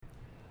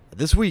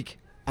This week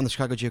on the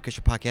Chicago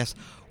Geocacher Podcast,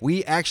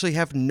 we actually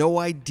have no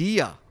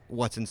idea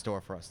what's in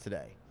store for us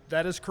today.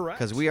 That is correct.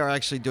 Because we are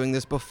actually doing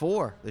this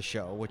before the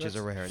show, which is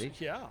a rarity.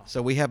 Yeah.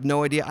 So we have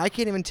no idea. I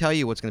can't even tell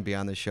you what's going to be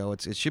on this show.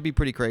 It should be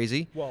pretty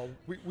crazy. Well,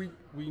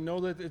 we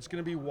know that it's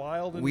going to be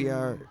wild and We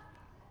are...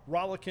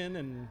 rollicking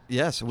and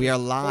Yes, we are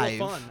full of live.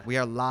 fun. We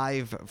are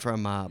live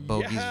from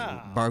Bogey's,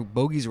 Yeah.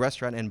 Bogey's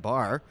Restaurant and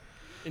Bar.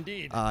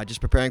 Indeed.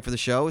 Just preparing for the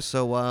show.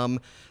 So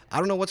I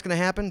don't know what's going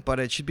to happen, but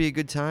it should be a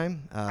good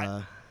time.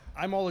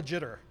 I'm all a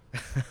jitter.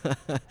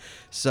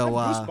 So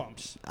I have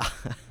goosebumps.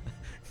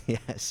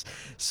 yes.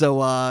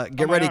 So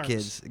get my ready, arms.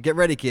 kids. Get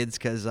ready, kids,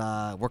 because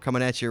we're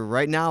coming at you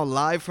right now,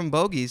 live from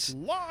Bogey's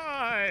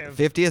Live.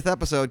 50th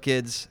episode,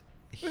 kids.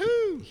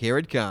 Woohoo. Here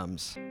it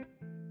comes.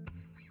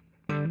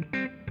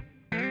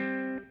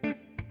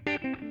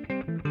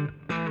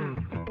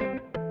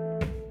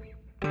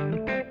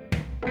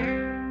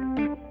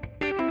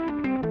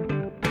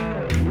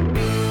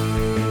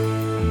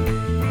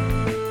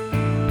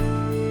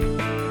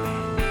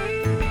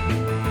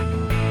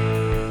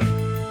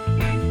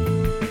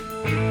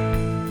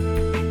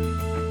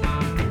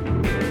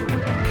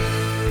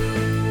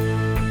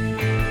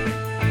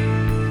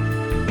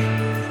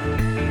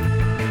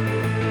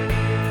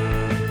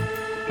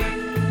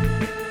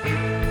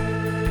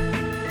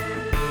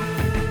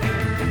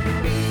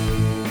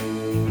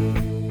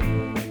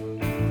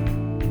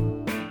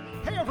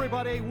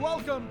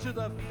 Welcome to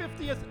the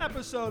 50th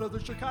episode of the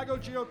Chicago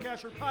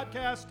Geocacher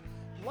Podcast,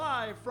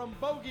 live from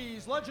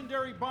Bogey's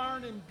legendary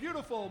barn in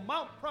beautiful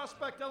Mount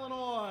Prospect,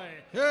 Illinois.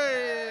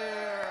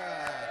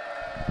 Hey!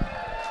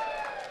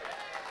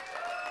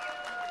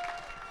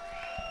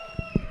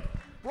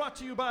 Brought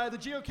to you by the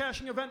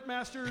Geocaching Event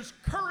Masters,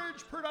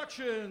 Courage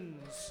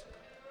Productions.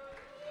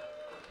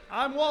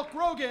 I'm Walt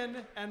Grogan,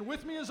 and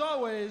with me as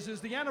always is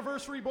the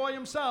anniversary boy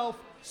himself,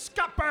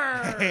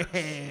 Scupper.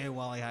 Hey,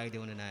 Wally, how you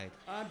doing tonight?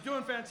 I'm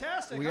doing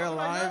fantastic. We How are could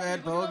I live not be?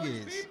 at Look all these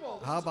Bogey's. people.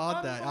 This How is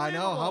about that? I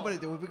know. How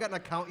unbelievable. many? We got an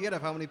account yet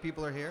of how many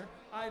people are here?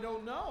 I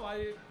don't know.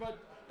 But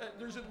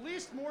there's at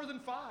least more than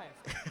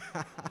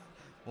 5.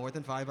 More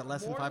than 5, but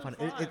less More than than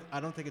 500. 5. I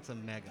don't think it's a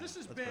mega. This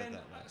has Let's put it been,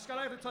 that way. Scott,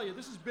 I have to tell you,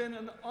 this has been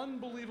an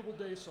unbelievable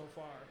day so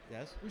far.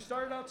 Yes? We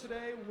started out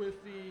today with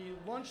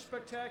the lunch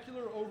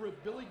spectacular over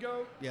at Billy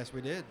Goat. Yes, we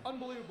did.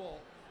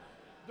 Unbelievable.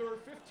 There were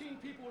 15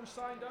 people who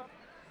signed up.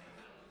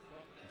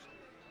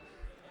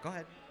 Go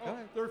ahead. Go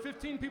ahead. There were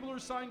 15 people who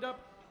signed up,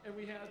 and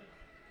we had,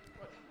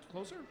 what,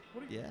 closer?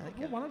 What do you, Yeah, I well,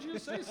 can. why don't you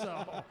just say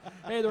so?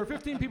 Hey, there were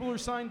 15 people who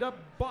signed up,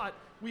 but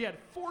we had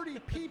 40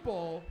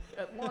 people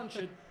at lunch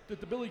at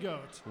the Billy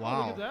Goat. Oh, Wow.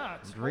 look at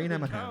that. Green Holy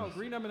M&Ms. cow,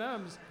 green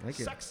M&Ms. Thank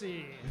you.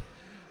 Sexy.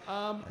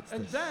 That's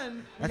And the- then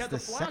we That's had the the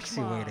flash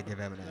sexy mob. way to give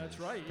M&Ms. That's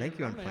right. Thank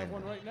you, I'm I'm going to have playing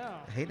one that. right now.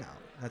 Hey now.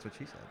 That's what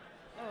she said.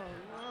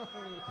 Oh,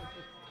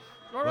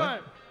 all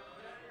right.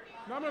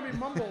 Now I'm going to be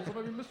Mumbles. I'm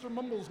going to be Mr.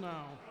 Mumbles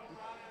now.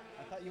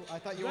 I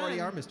thought you already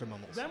are Mr.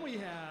 Mumbles. Then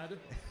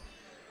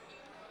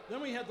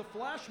we had the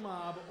flash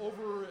mob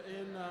over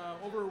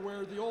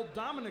where the old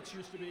Dominic's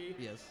used to be.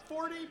 Yes.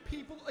 40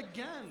 people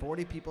again.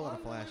 40 people at a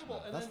flash Unbelievable.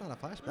 mob. And That's then not a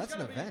flash mob. there's That's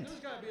an gotta be- event. There's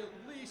got to be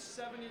at least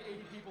 70, 80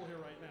 people here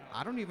right now.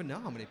 I don't even know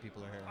how many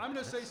people are here. I'm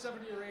going to say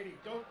 70 or 80.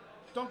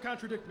 Don't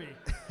contradict me.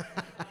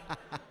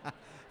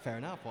 Fair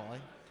enough, Wally.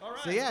 All right.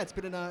 So yeah, it's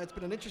been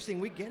an interesting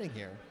week getting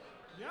here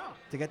Yeah.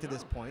 to get to yeah.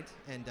 this point,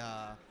 and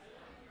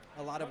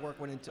a lot of work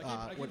went into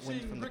I keep went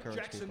seeing from the Rick Courage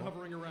Jackson people.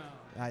 hovering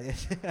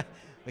around.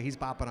 But he's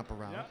bopping up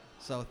around. Yeah.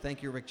 So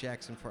thank you, Rick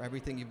Jackson, for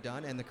everything you've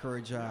done, and the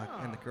Courage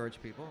and the Courage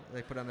people.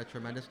 They put on a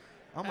tremendous.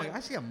 Oh my! And- I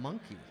see a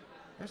monkey.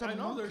 There's a I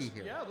know monkey there's.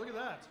 here. Yeah, look at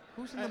that.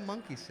 Who's in the And-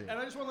 monkey suit? And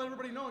I just want to let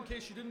everybody know, in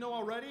case you didn't know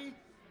already,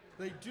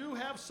 they do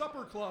have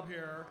Supper Club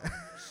here.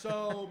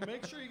 So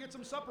make sure you get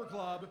some Supper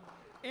Club.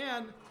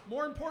 And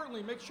more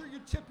importantly, make sure you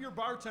tip your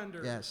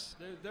bartender. Yes.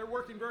 They're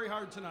working very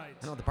hard tonight.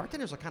 I know the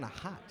bartenders are kind of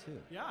hot too.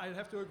 Yeah, I'd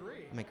have to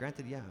agree. I mean,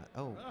 granted, yeah.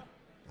 Oh, Ah.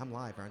 I'm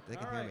live, aren't they? They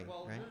can All hear right, me,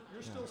 well, right?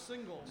 you're Yeah. still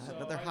single, so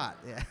But they're hot,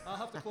 yeah. I'll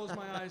have to close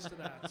my eyes to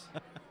that.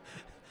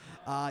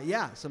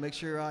 Yeah, so make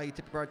sure you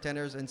tip your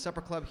bartenders and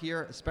Supper Club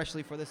here,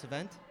 especially for this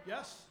event.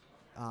 Yes.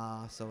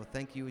 So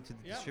thank you to the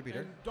Yeah.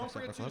 distributor. And don't for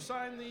forget Supper to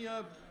Club. sign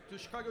the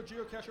Chicago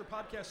Geocacher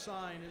podcast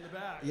sign in the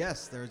back.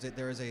 Yes,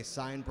 there is a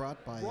sign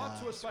brought by Brought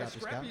to us by Scrappy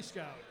Scrappy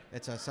Scout. Scout.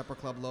 It's a Supper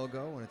Club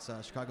logo, and it's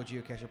a Chicago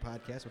Geocacher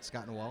podcast with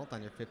Scott and Walt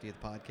on your 50th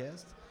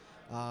podcast.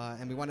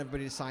 And we want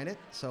everybody to sign it,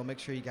 so make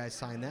sure you guys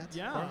sign that.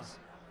 Yeah. for us.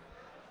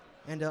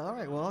 And all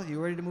right, well, you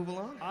ready to move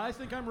along? I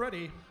think I'm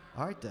ready.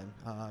 All right, then.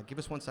 Give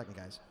us 1 second,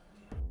 guys.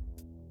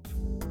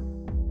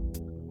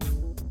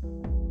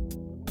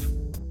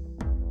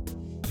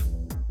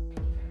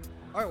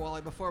 All right,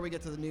 Wally, before we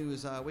get to the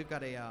news, we've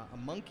got a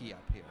monkey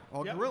up here.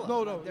 Oh, a Yeah, gorilla.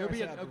 No, Dare it'll I be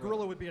say a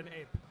gorilla would be an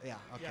ape. Yeah,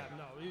 okay. Yeah,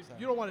 no, you So-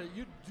 don't want to.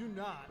 You do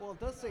not. Well, it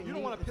does say You don't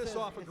neat- wanna it piss says-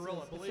 off a it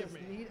gorilla, says- believe it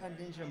says me. Neat a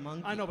ninja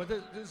monkey. I know, but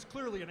this is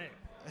clearly an ape.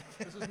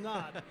 This is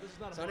not. This is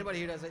not. So a anybody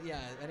monkey. who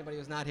doesn't, anybody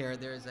who's not here,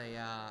 there's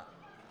a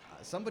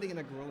somebody in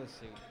a gorilla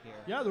suit here.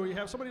 Yeah, we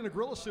have somebody in a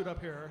gorilla suit up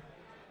here.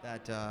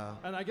 that.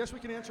 And I guess we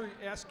can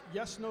ask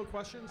yes/no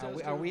questions.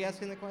 Are we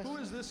asking the question? Who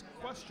is this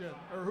question,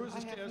 or who is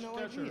this I have no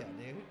catcher? idea,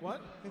 dude.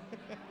 What?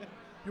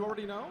 You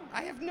already know?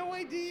 I have no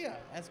idea.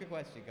 Ask a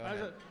question. Go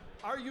ahead.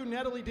 Are you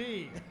Natalie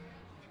D?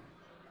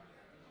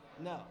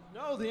 No.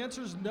 No, the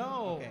answer is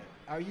no. Okay.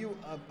 Are you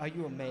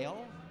a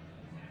male?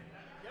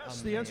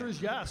 Yes, the answer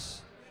is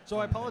yes. So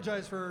I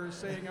apologize for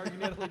saying, are you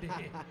Natalie D?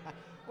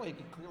 Well, you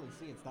can clearly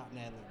see it's not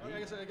Natalie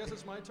D. Okay, I guess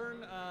it's my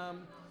turn.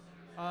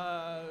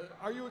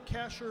 Are you a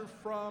cashier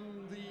from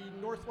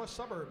the northwest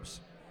suburbs?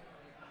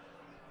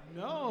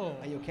 No.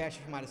 Are you a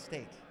cashier from out of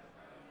state?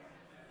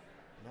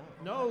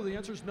 No. No, the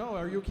answer is no.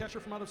 Are you a cashier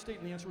from out of state?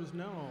 And the answer was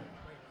no.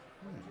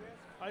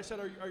 I said,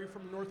 are you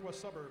from the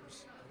northwest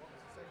suburbs?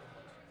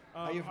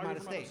 Are you from out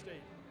of state?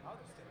 Out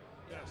of state.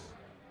 Yes.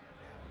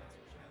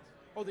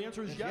 Oh, the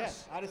answer is yes.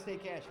 Yes. Out of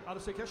state cashier. Out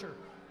of state cashier.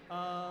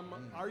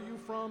 Are you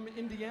from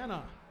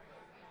Indiana?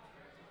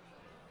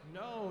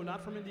 No,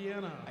 not from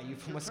Indiana. Are you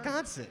from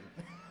Wisconsin?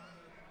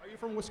 Are you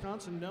from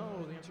Wisconsin?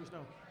 No, the answer is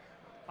no.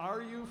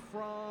 Are you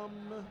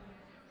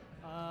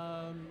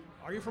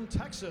from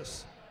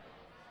Texas?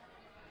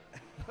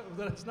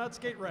 That's not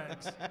skate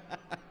rags.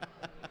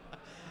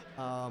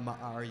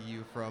 Are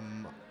you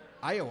from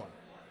Iowa?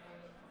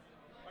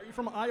 Are you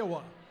from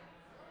Iowa?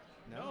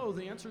 No,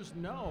 the answer is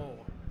no.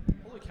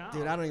 Holy cow.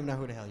 Dude, I don't even know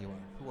who the hell you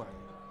are. Who are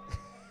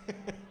you?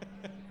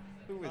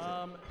 Who is it?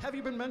 Have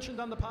you been mentioned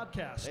on the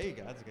podcast? There you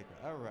go. That's a good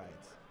question. All right.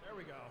 There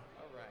we go.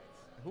 All right.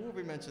 Who will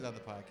be mentioned on the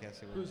podcast?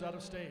 Who's out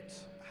of state?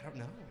 I don't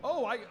know.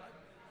 Oh,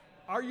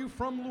 are you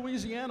from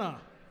Louisiana?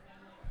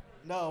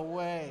 No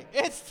way.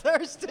 It's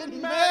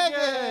Thurston Maggot.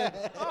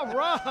 Maggot. All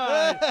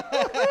right.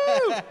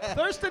 Woo-hoo.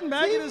 Thurston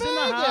Maggot is in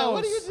the house.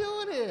 What are you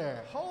doing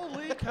here?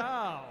 Holy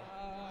cow.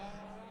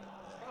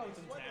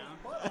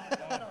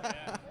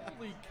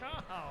 Holy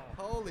cow.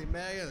 Holy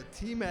Maggot. The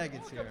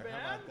T-Maggot's here. Welcome, How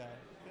man. about that?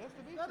 Nice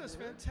to meet That you, is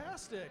dude.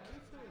 fantastic.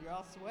 You're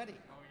all sweaty.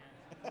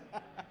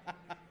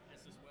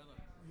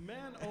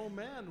 Man, oh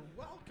man,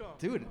 welcome.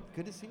 Dude,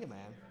 good to see you,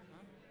 man.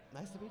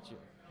 Nice to meet you.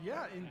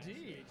 Yeah,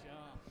 indeed.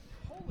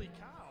 Holy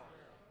cow.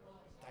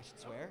 I should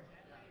swear?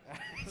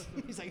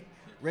 He's like,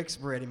 Rick's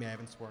berating me. I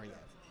haven't sworn yet.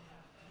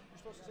 You're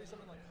supposed to say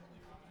something like,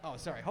 Oh,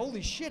 sorry.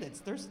 Holy shit, it's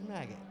Thurston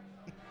Maggot.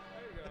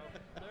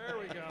 there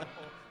we go.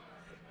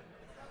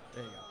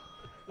 There you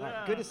go. All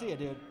right, good to see you,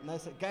 dude.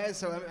 Nice. Guys,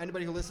 so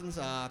anybody who listens,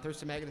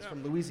 Thurston Maggot is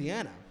from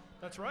Louisiana.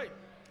 That's right.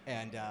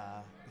 And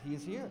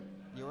he's here.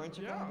 You're in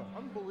Chicago. Yeah,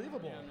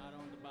 unbelievable. I'm not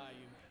on the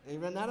bayou.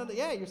 You're not on the,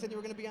 yeah, you said you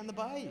were going to be on the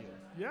bayou.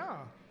 Yeah.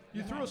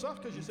 You threw us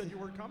off because you said you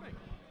weren't coming.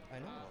 I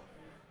know.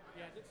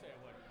 Yeah, I did say I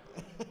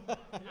wasn't.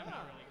 I'm Yeah.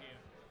 not really here.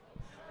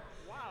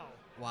 Wow.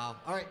 Wow.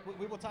 All right,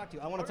 we will talk to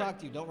you. I want to talk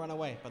to you. Don't run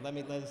away. But let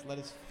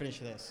us finish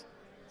this.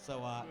 So,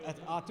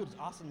 dude, it's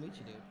awesome to meet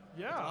you, dude.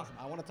 Yeah. It's awesome.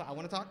 I want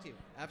to talk to you.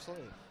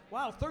 Absolutely.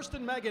 Wow,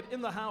 Thurston Maggot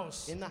in the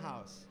house. In the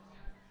house.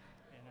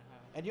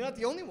 And you're not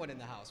the only one in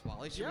the house,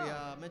 Wally. Should we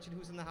mention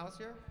who's in the house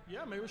here?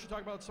 Yeah, maybe we should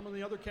talk about some of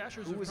the other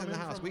cashiers Who who've was come in the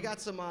house? from- We've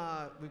got some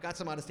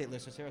out-of-state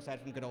listeners here,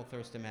 aside from good old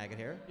Thurston Maggot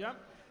here. Yep.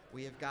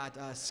 We have got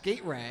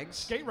Skate Rags.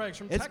 Skate Rags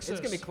from It's Texas.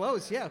 gonna be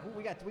close. Yeah.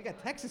 We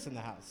got Texas in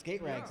the house.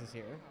 Skate Rags is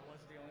here.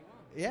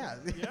 Yeah.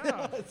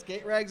 Yeah.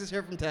 Skate Rags is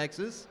here from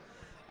Texas.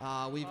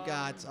 We've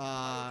got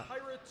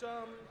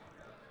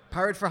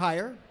Pirate for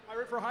Hire.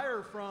 Pirate for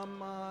Hire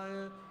from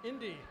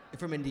Indy.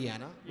 From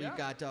Indiana. Yeah. We've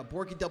got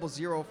Borky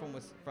 00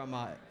 from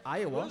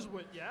Iowa.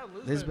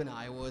 Lisbon,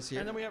 Iowa is here.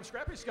 And then we have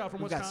Scrappy Scout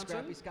from We've Wisconsin. got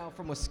Scrappy Scout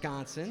from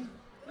Wisconsin.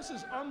 This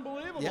is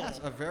unbelievable. Yes,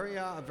 a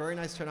very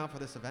nice turnout for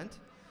this event.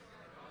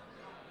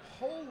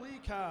 Holy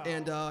cow.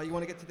 And you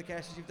want to get to the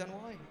caches you've done,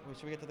 Wally? Or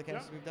should we get to the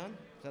caches we've done?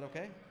 Is that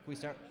okay? Can we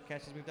start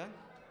caches we've done?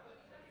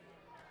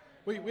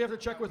 We have to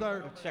check with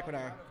our... Check with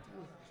our...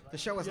 The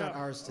show is not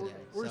ours today.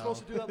 We're so.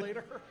 supposed to do that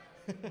later?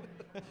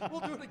 We'll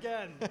do it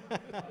again.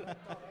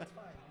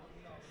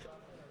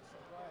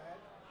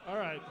 All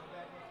right.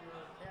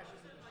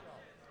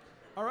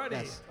 All righty.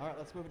 Yes. All right,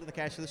 let's move into the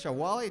cache of the show.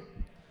 Wally,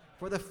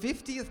 for the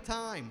 50th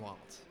time,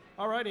 Walt,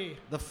 All righty.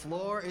 the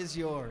floor is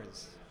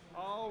yours.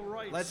 All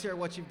right. Let's hear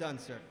what you've done,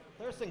 sir.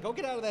 Thurston, go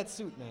get out of that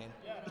suit, man.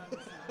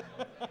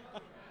 Yeah.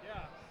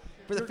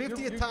 For the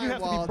 50th time, you have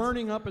to Walt, be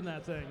burning up in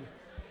that thing.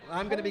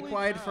 I'm going to be Holy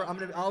quiet cow.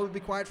 I'll be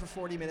quiet for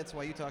 40 minutes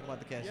while you talk about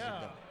the caches you've Yeah.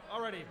 done.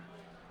 All righty.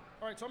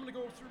 All right, so I'm going to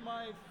go through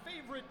my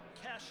favorite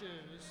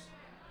caches.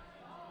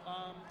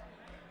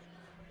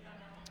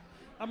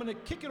 I'm going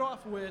to kick it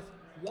off with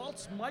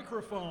Walt's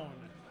Microphone.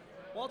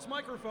 Walt's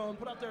Microphone,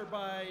 put out there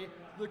by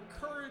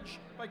Courage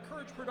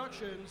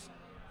Productions.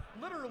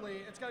 Literally,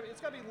 it's got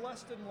to be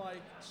less than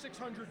like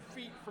 600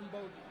 feet from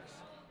Bogies.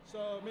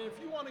 So, I mean, if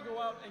you want to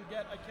go out and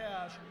get a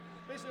cache,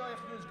 basically all you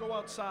have to do is go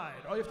outside.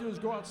 All you have to do is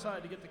go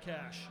outside to get the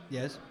cache.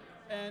 Yes.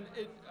 And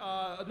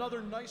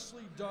another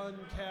nicely done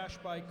cache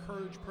by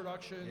Courage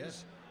Productions.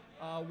 Yes.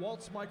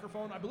 Walt's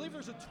Microphone. I believe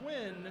there's a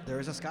twin. There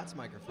is a Scott's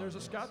microphone. There's a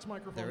yes. Scott's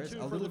microphone There is,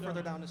 too. a little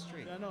further down the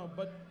street. I know,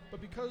 but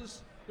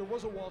because there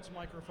was a Walt's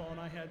microphone,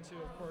 I had to,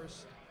 of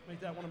course, make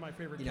that one of my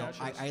favorite You know,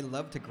 caches. I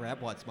love to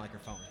grab Walt's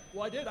microphone.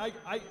 Well, I did. I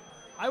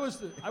was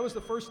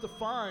the first to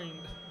find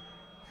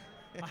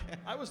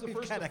I was the We've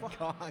first got to a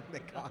find. gong. The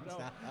gong's No.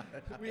 not.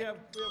 We have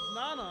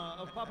Nana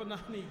of Papa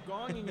Nani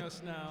gonging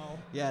us now.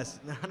 Yes,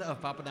 Nana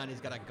of Papa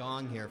Nani's got a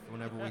gong here for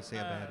whenever we say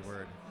a bad Yes.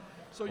 word.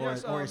 So Or,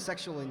 yes, or a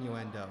sexual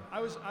innuendo.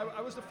 I was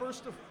the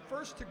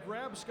first to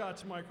grab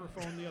Scott's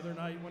microphone the other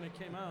night when it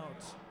came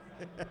out.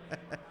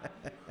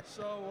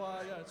 So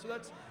so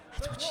that's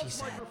what she Walt's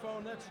said.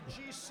 microphone. That's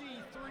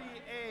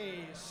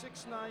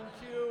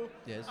GC3A69Q.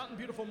 Yes. Out in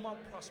beautiful Mount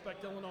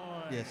Prospect,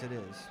 Illinois. Yes, it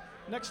is.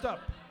 Next up,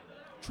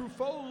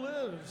 Truffaut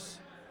Lives.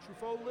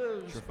 Truffaut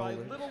Lives Truffaut by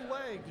Lives. Little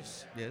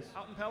Legs. Yes.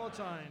 Out in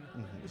Palatine.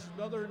 This is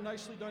another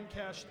nicely done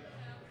cache.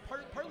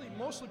 Partly,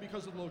 mostly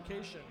because of the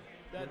location.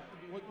 That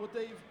what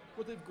they've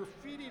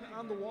graffitied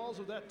on the walls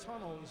of that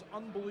tunnel is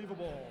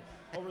unbelievable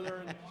over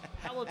there in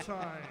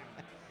Palatine.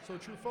 So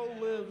Truffaut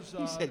Lives.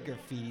 You said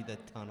graffiti the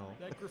tunnel.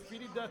 That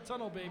graffitied that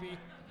tunnel, baby.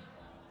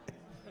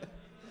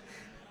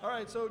 All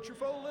right, so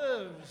Truffaut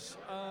Lives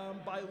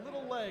by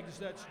Little Legs.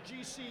 That's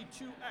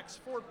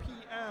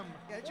GC2X4PM.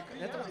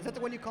 Is that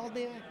the one you called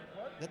me at? Is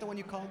that the one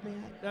you called me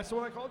at? That's the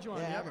one I called you on.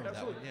 Yeah, I Yep, remember that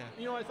absolutely. one,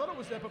 yeah. You know, I thought it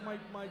was that, but my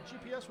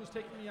GPS was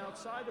taking me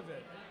outside of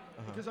it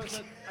because I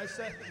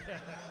said.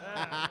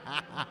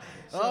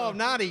 Oh,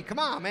 Nani, come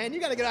on, man. You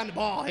got to get on the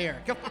ball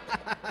here. Come on.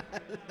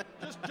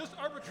 just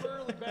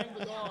arbitrarily bang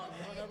the gong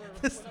whenever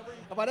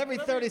About every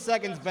whenever 30 you-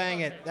 seconds, that's bang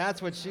right. it.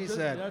 That's what she Just-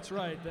 said. That's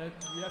right. That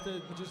you have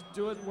to just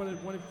do it when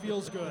it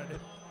feels good.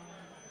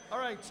 All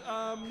right.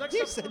 Next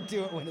You up. said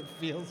do it when it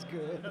feels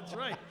good. That's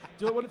right.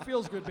 Do it when it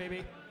feels good,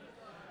 baby.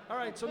 All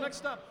right. So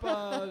next up,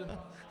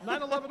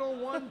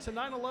 9/11/01 to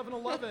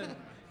 9/11/11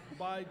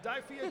 by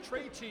Difia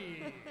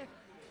Treti.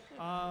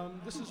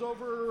 This is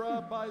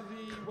over by the.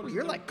 What is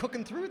You're it? like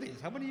cooking through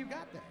these. How many you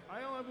got there?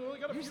 I've only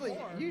got a few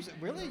more. Usually,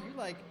 really? You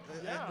like,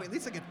 Yeah. at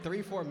least like in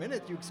 3-4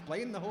 minutes, you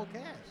explain the whole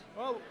cache.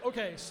 Well,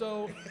 okay.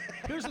 So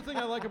here's the thing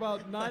I like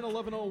about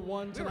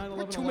 9/11/01 to 9/11/11.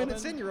 We're 2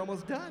 minutes in, you're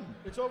almost done.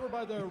 It's over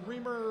by the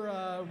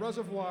Reamer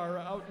Reservoir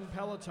out in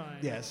Palatine.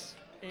 Yes.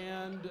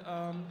 And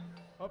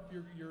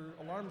your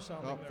alarm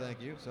sounding Oh, there. thank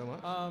you so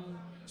much.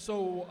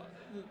 So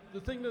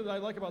the thing that I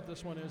like about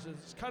this one is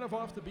it's kind of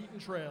off the beaten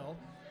trail,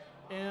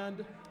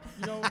 and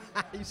you know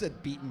You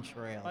said beaten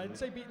trail. I didn't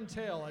say beaten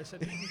tail, I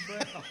said beaten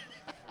trail.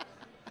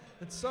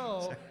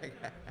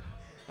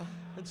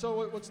 And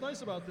so what's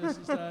nice about this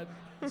is that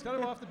it's kind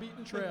of off the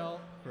beaten trail,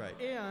 Right.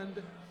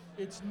 And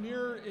it's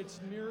near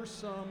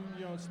some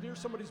it's near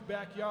somebody's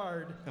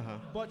backyard,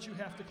 but you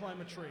have to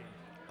climb a tree.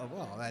 Oh,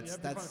 well, You that's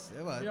have to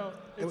climb-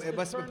 it it's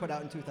must have been turned- put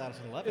out in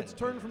 2011. It's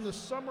turned from the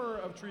summer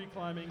of tree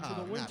climbing to Oh,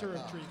 the not winter at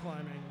of all. tree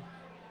climbing.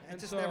 And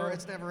It's just so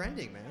it's never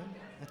ending, man.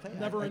 I tell you,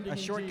 Never ending a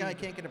short guy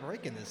indeed. can't get a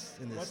break in this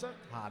What's that?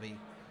 hobby.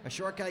 A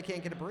short guy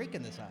can't get a break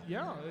in this hobby.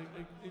 Yeah,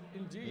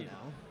 indeed. You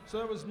know. So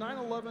that was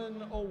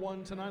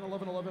 9/11/01 to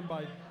 9/11/11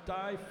 by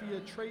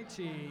Difia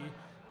Treti,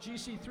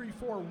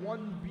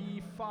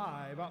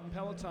 GC341B5 out in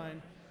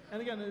Palatine.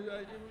 And again,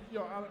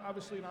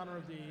 obviously in honor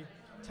of the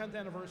 10th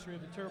anniversary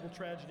of the terrible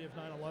tragedy of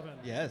 9/11.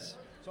 Yes.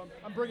 So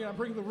I'm bringing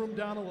the room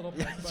down a little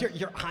bit. Yes, but-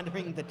 you're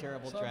honoring the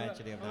terrible so I'm gonna-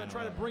 tragedy of I'm 9/11. gonna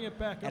try to bring it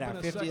back at up our in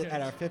a 50th second.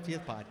 at our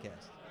 50th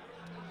podcast.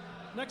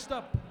 Next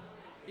up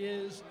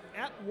is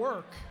At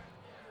Work.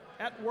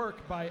 At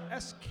Work by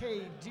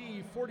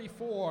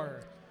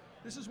SKD44.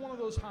 This is one of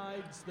those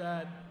hides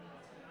that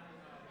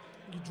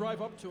you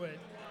drive up to it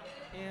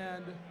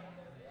and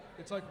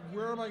it's like,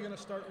 where am I going to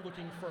start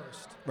looking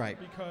first? Right.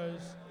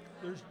 Because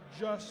there's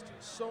just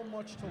so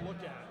much to look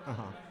at.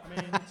 Uh-huh. I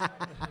mean,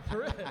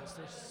 there is.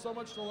 There's so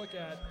much to look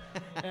at.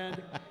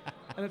 And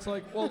it's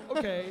like, well,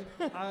 okay,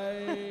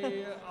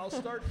 I'll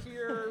start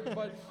here,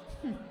 but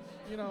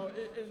and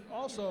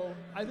also,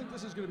 I think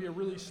this is going to be a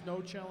really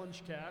snow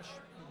challenge cache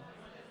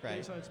Right.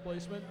 based on its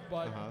placement,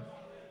 but Uh-huh.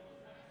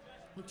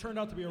 it turned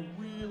out to be a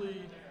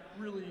really,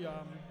 really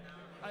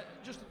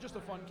just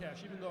a fun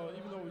cache, even though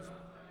it was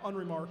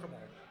unremarkable.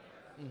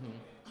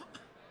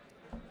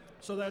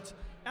 So that's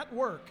At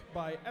Work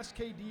by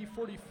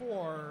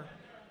SKD44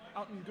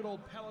 out in good old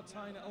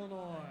Palatine,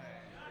 Illinois.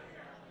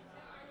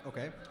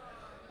 Okay.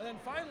 And then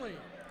finally,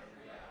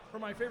 for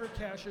my favorite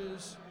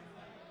caches,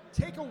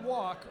 Take a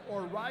Walk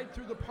or Ride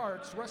Through the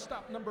Parks, rest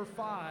stop number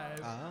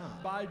 5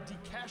 by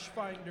Decache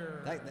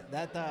Finder.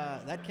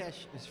 That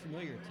cache is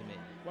familiar to me.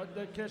 What,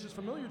 that cache is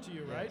familiar to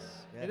you, right?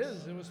 Yes, It yes.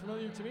 is. It was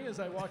familiar to me as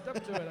I walked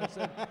up to it. I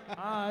said,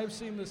 I've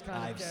seen this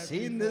kind I've of cache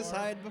seen before. this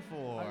hide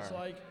before. I was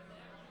like,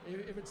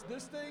 if it's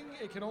this thing,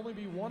 it can only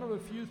be one of a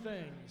few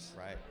things.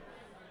 Right.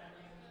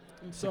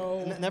 And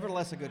so,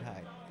 Nevertheless, a good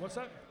hide. what's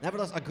that?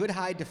 Nevertheless, a good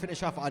hide to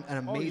finish off an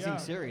amazing yeah.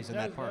 series in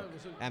Yeah, that park. that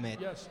was I mean,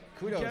 yes.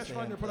 kudos Cache to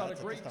Finder him. put out a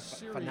That's great just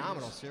series.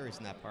 phenomenal series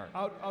in that park.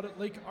 Out at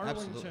Lake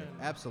Arlington.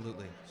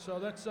 Absolutely. So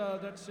that's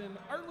in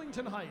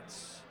Arlington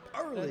Heights.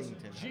 Arlington.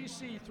 That's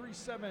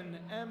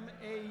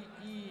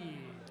GC37MAE.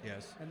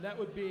 Yes. And that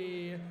would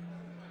be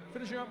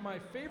finishing up my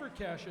favorite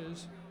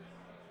caches.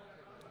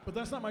 But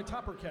that's not my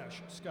topper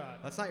cache, Scott.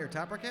 That's not your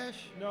topper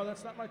cache? No,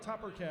 that's not my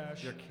topper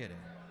cache. You're kidding.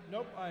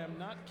 Nope, I am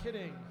not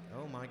kidding.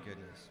 Oh my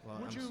goodness. Well,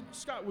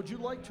 Scott, would you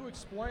like to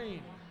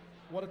explain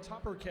what a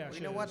topper cache Well, is.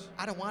 you know what?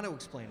 I don't want to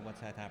explain what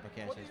a topper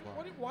cache is.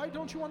 Well, Why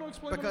don't you want to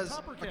explain what a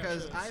topper cache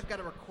because is? I've got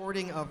a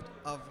recording of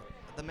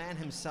the man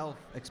himself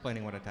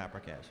explaining what a topper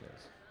cache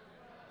is.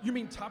 You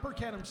mean Topper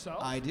Cat himself?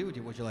 I do.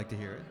 Would you like to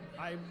hear it?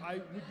 I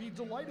would be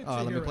delighted to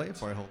hear it. Let me play it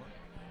for you. Hold on.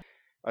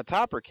 A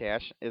topper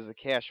cache is a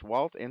cache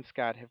Walt and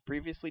Scott have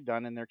previously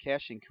done in their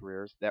caching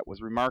careers that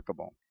was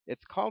remarkable.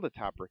 It's called a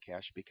topper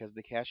cache because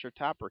the cacher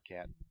Topper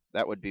Cat,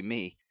 that would be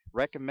me,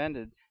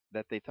 recommended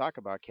that they talk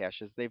about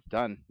caches they've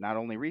done not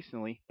only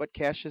recently, but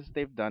caches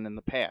they've done in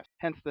the past.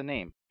 Hence the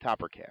name,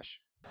 Topper Cache.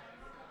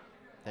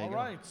 There you All go.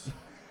 right.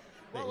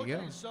 There Well, you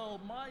okay, go. so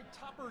my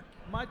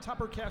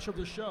topper cache of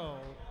the show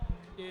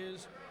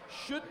is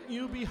Shouldn't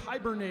You Be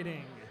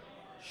Hibernating?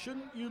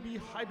 Shouldn't You Be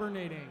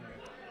Hibernating?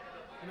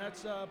 And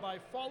that's by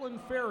Fallen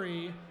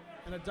Fairy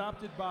and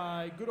adopted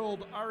by good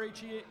old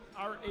RHES.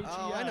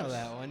 Oh, I know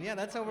that one. Yeah,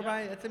 that's over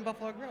by. That's in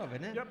Buffalo Grove,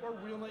 isn't it? Yep, or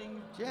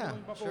Wheeling, Yeah,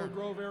 Wheeling, Buffalo sure.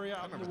 Grove area I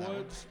out in remember the that one.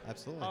 woods.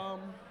 Absolutely.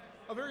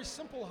 A very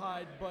simple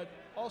hide, but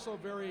also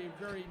very,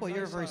 very Well, nice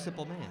you're a very hide.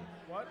 simple man.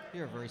 What?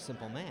 You're a very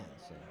simple man.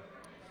 So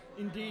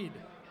Indeed.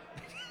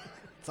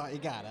 that's all you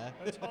got, huh?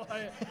 That's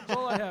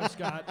all I have,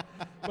 Scott.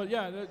 But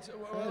yeah, what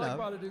I like enough.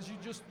 about it is you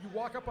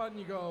walk up on it and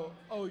you go,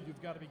 oh,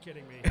 you've got to be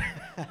kidding me.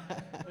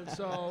 And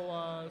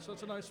so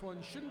it's a nice one.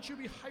 Shouldn't You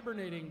Be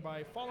Hibernating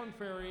by Fallen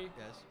Fairy,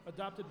 Yes.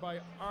 adopted by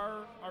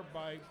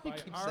by You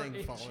keep saying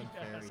RHES. Fallen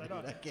Fairy. I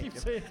know. dude. I Keep can't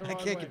saying it the I wrong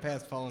can't way. get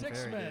past Fallen Dick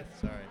Fairy. dude. Smith.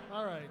 Sorry.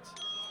 All right.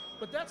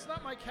 But that's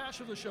not my cache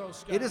of the show,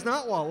 Scott. It is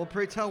not, Walt. Well,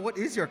 pray tell, what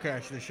is your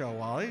cache of the show,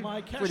 Wally?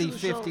 My cache for the of the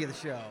show-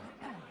 50th show.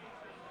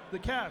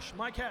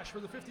 My cache for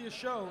the 50th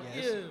show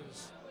Yes.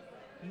 is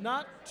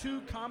Not Too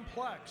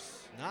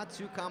Complex. Not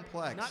too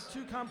complex. Not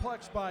Too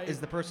Complex by Is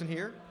the person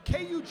here?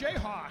 KU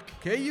Jayhawk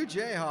KU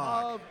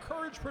Jayhawk. of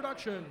Courage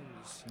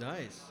Productions.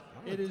 Nice.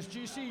 It is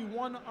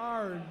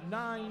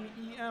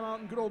GC1R9EM out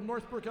in good old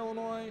Northbrook,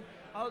 Illinois,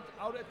 out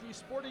at the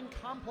sporting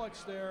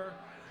complex there.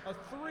 A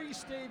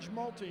 3-stage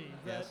multi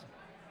that Yes.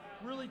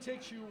 really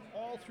takes you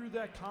all through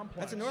that complex.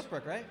 That's in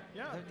Northbrook, right?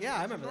 Yeah. Yeah,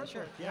 I it's in remember that.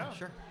 Sure. Northbrook, Yeah,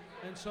 sure.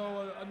 And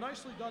so a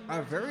nicely done A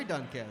multi. very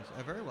done cache.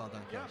 A very well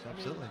done Yeah, cache. I mean,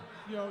 Absolutely.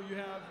 you know, you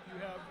have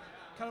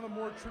kind of a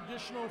more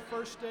traditional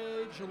first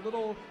stage, a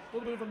little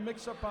bit of a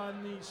mix up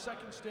on the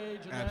second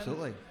stage, and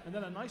Absolutely.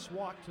 then a nice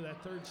walk to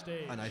that third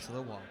stage. A nice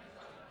little wall.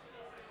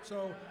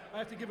 So I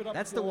have to give it up.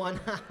 That's the one.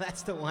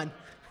 That's the one.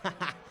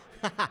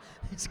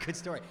 It's a good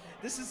story.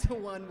 This is the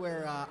one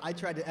where I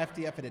tried to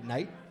FDF it at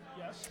night,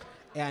 Yes.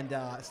 and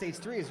stage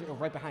 3 is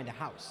right behind a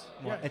house.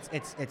 Well, Yeah.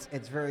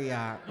 it's very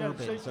Yeah, urban,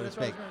 stage, so to that's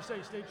what speak. I was going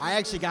to say. Stage I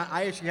actually got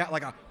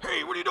like a,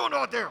 hey, what are you doing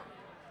out there?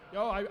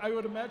 I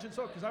would imagine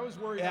so, because I was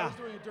worried. Yeah. I was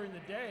doing it during the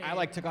day.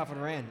 I took off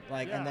and ran, Yeah.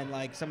 and then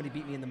somebody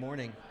beat me in the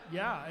morning.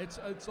 Yeah, it's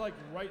like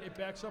it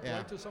backs up Yeah.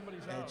 right to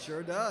somebody's It house.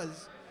 sure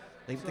does.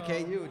 Leave the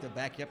So- KU to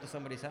back you up to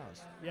somebody's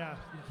house. Yeah.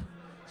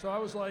 So I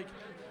was like,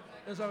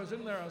 as I was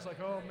in there, I was like,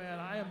 oh man,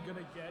 I am going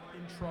to get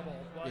in trouble.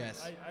 But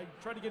Yes. I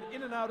tried to get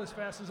in and out as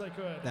fast as I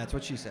could. That's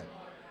what she said.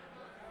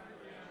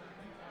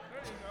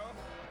 There you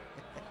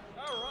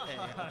go. All right.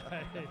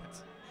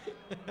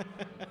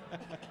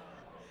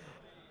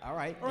 All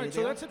right. All right, anything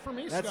so that's else? it for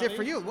me, That's Scotty. it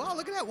for you. Wow,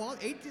 look at that, Walt.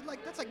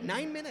 That's like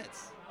 9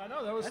 minutes. I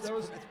know that was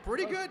That's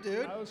pretty good,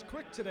 dude. I was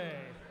quick today.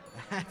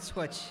 That's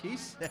what she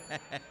said.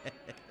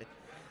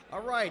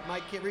 All right,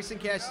 my recent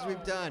caches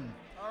we've done.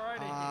 All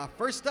righty.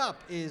 First up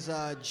is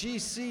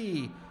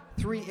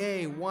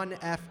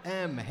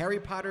GC3A1FM Harry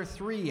Potter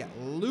 3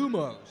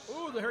 Lumos.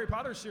 Ooh, the Harry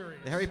Potter series.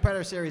 The Harry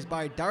Potter series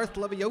by Darth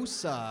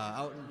Leviosa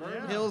out in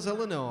Vernon Yeah. Hills,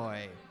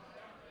 Illinois.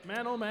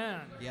 Man, oh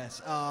man.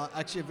 Yes,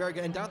 actually very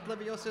good. And Darth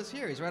Leviosa is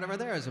here. He's right over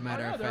there, as a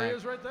matter yeah, of fact. there he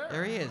is right there.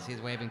 There he is. He's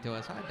waving to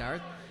us. Hi,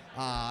 Darth.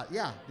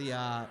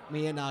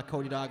 Me and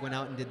Cody Dog went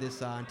out and did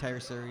this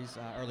entire series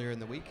earlier in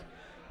the week.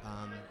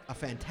 A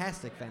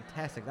fantastic. I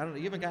don't know.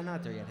 You haven't gotten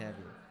out there yet, have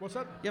you? What's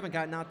that? You haven't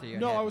gotten out there yet.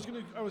 No, have I you?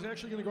 was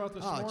actually gonna go out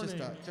this morning.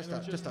 just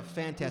and it was a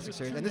fantastic just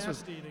series, too and this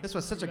was nasty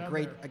to such get a out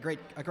great there.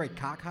 a great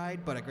cockhide,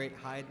 but a great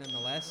hide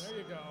nonetheless. There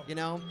you go. You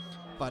know,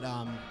 but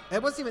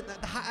it wasn't even.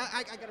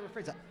 I gotta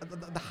rephrase that.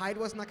 The hide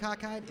wasn't a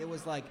cockhide. It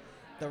was like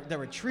the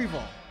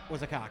retrieval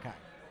was a cockhide.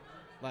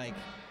 Like,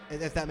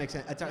 if that makes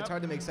sense. It's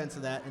hard to make sense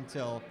of that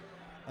until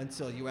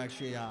you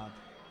actually go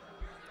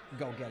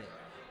get it.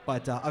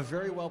 But a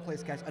very well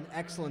placed catch, an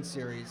excellent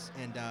series,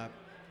 and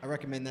I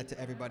recommend that to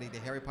everybody. The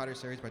Harry Potter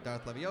series by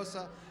Darth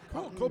Leviosa,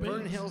 Cool, out in cool Vernon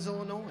beans. Hills,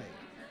 Illinois.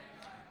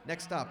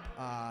 Next up,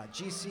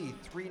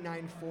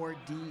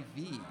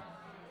 GC394DV,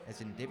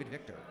 as in David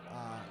Victor.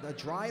 The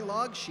Dry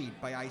Log Sheet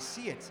by I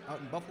See It, out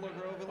in Buffalo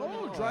Grove,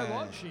 Illinois. Oh, dry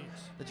log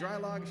sheets. The Dry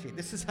Log Sheet.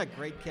 This is a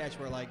great catch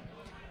where,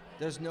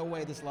 there's no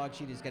way this log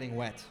sheet is getting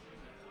wet.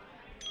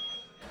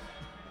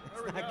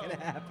 There we It's not go. going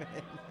to happen.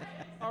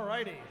 All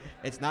righty.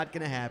 It's not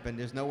going to happen.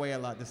 There's no way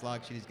this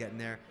log sheet is getting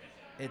there.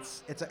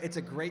 It's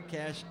a great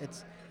cache.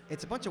 It's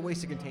a bunch of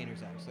wasted containers,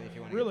 actually, if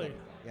you want to Really? get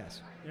technical.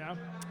 Yes. Yeah.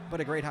 But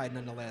a great hide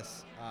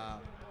nonetheless,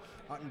 out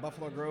in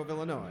Buffalo Grove,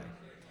 Illinois.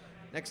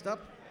 Next up,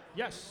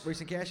 Yes.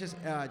 recent caches,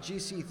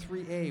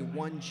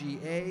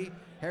 GC3A1GA,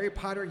 Harry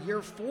Potter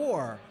Year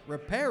 4, Reparo,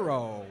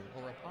 or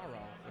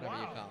Reparo, whatever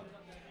you Wow. call it.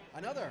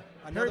 Another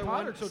Harry one.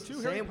 Potter, so two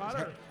Harry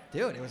Potter.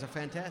 Dude, it was a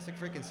fantastic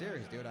freaking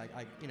series, dude.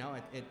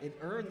 It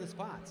earned the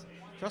spots.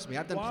 Trust me,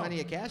 I've done Wow.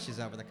 plenty of caches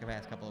over the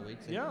past couple of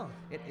weeks. Yeah.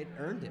 It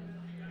earned it.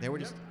 They were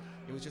just.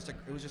 It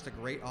was just a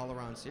great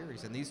all-around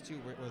series, and these two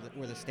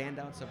were the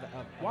standouts of the.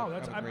 Wow,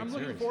 of a I'm great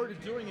looking series. forward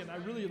to doing it. I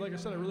really, like I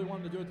said, I really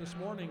wanted to do it this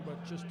morning,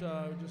 but just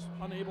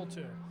unable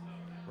to.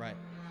 Right.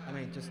 I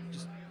mean,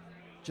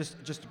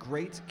 just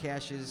great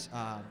caches,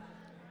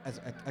 as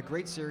a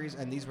great series,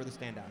 and these were the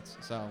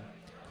standouts. So,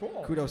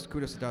 Cool. kudos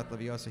to Darth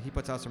Leviosa. He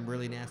puts out some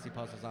really nasty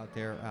puzzles out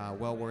there.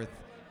 Well worth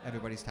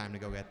everybody's time to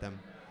go get them.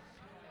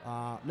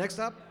 Next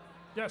up,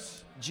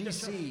 Yes.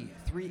 GC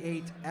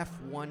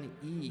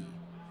 38F1E,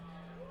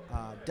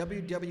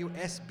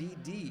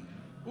 WWSBD.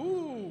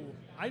 Ooh,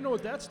 I know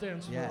what that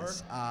stands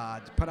Yes.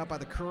 for. Put out by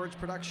the Courage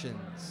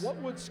Productions. What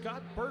would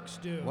Scott Burks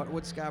do? What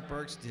would Scott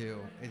Burks do?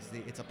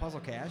 It's a puzzle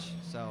cache.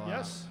 So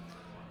Yes.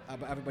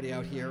 everybody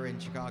out here in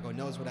Chicago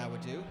knows what I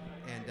would do.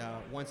 And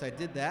once I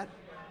did that,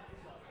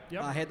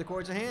 Yep. I had the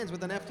cords of hands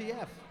with an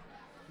FTF.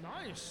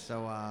 Nice.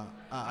 So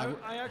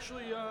I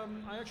actually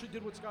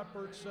did what Scott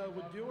Burks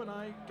would do, and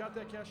I got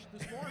that cache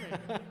this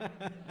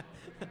morning.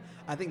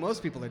 I think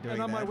most people are doing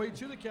And on that. my way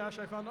to the cache,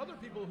 I found other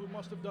people who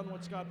must have done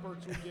what Scott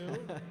Burks would do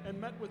and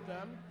met with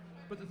them.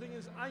 But the thing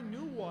is, I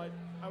knew what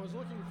I was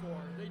looking for.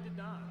 They did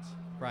not.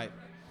 Right.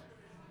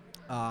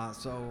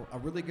 So a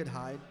really good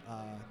hide,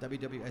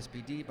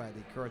 WWSBD by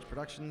the Courage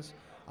Productions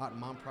out in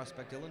Mount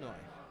Prospect, Illinois.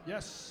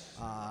 Yes.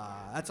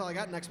 That's all I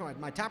got. Next one,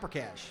 my topper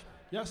cache.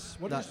 Yes.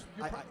 What is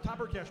your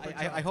topper cache?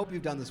 I hope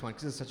you've done this one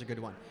because it's such a good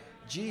one.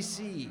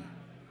 GC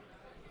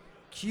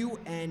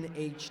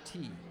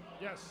QNHT.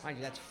 Yes. Mind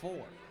you, that's 4.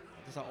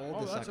 That's how old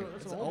Oh, this that's sucker. a-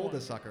 that's That's an how old old one.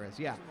 this sucker is.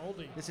 Yeah. It's an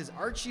oldie. This is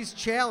Archie's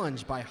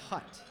Challenge by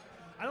Hut.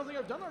 I don't think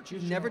I've done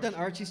Archie's You've never done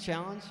Challenge. Archie's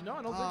Challenge? No,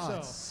 I don't think so.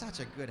 It's such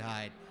a good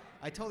hide.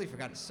 I totally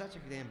forgot. It's such a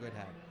damn good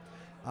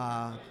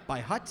hide. By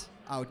Hut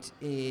out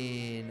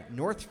in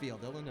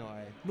Northfield,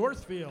 Illinois.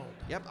 Northfield.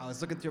 Yep, I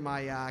was looking through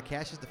my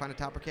caches to find a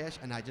topper cache,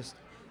 and I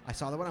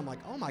saw the one. I'm like,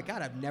 oh my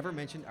god, I've never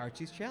mentioned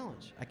Archie's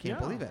Challenge. I can't Yeah.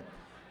 believe it.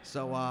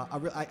 So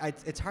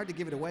it's hard to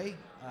give it away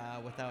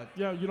without.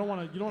 Yeah, you don't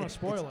want to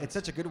spoil it. It's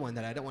such a good one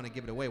that I don't want to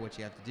give it away. What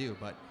you have to do,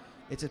 but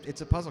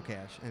it's a puzzle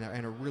cache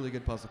and a really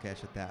good puzzle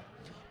cache at that.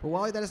 But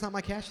Wally, that is not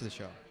my cache of the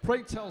show.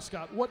 Pray tell,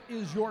 Scott, what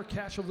is your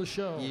cache of the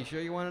show? You sure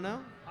you want to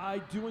know? I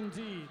do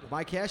indeed.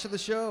 My cache of the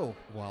show,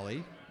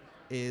 Wally,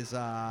 is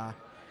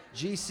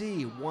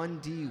GC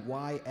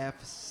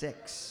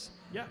 1DYF6.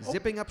 Yeah.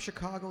 Zipping Up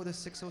Chicago, the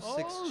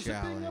 606 Oh, challenge.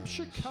 Zipping Up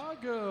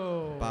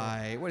Chicago.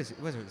 By, what is it?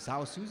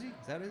 Zao Suzy?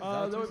 Is that it?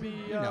 That would be,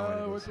 you know what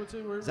it is. what's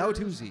it? Where Zao is-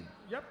 Tuzi.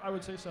 Yep, I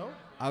would say so.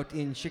 Out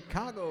in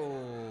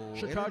Chicago.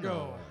 Chicago.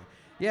 Illinois.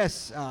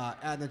 Yes,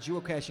 on the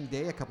geocaching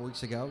day a couple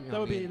weeks ago. You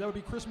know, That would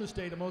be Christmas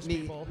Day to most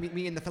me, people.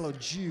 me and the fellow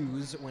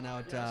Jews went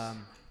out Yes.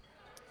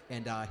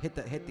 and hit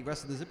the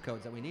rest of the zip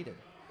codes that we needed.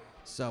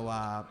 So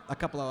a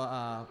couple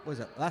of what was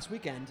it? Last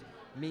weekend,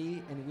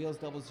 me and Wheels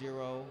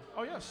 00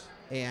 Oh yes.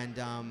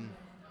 and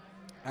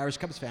Irish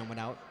Cubs fan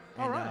went out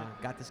All and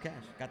right. got this cache.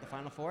 Got the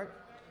final for it.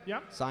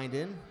 Yep. Signed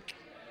in.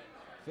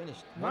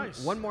 Finished.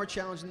 Nice. One more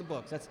challenge in the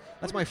books. That's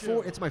Look my at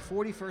you. It's my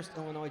 41st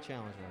Illinois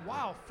challenge. Right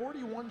Wow,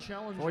 41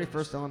 challenges.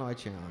 41st Illinois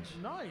challenge.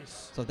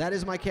 Nice. So that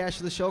is my cache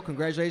of the show.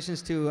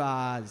 Congratulations to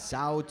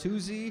Zao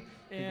Tuzi.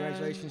 And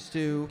Congratulations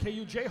to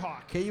KU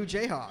Jayhawk. KU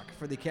Jayhawk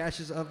for the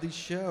caches of the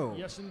show.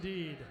 Yes,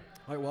 indeed.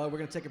 All right, well, we're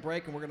going to take a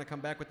break and we're going to come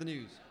back with the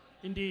news.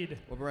 Indeed.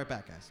 We'll be right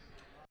back, guys.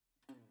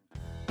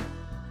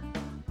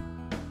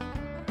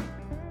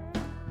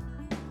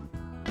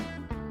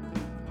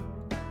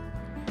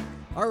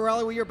 All right,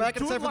 Raleigh, we are back.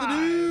 It's Do it time for the live.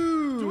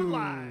 news. Do it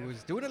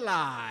live. Doing it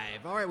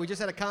live. All right, we just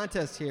had a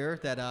contest here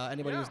that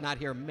anybody Yeah. who's not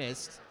here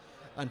missed.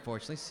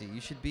 Unfortunately, see,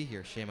 you should be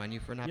here. Shame on you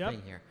for not Yep.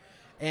 being here.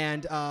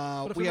 And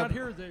But if we we're have.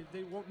 not here,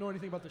 they won't know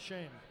anything about the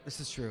shame. This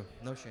is true.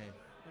 No shame.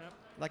 Yep.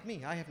 Like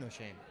me, I have no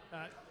shame.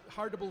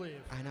 Hard to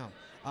believe. I know.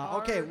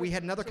 Hard Okay, we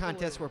had another to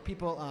contest believe. where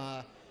people,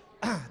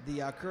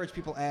 the Courage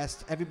people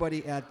asked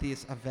everybody at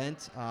this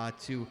event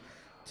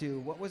to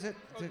what was it?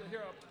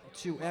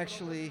 To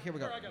actually, here we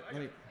go. Here, I got it, I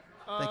Let me,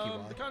 got thank you,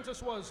 Wally. The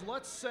contest was,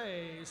 let's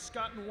say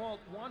Scott and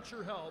Walt want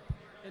your help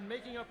in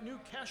making up new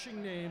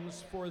caching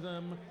names for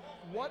them.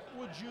 What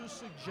would you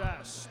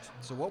suggest?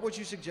 So what would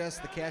you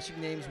suggest the caching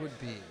names would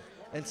be?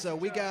 And so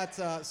we got,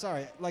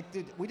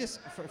 dude, we just,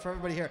 for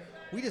everybody here,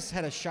 we just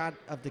had a shot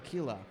of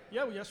tequila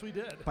Yeah, yes, we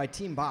did. by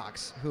Team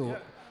Box, who Yeah.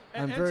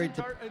 I'm And, very, and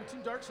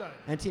Team Darkside.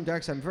 and Team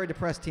Darkside, I'm very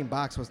depressed Team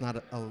Box was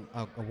not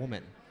a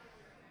woman.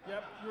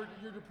 Yep,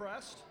 you're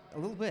depressed. A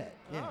little bit,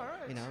 yeah. All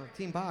right. You know,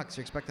 Team Box,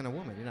 you're expecting a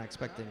woman. You're not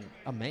expecting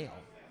a male.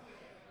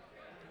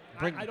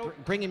 I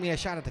don't- Bringing me a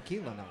shot of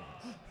tequila, no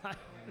less.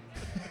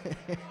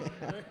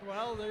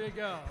 Well, there you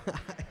go.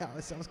 I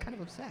was kind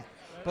of upset.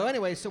 But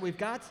anyway, so we've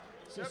got.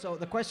 So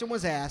the question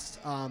was asked: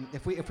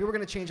 if we were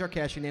going to change our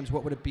caching names,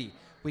 what would it be?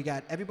 We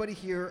got everybody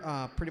here,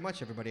 pretty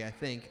much everybody, I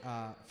think,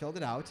 filled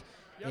it out,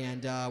 Yep.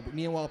 and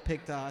me and Walt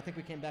picked. I think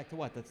we came back to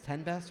what? That's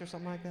 10 best or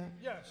something like that.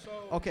 Yeah,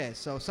 so Okay,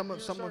 so some You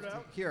start of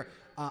out? here.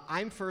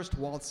 I'm first,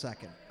 Walt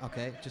second.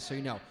 Okay, just so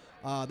you know.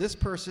 This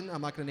person,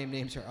 I'm not going to name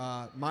names here.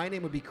 My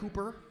name would be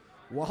Cooper.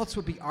 Walt's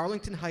would be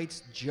Arlington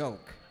Heights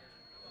Joke.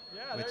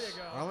 Yeah, there you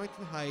go.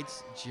 Arlington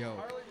Heights Joke.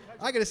 Arlington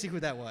Heights I got to see who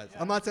that was.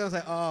 I'm not saying, I was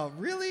like, oh,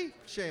 really?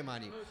 Shame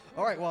on you.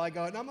 All right, well, I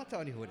go, no, I'm not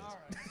telling you who it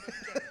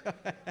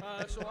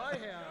is. So I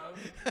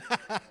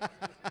have.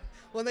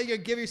 Well, then you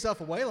give yourself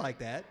away like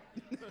that.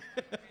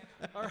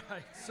 All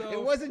right, so.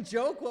 It wasn't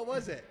Joke. What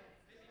was it?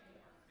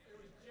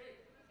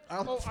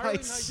 Arlington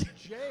Heights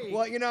Jake.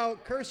 Well, you know,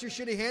 curse your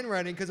shitty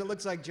handwriting because it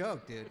looks like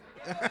Joke, dude.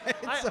 All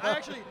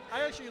right,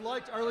 I actually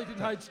liked Arlington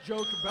Heights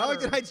Joke better.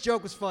 Arlington Heights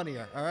Joke was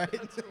funnier. All right.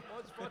 It was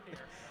funnier.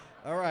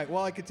 All right.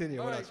 Well, I continue.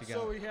 All What right, else you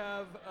so got? we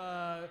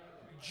have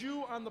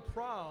Jew on the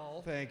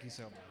Prowl Thank you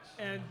so much.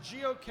 and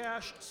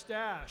Geocache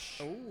Stash.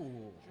 Oh,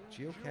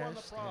 Jew on Geocache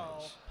the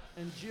Prowl stash.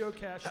 and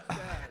Geocache Stash.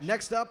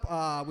 Next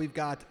up, we've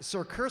got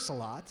Sir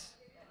Curse-a-Lot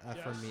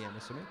from Yes. me, I'm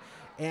assuming,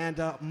 and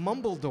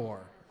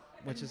Mumbledore,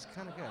 which is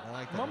kind of good. I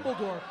like that. one.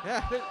 Mumbledore.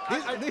 Yeah.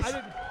 I These-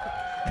 didn't.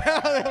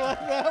 they like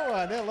that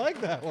one. They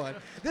like that one.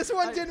 This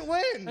one didn't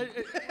win.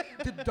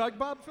 Did Doug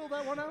Bob fill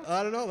that one out?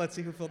 I don't know. Let's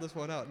see who filled this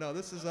one out. No,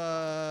 this is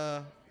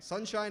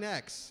Sunshine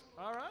X.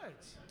 All right.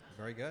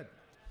 Very good.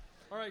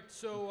 All right,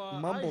 so I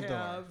Mumbledore.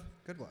 have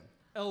Good one.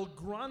 El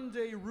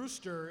Grande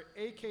Rooster,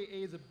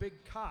 a.k.a. the Big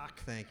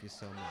Cock. Thank you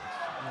so much.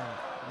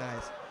 Oh,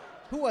 nice.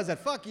 Who was it?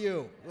 Fuck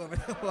you. Whoever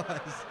that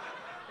was.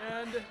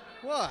 And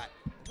What?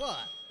 What?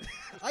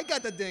 I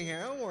got the ding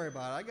here. Don't worry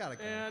about it. I got it.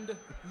 and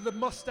Le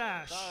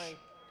Mustache. Sorry.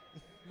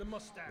 Le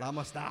Mustache. La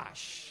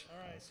Mustache. All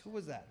right. Nice. Who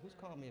was that? Who's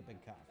calling me a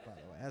big cock, by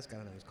the way? Ask I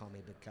don't know who's calling me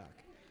a big cock.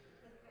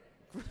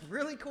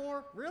 Really,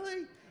 Core?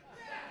 Really?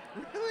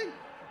 Really?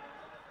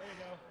 There you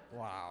go.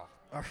 Wow.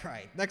 All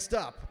right. Next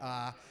up,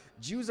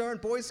 Jews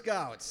aren't Boy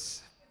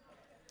Scouts.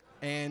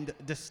 And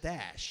the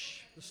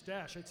stash. The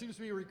stash. It seems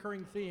to be a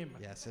recurring theme.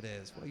 Yes, it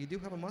is. Well, you do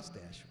have a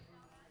mustache.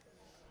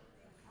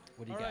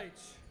 What do you All got? right.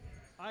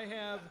 I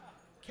have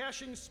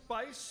Caching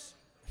Spice.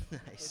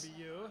 Nice. That'd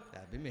be you.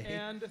 That'd be me.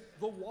 And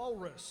the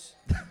Walrus.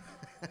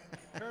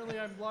 Apparently,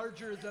 I'm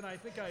larger than I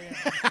think I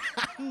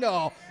am.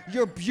 No,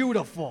 you're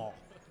beautiful.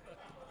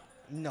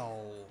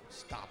 No,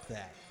 stop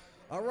that.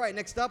 All right,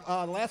 next up,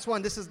 last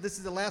one. This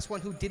is the last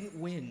one who didn't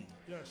win.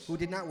 Yes. Who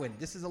did not win?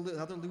 This is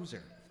another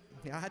loser.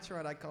 Yeah, that's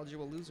right. I called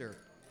you a loser,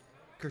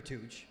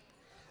 Kurtuge.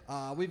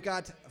 We've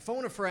got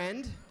Phone a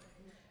Friend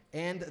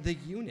and the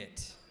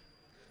Unit.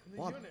 The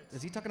Well, Unit.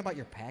 is he talking about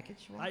your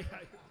package? Ron?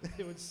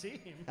 It would seem.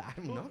 I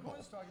don't Who know.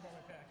 is talking about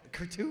my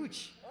package?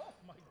 Kurtuge. Oh,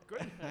 my I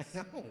goodness.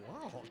 know.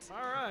 Walt. All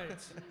right.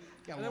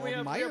 Got And a then we little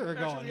have, Meyer going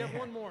actually, we have there.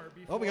 one more.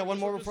 Oh, we got one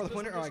this more one before the this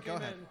winner? one All just right, go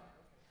came ahead. in.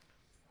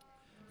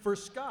 For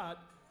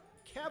Scott,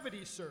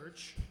 Cavity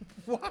Search.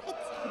 What?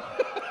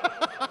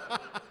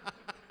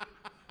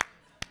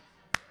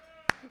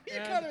 You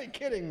And- gotta be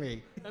kidding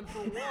me. And for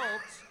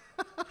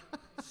Walt,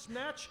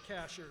 Snatch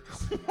Cashers.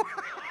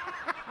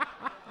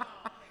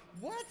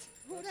 What?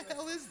 Who the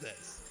hell is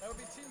this? That would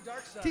be Team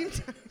Darkside. Team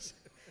Times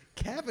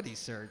Cavity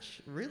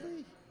Search.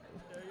 Really?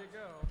 There you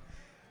go.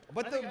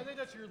 But I think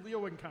that's your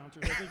Leo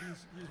encounters. I think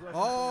he's referencing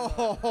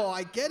oh,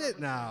 I get it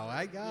now.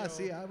 I Leo-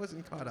 see. I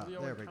wasn't caught up.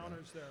 Leo There we go.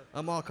 encounters there.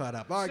 I'm all caught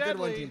up. All right, good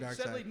one, Team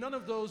Sadly, Darkside. none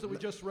of those that we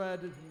just read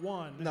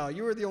won. No,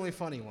 you were the only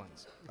funny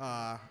ones.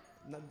 Now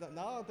I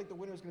don't think the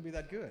winner's gonna be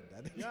that good.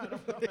 I think Yeah,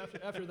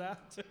 after that.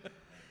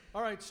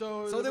 All right,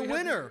 so So the we have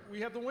winner.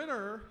 we have the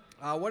winner.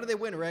 what do they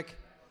win, Rick?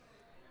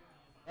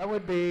 That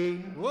would be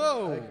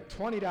Whoa. a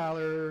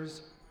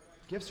 $20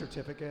 gift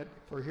certificate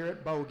for here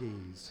at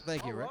Bogies.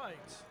 Thank you, All Rick. right.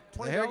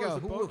 There we $20 go.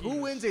 at Who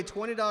Bogies. wins a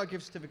 $20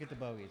 gift certificate to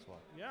Bogies? Well,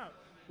 Yeah.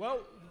 Well,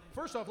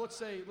 first off, let's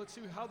see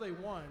how they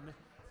won.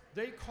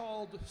 They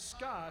called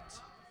Scott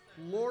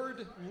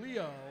Lord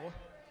Leo,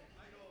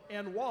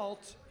 and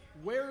Walt,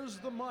 where's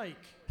the mic?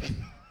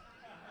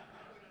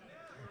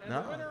 And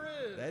the winner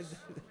is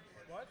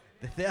what?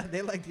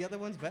 They like the other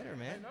ones better,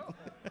 man. No.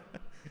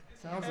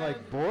 Sounds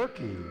like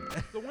Borky.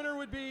 The winner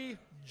would be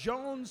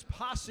Jones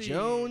Posse.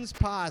 Jones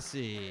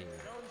Posse.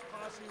 Jones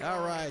Posse.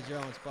 All right,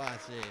 Jones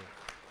Posse.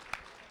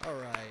 All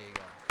right, you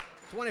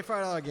go.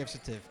 $25 gift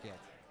certificate.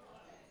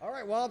 All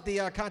right, well,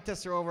 the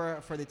contests are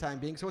over for the time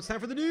being, so it's time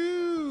for the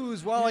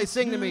news. Wally,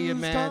 sing to me, you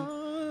man.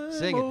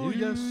 Sing it. Oh,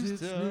 yes, News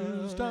it's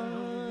news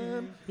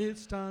time.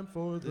 It's time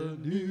for the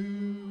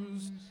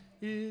news.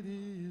 It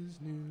is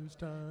news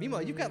time.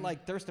 Meanwhile, you've got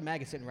like Thurston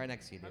Maggot sitting right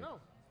next to you, dude. I know.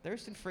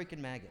 Thurston freaking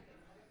Maggot.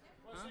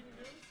 Wanna sing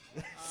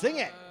the news? Sing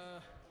it.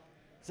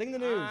 Sing the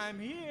news. I'm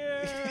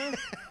here.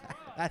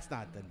 That's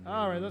not the news.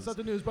 All right, that's not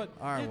the news, but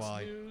All right, it's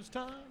Wally. news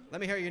time. Let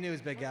me hear your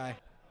news, big guy.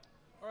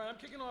 All right, I'm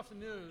kicking off the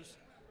news.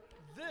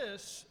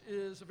 This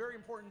is a very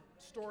important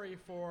story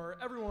for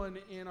everyone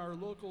in our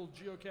local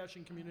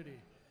geocaching community.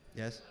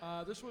 Yes?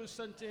 This was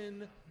sent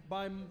in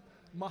by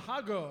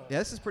Mahago. Yeah,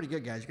 this is pretty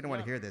good, guys. You're going to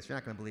want to Yeah. hear this. You're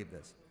not going to believe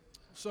this.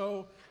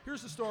 So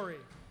here's the story.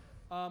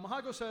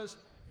 Mahago says,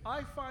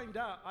 I found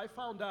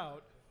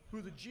out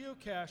who the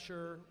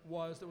geocacher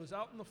was that was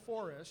out in the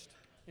forest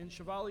in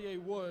Chevalier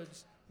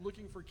Woods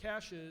looking for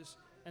caches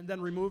and then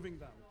removing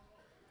them.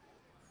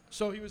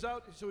 So he's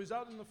out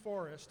in the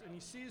forest, and he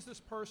sees this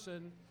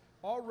person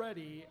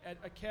already at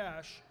a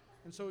cache,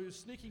 and so he was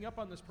sneaking up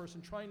on this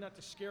person, trying not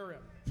to scare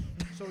him.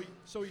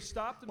 So he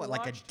stopped and What,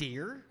 watched. like a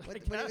deer? I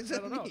What guess, does I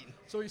that don't know. mean?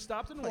 So he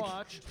stopped and Like,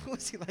 watched.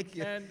 was he like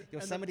And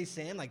Yosemite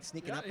Sam, like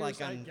sneaking Yeah, up he like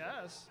was, I on?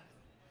 guess.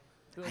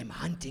 I'm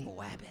hunting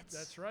rabbits.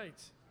 That's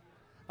right.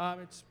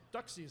 It's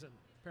duck season,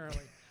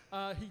 apparently.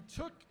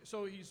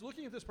 He's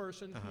looking at this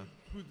person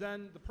who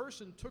then the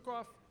person took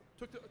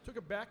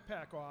a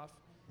backpack off,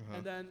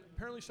 and then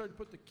apparently started to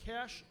put the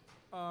cash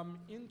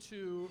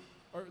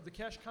the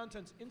cash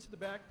contents into the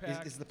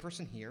backpack Is the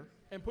person here?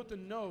 and put the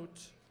note,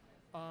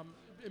 and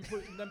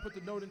then put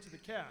the note into the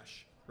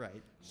cache.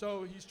 Right.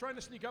 So he's trying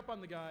to sneak up on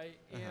the guy,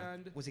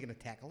 and Was he gonna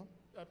tackle him?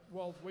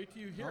 well, wait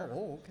till you hear.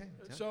 Oh, okay.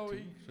 So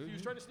he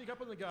was trying to sneak up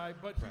on the guy,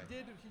 but Right.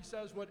 he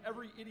says what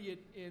every idiot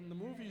in the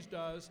movies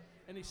does,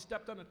 and he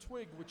stepped on a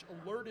twig, which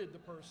alerted the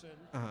person.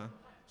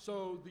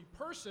 So the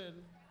person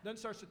then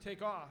starts to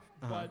take off,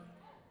 but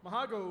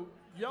Mahago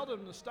yelled at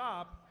him to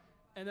stop,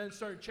 and then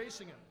started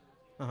chasing him.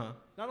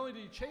 Not only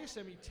did he chase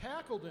him, he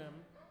tackled him.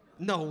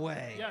 No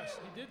way. Yes,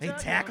 he did He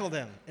tackle tackled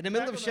him in the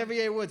middle of Tackled him.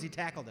 Chevier Woods. He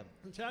tackled him.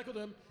 He tackled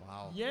him,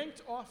 Wow.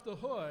 yanked off the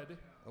hood,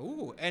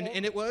 Ooh, and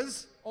it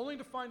was. only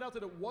to find out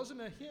that it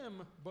wasn't a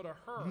him, but a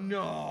her.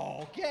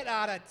 No, get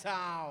out of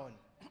town.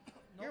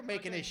 No, You're I'm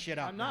making not this shit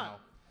up I'm now.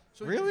 not.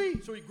 So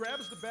Really? So he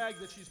grabs the bag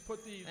that she's put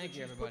Thank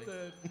you, put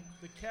the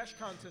cash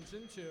contents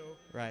into.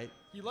 Right.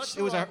 He lets It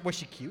her was. up. Was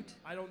she cute?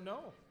 I don't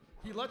know.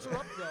 He lets her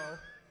up though,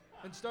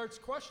 and starts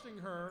questioning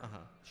her.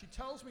 She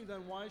tells me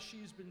then why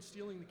she's been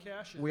stealing the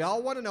cash. We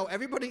all want to know.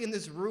 Everybody in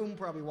this room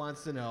probably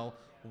wants to know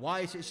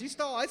why she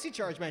stole. I see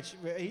Charge Man.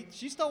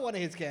 She stole one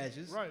of his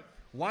caches. Right.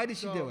 Why did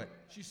she So do it?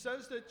 She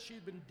says that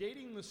she'd been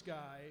dating this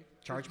guy.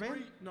 for Charge Man?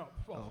 3 No.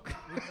 Well,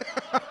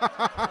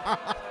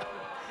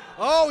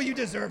 Oh, you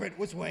deserve it.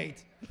 Let's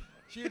wait.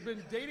 She had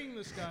been dating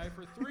this guy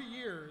for 3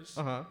 years,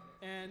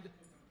 and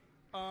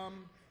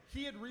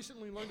he had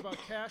recently learned about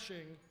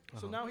caching,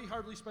 so now he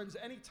hardly spends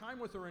any time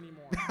with her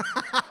anymore.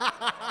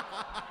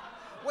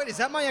 Wait, is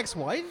that my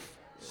ex-wife?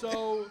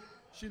 So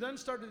she then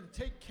started to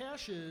take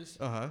caches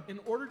in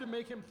order to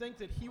make him think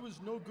that he was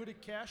no good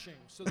at caching,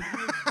 so that he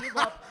would give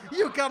up.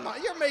 You come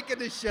on. You're making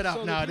this shit up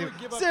So now, that he dude.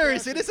 would give up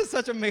Seriously, caches. this is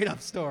such a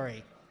made-up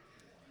story.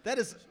 That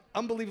is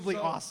unbelievably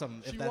So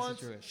awesome, if she that's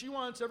wants, the truth. She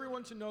wants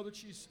everyone to know that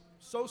she's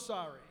so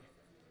sorry.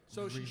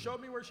 So she showed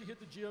me where she hit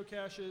the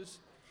geocaches,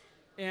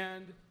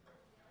 and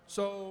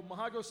so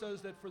Mahago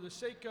says that for the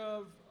sake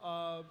of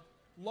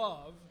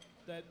love,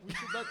 that we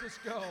should let this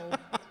go,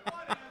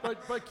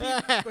 but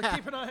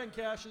keep an eye on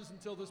caches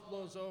until this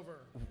blows over.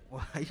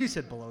 Wow, you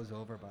said blows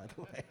over, by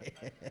the way.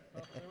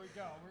 Oh, there we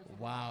go.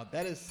 Wow,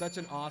 that is such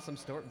an awesome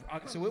story.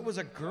 So it was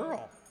a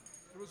girl.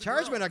 It was a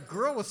Chargeman, girl. a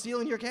girl was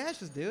stealing your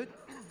caches, dude.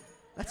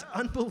 That's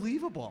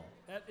unbelievable.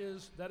 That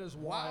is wild.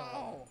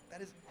 Wow,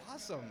 that is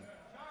awesome.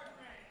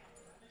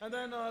 And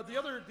then the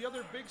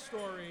other big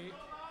story.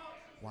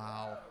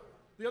 Wow.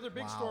 The other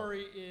big Wow.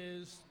 story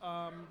is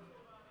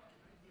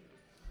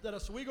that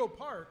Oswego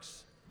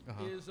Parks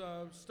is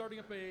starting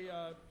up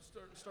a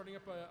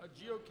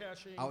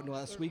geocaching Out in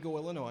Oswego,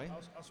 Illinois.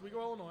 Oswego,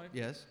 Illinois.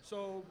 Yes.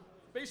 So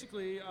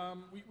basically,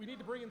 we need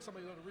to bring in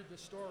somebody to read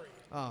this story.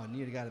 Oh,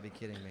 you gotta be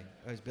kidding me.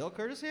 Oh, is Bill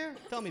Curtis here?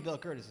 Tell me Bill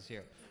Curtis is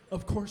here.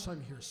 Of course,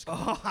 I'm here, Scott.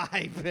 Oh,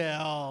 hi,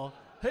 Bill.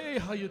 Hey,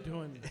 how you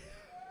doing?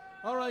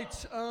 All right.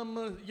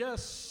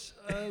 Yes.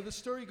 The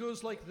story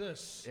goes like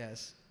this.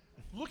 Yes.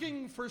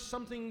 Looking for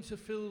something to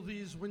fill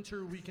these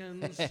winter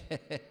weekends?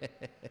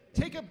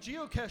 Take up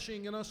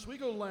geocaching in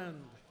Oswego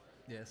land.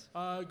 Yes.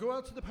 Go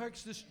out to the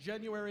parks this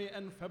January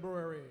and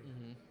February.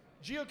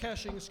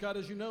 Geocaching, Scott,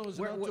 as you know, is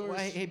an outdoors.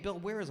 Hey, Bill,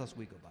 where is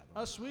Oswego, by the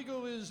way?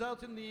 Oswego is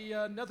out in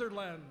the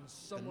Netherlands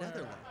somewhere.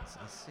 The Netherlands.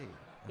 I see.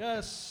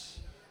 Yes.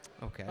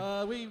 Okay.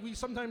 We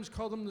sometimes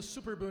call them the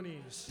Super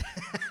Boonies.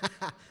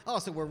 Oh,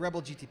 so where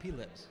Rebel GTP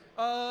lives.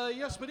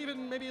 Yes, but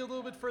even maybe a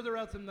little bit further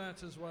out than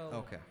that as well.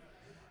 Okay.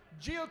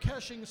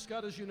 Geocaching,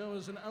 Scott, as you know,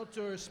 is an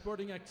outdoor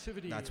sporting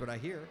activity. That's what I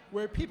hear.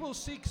 Where people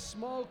seek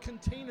small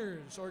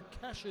containers or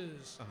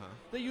caches.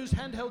 They use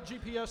handheld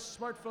GPS,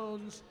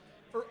 smartphones,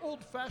 or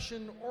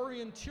old-fashioned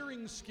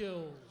orienteering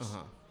skills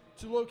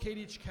to locate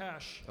each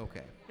cache.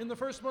 Okay. In the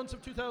first months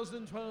of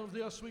 2012,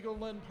 the Oswego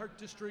Land Park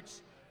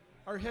districts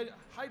are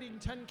hiding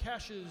 10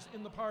 caches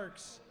in the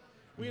parks.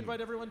 We invite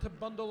everyone to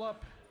bundle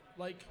up,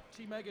 like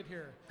T. Maggot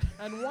here,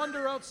 and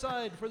wander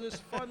outside for this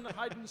fun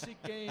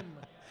hide-and-seek game.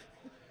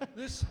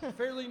 This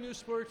fairly new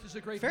sport is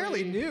a great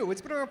Fairly way. new.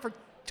 It's been around for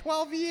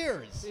 12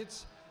 years.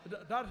 It's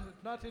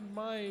not in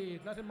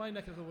my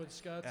neck of the woods,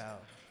 Scott. Oh.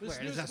 This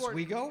Where, new is sport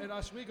Oswego? in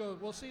Oswego.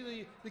 Well,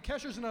 see, the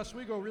cachers in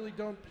Oswego really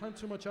don't plant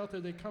too much out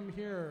there. They come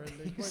here and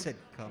they You plant, said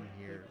come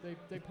here.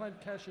 they plant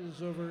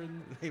caches over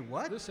in Hey,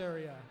 what? this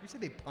area. You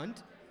said they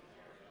punt?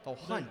 Oh,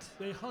 They- hunt.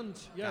 They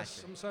hunt. Yes,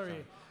 Gotcha. I'm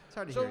sorry. It's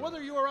hard to So hear. you.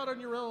 whether you are out on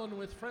your own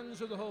with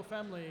friends or the whole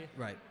family,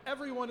 Right.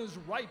 everyone is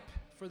ripe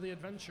for the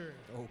adventure.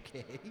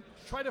 Okay.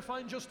 Try to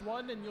find just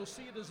one, and you'll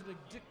see it is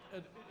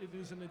it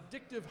is an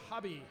addictive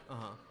hobby.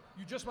 Uh-huh.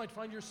 You just might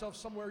find yourself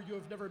somewhere you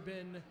have never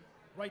been,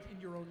 right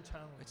in your own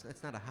town.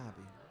 It's not a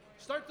hobby.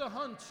 Start the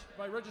hunt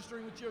by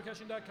registering with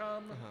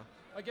geocaching.com. Uh-huh.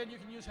 Again, you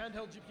can use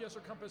handheld GPS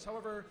or compass.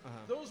 However,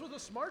 those with a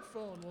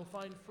smartphone will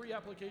find free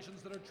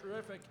applications that are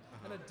terrific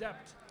and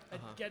adept at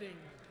getting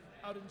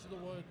out into the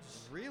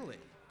woods. Really?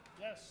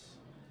 Yes.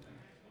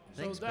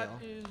 Thanks, so that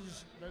Bill.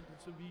 is that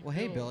to be Well,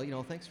 hey,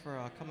 Bill. Thanks for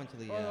coming to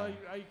the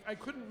I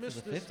couldn't miss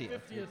to the this 50th.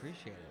 We 50th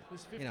appreciate it.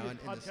 this 50th in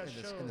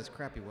podcast show. in this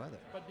crappy weather.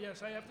 But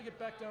yes, I have to get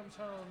back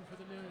downtown for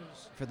the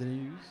news. For the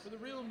news. For the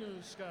real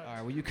news, Scott. All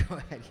right. Well, you go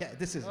ahead. Yeah,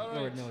 this is All right.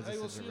 Lord knows I this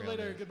will is see the you real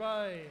later. news.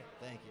 Goodbye.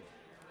 Thank you.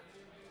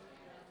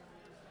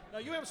 Now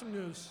you have some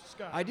news,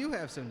 Scott. I do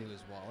have some news,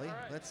 Wally. All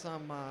right. Let's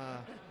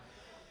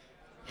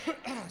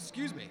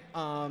excuse me.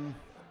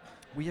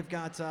 We have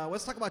got.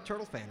 Let's talk about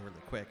Turtle Fan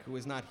really quick, who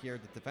is not here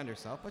to defend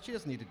herself, but she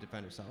doesn't need to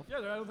defend herself. Yeah,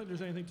 I don't think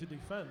there's anything to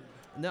defend.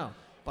 No,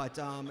 but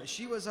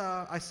she was.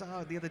 I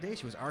saw the other day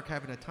she was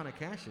archiving a ton of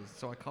caches,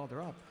 so I called her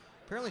up.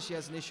 Apparently, she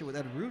has an issue with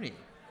Ed Rooney.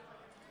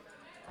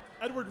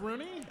 Edward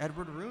Rooney,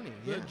 Edward Rooney,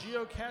 the yeah.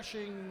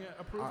 geocaching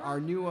approver. Our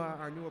new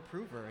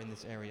approver in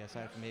this area,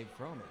 aside from Abe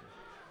Froman.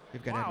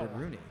 We've got Wow. Edward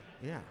Rooney,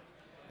 yeah,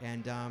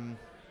 and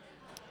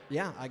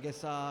yeah, I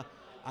guess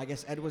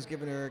Ed was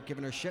giving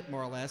her shit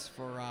more or less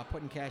for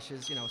putting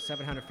caches,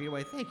 700 feet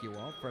away. Thank you,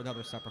 Walt, for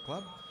another supper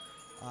club,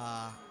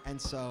 and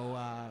so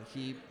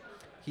he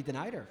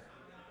denied her,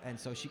 and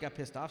so she got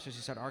pissed off. So she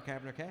started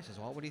archiving her caches.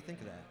 Walt, what do you think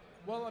of that?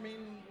 Well, I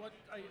mean,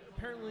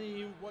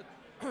 apparently what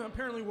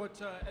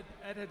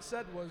Ed had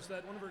said was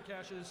that one of her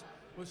caches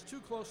was too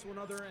close to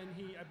another, and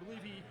I believe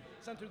he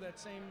sent her that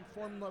same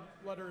form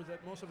letter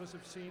that most of us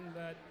have seen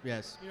that,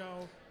 Yes.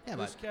 Yeah,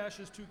 this cache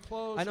is too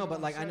close. I know, you but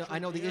don't like wanna I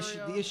know the saturate issue.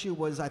 area. The issue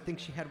was I think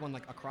she had one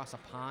like across a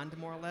pond,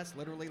 more or less,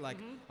 literally like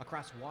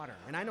across water.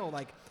 And I know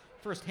like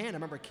firsthand, I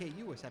remember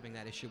KU was having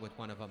that issue with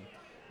one of them.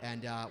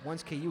 And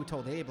once KU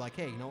told Abe like,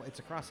 hey, it's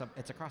across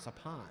a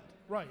pond.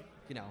 Right.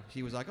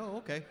 He was like, oh,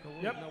 okay,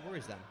 Yep. no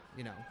worries then.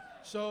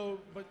 So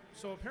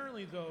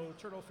apparently though,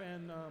 Turtle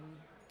Fan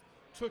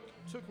took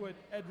what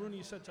Ed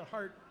Rooney said to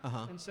heart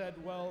and said,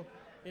 well,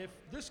 if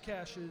this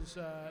cache is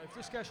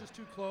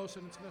too close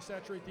and it's going to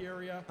saturate the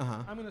area,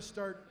 I'm going to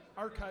start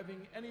archiving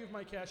any of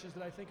my caches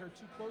that I think are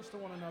too close to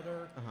one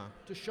another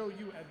to show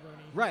you, Ed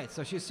Rooney. Right.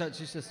 So she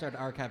just started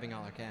archiving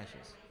all her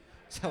caches.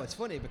 So it's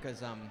funny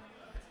because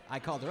I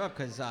called her up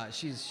because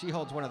she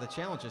holds one of the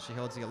challenges. She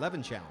holds the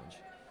 11 challenge,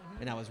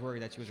 and I was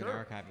worried that she was going to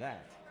archive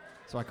that.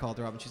 So I called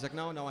her up, and she's like,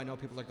 no, I know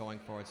people are going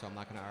for it, so I'm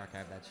not going to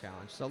archive that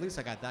challenge. So at least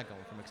I got that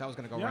going for me, because I was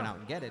going to go run out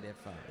and get it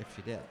if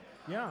she did.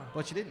 Yeah.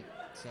 But she didn't.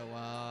 So,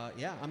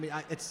 yeah, I mean,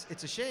 it's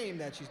a shame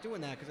that she's doing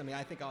that, because, I mean,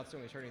 I think all it's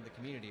doing is hurting the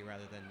community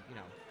rather than,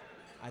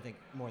 I think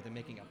more than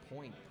making a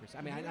point.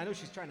 I mean, I know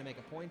she's trying to make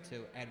a point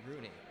to Ed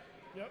Rooney,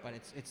 but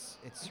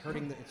it's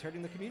hurting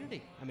the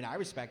community. I mean, I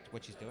respect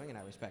what she's doing, and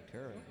I respect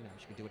her, and,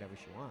 she can do whatever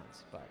she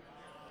wants, but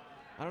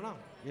I don't know.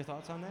 Your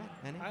thoughts on that,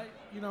 Annie?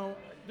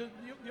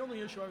 The only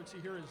issue I would see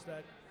here is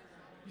that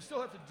you still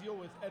have to deal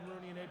with Ed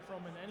Rooney and Abe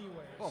Froman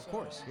anyway. Oh, of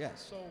course,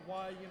 yes. So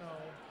why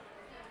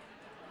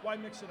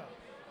mix it up?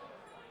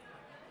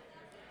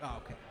 Oh,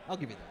 okay. I'll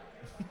give you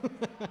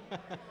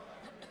that.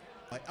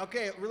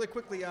 Okay, really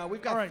quickly,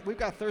 we've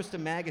got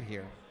Thurston Maggot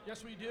here.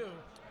 Yes, we do.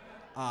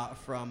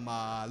 From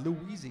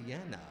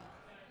Louisiana.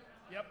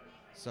 Yep.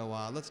 So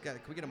can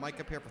we get a mic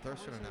up here for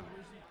Thurston or no?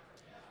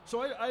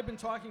 So I've been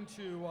talking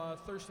to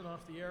Thurston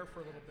off the air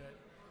for a little bit,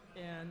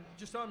 and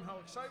just telling him how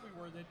excited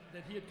we were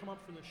that he had come up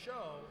for the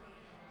show.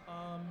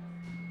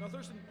 Now,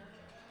 Thurston,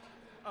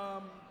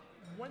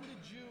 when did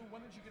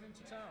you get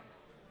into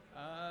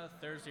town?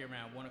 Thursday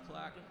around 1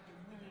 o'clock.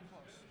 Really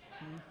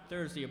close.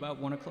 Thursday about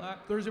 1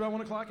 o'clock. Thursday about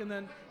 1 o'clock, and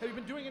then have you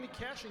been doing any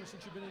caching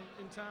since you've been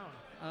in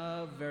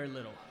town? Very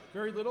little.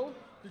 Very little.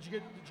 Did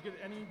you get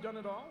any done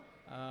at all?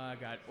 I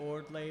got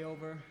Ord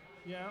layover,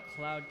 Yeah.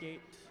 Cloudgate,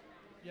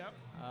 Yep.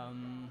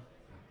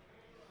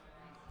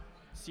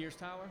 Sears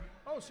Tower.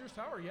 Oh, Sears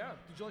Tower. Yeah.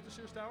 Did you like the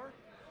Sears Tower?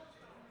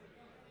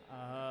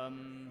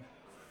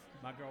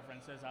 My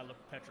girlfriend says I look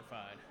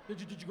petrified.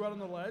 Did you go out on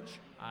the ledge?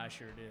 I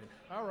sure did.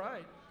 All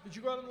right. Did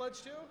you go out on the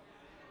ledge too?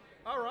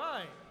 All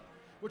right.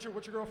 What's your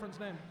girlfriend's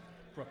name?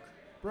 Brooke.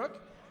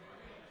 Brooke?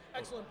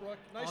 Excellent, Brooke.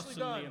 Nicely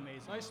Awesomely done.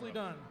 amazing, Nicely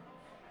Brooke. done.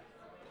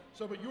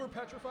 So, but you were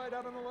petrified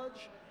out on the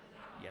ledge?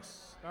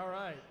 Yes. All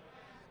right.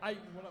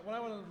 When I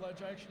went on the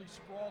ledge, I actually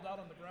sprawled out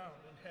on the ground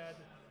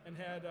and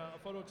had a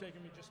photo taken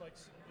of me just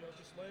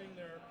laying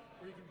there,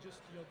 where you can just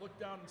look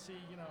down and see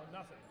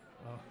nothing.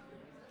 Well,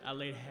 I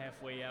laid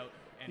halfway out,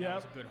 and Yep. that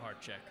was a good heart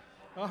check.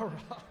 All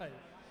right.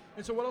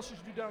 And so, what else did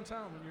you do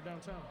downtown when you're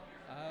downtown?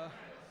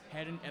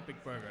 Had an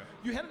epic burger.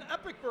 You had an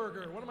Epic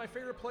Burger, one of my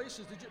favorite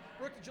places.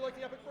 Brooke, did you like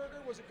the Epic Burger?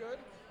 Was it good?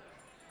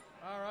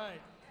 All right.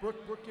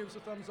 Brooke gives a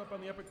thumbs up on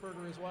the Epic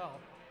Burger as well.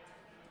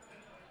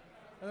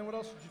 And then what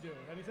else did you do?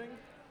 Anything?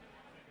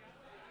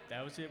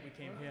 That was it. We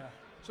came here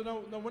So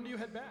no, when do you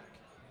head back?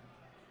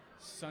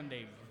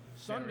 Sunday.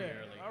 Sunday. Very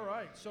early. All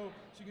right. So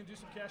you can do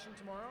some caching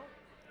tomorrow?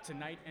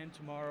 Tonight and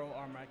tomorrow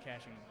are my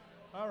caching.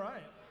 All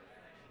right.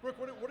 Brooke,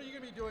 what are you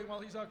going to be doing while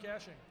he's out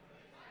caching?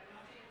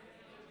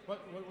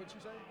 What'd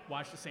you say?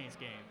 Watch the Saints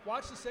game.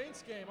 Watch the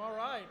Saints game. All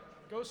right.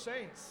 Go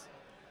Saints.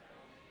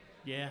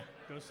 Yeah,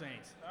 go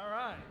Saints. All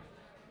right.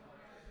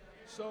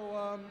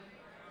 So,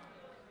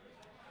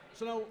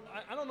 so now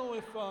I don't know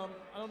if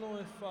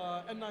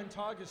N9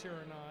 Tog is here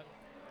or not,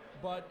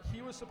 but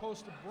he was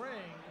supposed to bring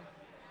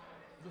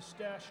the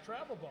Stash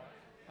travel bar.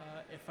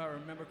 If I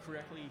remember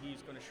correctly,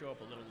 he's going to show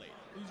up a little late.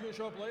 He's going to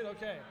show up late?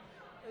 Okay.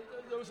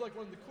 That was like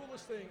one of the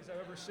coolest things I've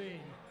ever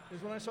seen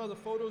is when I saw the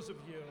photos of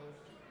you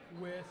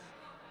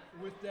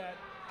with that.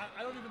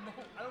 I don't even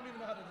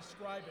know how to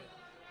describe it.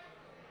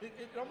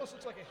 It almost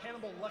looks like a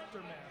Hannibal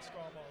Lecter mask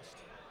almost.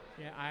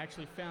 Yeah, I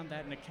actually found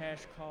that in a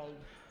cache called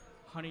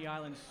Honey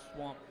Island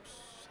Swamp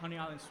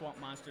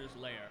Monsters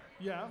Lair.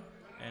 Yeah.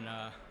 And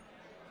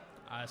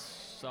I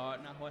saw it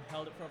and I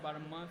held it for about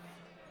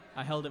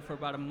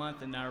a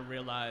month. And now I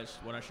realized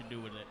what I should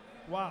do with it.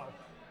 Wow.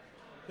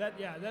 That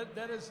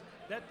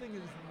thing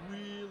is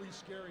really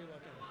scary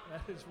looking.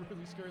 That is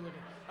really scary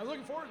looking. I'm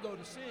looking forward though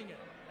to seeing it.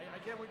 I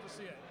can't wait to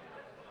see it.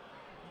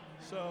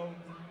 So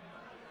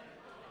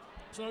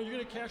are you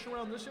going to cash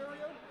around this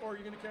area, or are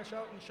you going to cash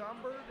out in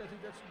Schaumburg? I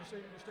think that's what you're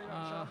saying. You're staying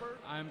out in Schaumburg.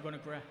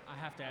 I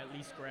have to at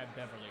least grab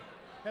Beverly.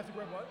 Have to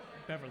grab what?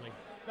 Beverly.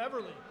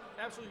 Beverly.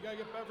 Absolutely, you got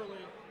to get Beverly.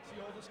 It's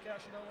the oldest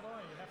cache in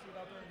Illinois. You have to get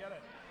out there and get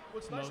it.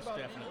 What's nice Most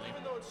about definitely. it,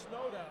 even though it's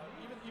snowed out,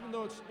 even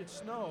though it's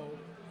snow,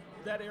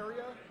 that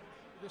area,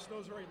 the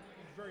snow's very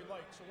very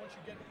light. So once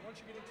you get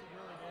into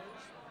where it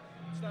is,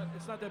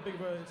 it's not that big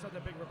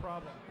of a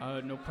problem.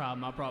 No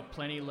problem. I brought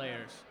plenty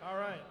layers. All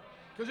right,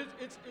 because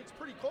it's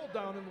pretty cold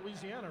down in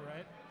Louisiana,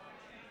 right?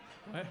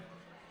 What?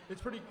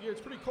 It's pretty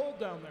cold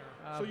down there.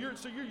 So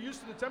you're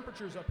used to the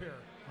temperatures up here.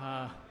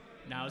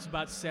 Now it's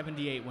about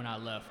 78 when I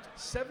left.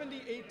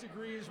 78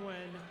 degrees when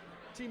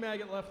T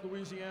Maggot left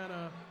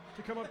Louisiana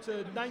to come up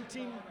to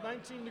 19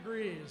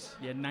 degrees.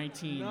 Yeah,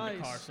 19. Nice.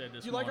 The car said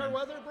this You morning. like our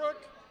weather,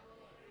 Brooke?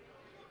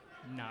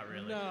 Not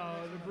really. No,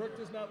 the Brooke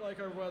does not like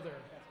our weather.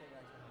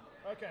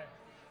 Okay.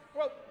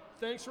 Well,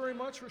 thanks very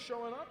much for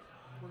showing up.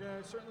 We're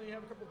going to certainly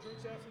have a couple of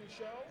drinks after the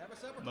show. Have a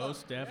supper club.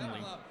 Most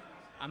definitely.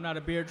 I'm not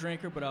a beer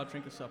drinker, but I'll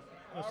drink a supper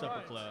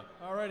club.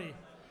 All righty.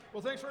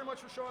 Well, thanks very much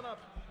for showing up.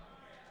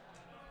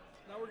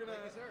 Now we're going to...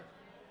 Thank you, sir.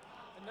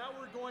 And now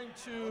we're going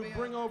to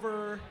bring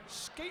over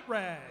Skate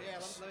Rags. Yeah,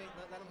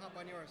 let him hop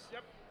on yours.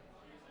 Yep.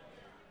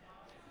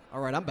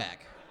 All right, I'm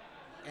back.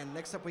 And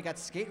next up, we got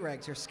Skate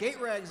Rags here. Skate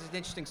Rags is an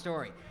interesting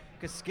story.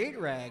 Because Skate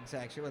Rags,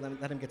 actually,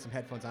 let him get some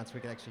headphones on so he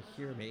can actually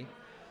hear me.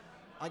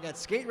 I got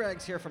Skate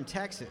Rags here from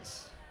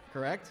Texas,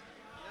 correct?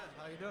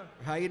 Yeah, how you doing?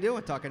 How you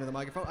doing? Talking to the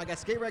microphone. I got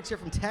Skate Rags here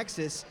from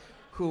Texas,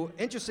 who,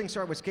 interesting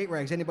story with Skate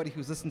Rags. Anybody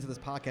who's listened to this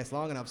podcast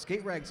long enough,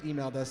 Skate Rags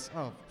emailed us,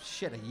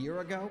 a year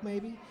ago,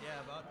 maybe?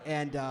 Yeah, about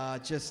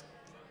And just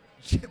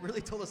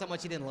really told us how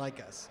much he didn't like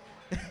us.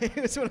 It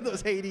was one of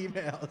those hate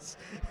emails.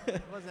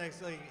 it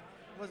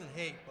wasn't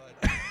hate,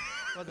 but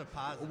it wasn't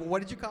positive.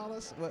 What did you call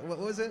us? What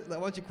was it? Why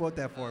don't you quote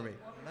that for me?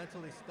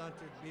 Mentally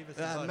stunted Beavis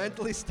and Butthead.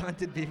 Mentally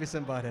stunted Beavis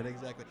and Butthead,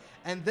 exactly.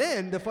 And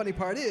then the funny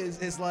part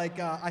is like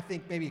I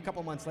think maybe a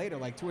couple months later,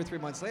 like 2 or 3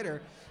 months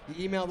later,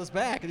 you emailed us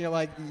back and you're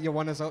like, you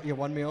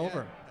won me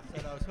over. I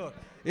said I was hooked.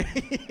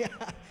 Yeah.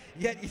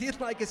 Yet you didn't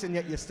like us, and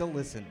yet you still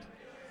listened.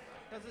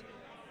 Because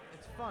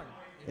it's fun.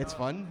 It's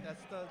fun?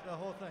 That's the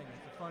whole thing.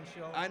 It's a fun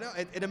show. I know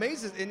it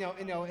amazes,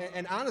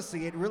 and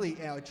honestly, it really,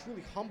 it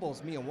truly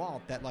humbles me and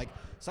Walt that like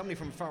somebody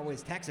from far away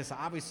Texas.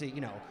 Obviously,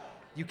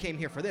 you came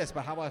here for this,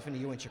 but how often are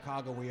you in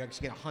Chicago where you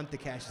actually get to hunt the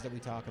caches that we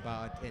talk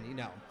about,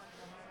 and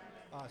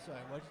Oh, sorry.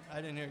 What?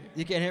 I didn't hear you.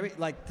 You can't hear me?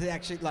 Like to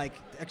actually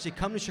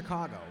come to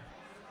Chicago,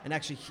 and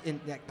actually,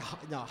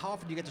 how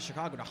often do you get to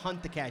Chicago to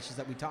hunt the caches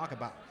that we talk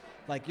about?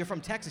 Like you're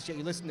from Texas, yet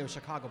you listen to a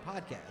Chicago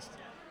podcast.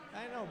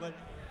 I know, but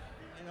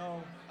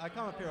I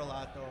come up here a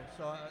lot though,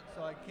 so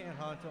I can't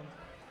hunt them.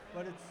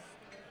 But it's,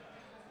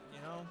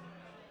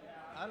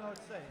 I don't know what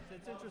to say.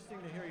 It's interesting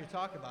to hear you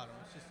talk about them.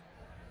 It's just,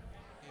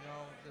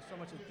 there's so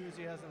much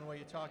enthusiasm in the way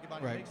you talk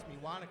about it. Right. It makes me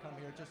want to come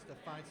here just to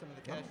find some of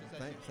the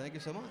caches. Thank you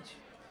so much.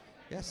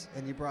 Yes,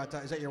 and you brought.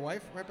 Is that your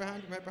wife right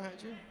behind you?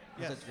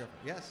 Yes. Is that your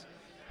girlfriend? Yes.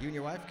 You and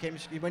your wife came.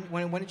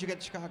 When did you get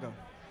to Chicago?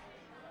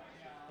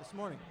 This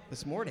morning.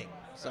 This morning.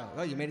 So,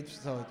 you made it.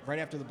 So right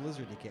after the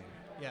blizzard, you came.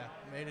 Yeah,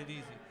 made it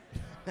easy.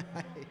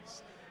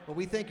 Nice. Well,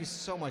 we thank you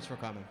so much for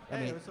coming.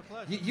 Hey, it was a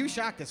pleasure. You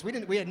shocked us.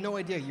 We had no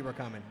idea you were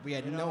coming. We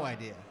had no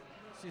idea.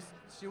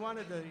 She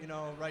wanted to,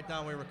 write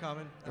down we were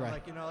coming. I'm Right.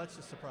 like, let's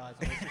just surprise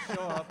them. Let's just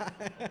show up.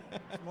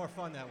 It's more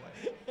fun that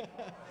way.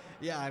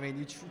 Yeah, I mean,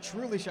 you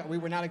truly shocked. We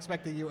were not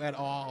expecting you at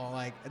all.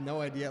 Like,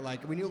 no idea.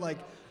 Like, we knew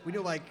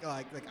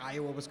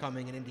Iowa was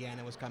coming, and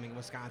Indiana was coming, and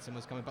Wisconsin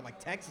was coming, but like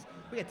Texas,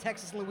 we had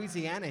Texas and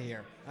Louisiana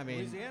here. I mean,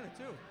 Louisiana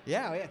too.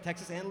 Yeah,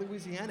 Texas and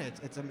Louisiana.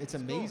 It's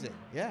amazing.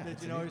 Cool. Yeah.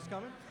 Did you know he was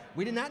coming?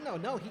 We did not know.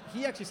 No,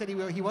 he actually said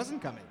he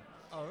wasn't coming.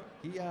 Oh.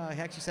 He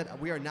actually said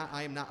we are not.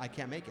 I am not. I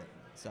can't make it.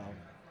 So.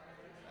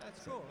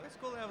 That's cool. It's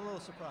cool to have a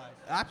little surprise.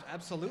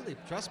 Absolutely.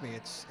 Trust me,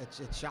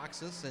 it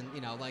shocks us,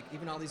 and like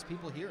even all these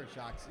people here, it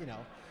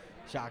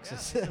shocks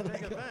us. It's a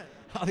big event.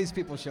 All these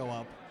people show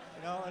up.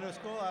 And it was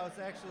cool. I was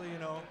actually,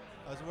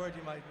 I was worried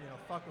you might,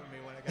 fuck with me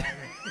when I got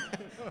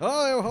here.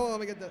 Oh, hold on, let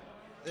me get the.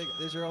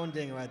 There's your own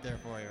ding right there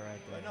for you, right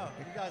there. But no,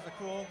 you guys are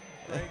cool,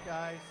 great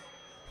guys.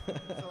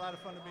 It's a lot of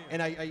fun to be here.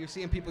 And are you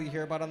seeing people you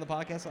hear about on the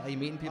podcast? Are you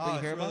meeting people you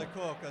hear it's really about?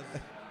 cool because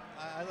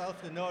I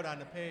left a note on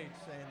the page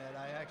saying that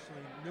I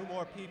actually knew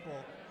more people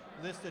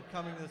listed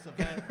coming to this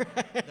event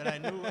than I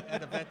knew at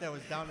an event that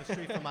was down the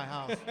street from my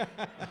house.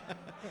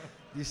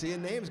 You see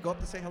names? Go up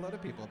to say hello to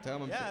people. Tell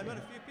them. Yeah, I met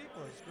a few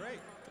people. It's great.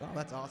 Oh,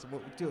 that's awesome.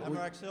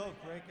 Rex Hill,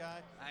 great guy.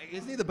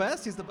 Isn't he the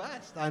best? He's the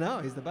best. I know,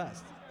 he's the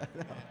best.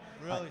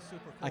 Yeah, really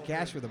super cool. I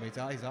cash dude. with him.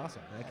 He's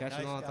awesome. I cash with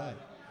him nice all the guy. time.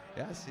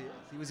 Yes,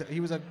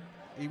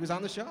 he was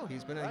on the show.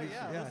 He's been Right,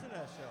 listen to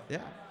that show. Yeah.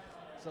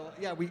 So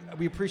yeah,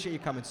 we appreciate you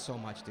coming so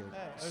much, dude. Hey,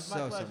 it was my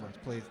so pleasure. much.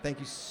 Please, thank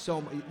you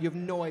so much. You have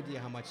no idea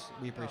how much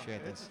we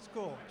appreciate this. It's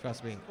cool.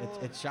 Trust me, It's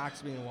cool. it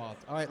shocks me and Walt.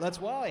 All right, let's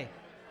Walt.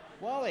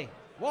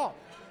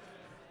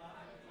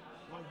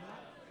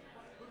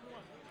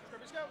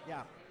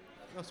 Yeah.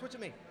 No, switch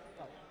at me.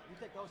 Oh, you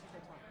take those. He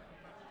takes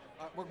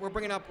mine.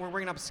 We're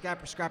bringing up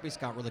Scrappy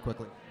Scout really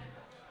quickly.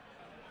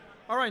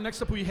 All right,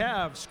 next up we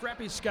have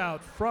Scrappy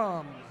Scout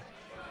from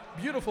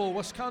beautiful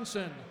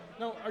Wisconsin.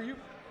 Now, are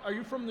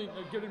you from the?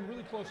 Getting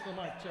really close to the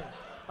mic too.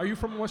 Are you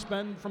from West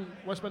Bend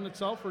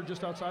itself, or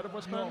just outside of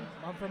West Bend?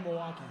 No, I'm from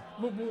Milwaukee.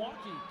 Milwaukee,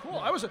 cool.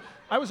 Yeah.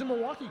 I was in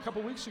Milwaukee a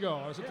couple weeks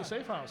ago. I was at the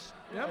Safe House.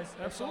 Yeah, Yep,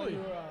 I absolutely. saw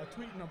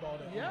you tweeting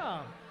about it.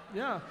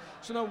 Yeah.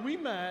 So now we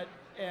met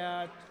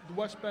at the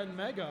West Bend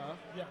Mega,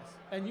 Yes.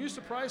 and you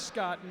surprised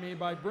Scott and me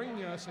by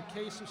bringing us a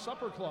case of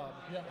Supper Club.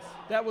 Yes.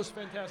 That was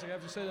fantastic. I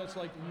have to say that's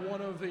like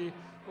one of the.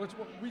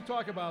 We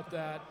talk about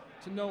that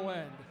to no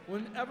end.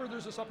 Whenever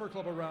there's a Supper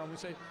Club around, we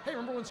say, "Hey,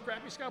 remember when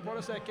Scrappy Scott brought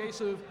us that case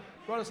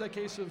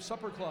of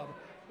Supper Club?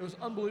 It was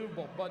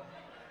unbelievable." But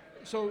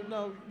so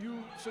now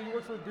you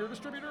work for a beer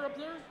distributor up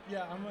there?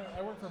 Yeah,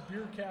 I work for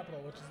Beer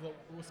Capital, which is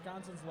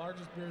Wisconsin's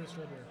largest beer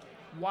distributor.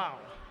 Wow.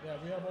 Yeah,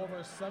 we have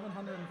over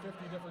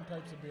 750 different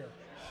types of beer.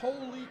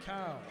 Holy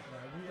cow.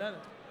 Yeah,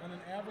 on an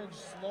average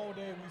slow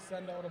day, we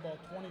send out about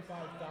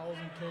 25,000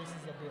 cases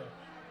of beer.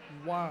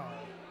 Wow.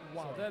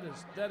 That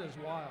is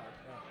wild.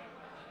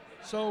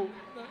 So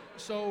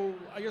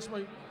I guess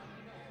my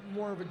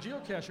more of a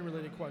geocaching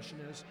related question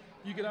is,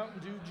 you get out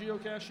and do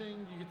geocaching,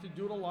 you get to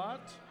do it a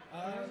lot?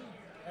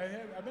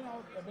 I've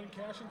been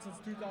caching since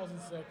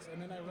 2006,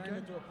 and then I ran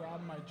into a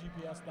problem. My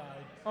GPS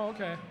died. Oh,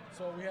 okay.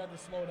 So we had to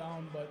slow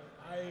down, but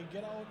I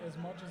get out as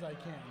much as I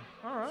can.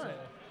 All right.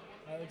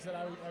 So, like I said,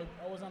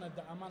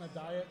 I'm on a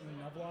diet,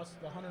 and I've lost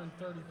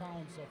 130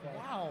 pounds so far.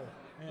 Wow.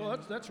 And Well,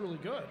 that's really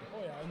good.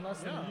 Oh yeah, in less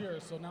than Yeah. a year.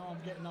 So now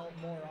I'm getting out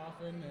more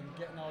often and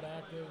getting out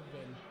active,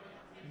 and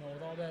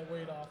with all that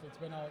weight off, it's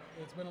been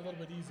a little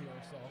bit easier.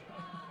 So.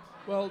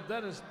 Well,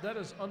 that is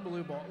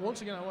unbelievable.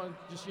 Once again, I want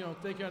to just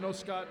thank you. I know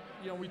Scott.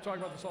 We talk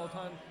about this all the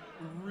time.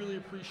 We really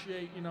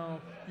appreciate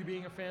you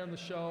being a fan of the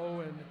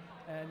show and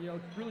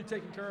really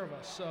taking care of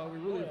us. So we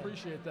really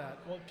appreciate that.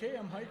 Well,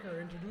 KM Hiker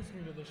introduced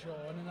me to the show,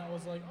 and then I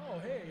was like, oh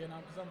hey,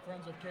 because I'm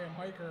friends with KM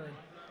Hiker, and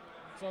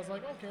so I was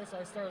like, okay. So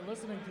I started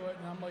listening to it,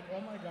 and I'm like,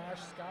 oh my gosh,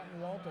 Scott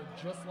and Walt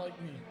are just like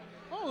me.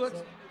 Oh, that's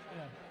So,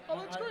 yeah.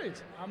 that's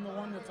great. I'm the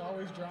one that's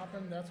always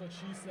dropping. That's what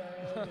she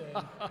said.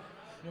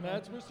 And,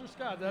 That's Mr.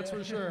 Scott. That's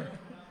for sure.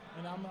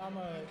 And I'm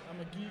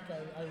a geek.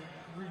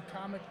 I read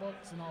comic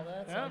books and all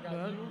that. So Yeah, I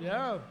got you. yeah, So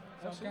I'm kind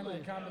of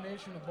absolutely. a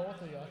combination of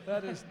both of you.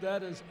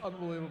 That is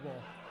unbelievable.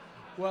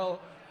 Well,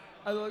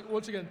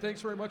 once again, thanks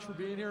very much for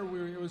being here.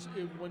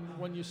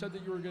 When you said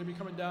that you were going to be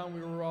coming down,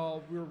 we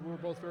were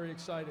both very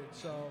excited.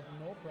 So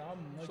No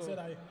problem. Like So- I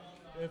said,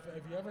 if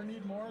you ever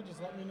need more,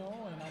 just let me know,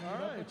 and I'll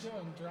meet up with you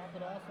and drop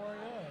it off for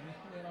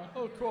you. And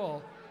oh,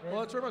 cool.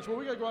 Well, that's very much. Well,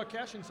 we got to go out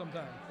caching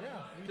sometime. yeah,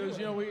 we do Because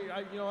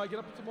it. I get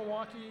up to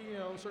Milwaukee,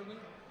 certainly.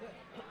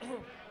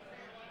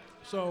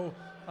 So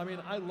I mean,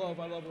 I love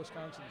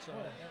Wisconsin. So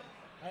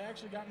I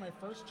actually got my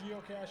first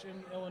geocache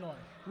in Illinois.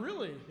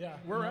 really, Yeah.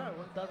 where no,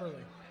 at?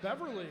 Beverly.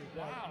 Beverly.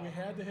 Yeah, Wow. we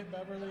had to hit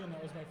Beverly, and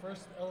that was my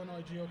first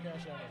Illinois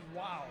geocache ever.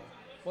 Wow.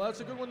 Well, that's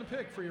a good one to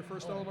pick for your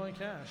first Illinois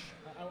cache.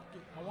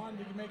 I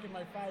wanted to make it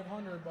my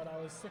 500, but I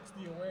was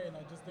 60 away, and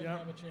I just didn't Yeah.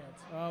 have a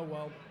chance. Oh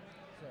well.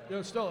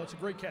 So, Still, it's a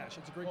great cache.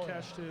 It's a great Oh, yeah.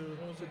 cache to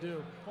It was a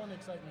do. fun,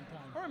 excitement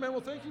time. All right, man.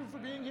 Well, thank you for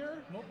being here.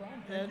 No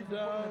problem. Thank you And for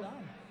putting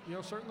it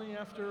down. certainly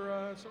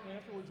afterwards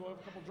we'll have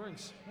a couple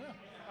drinks. Yeah.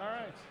 All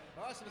right.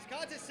 Awesome, it's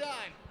contest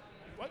time.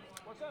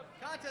 What's that?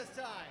 Contest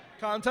time.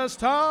 Contest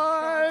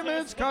time!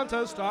 It's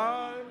contest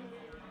time!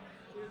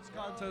 It's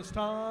contest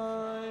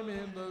time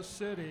in the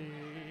city.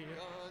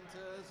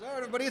 Contest. All right,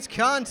 everybody, it's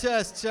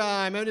contest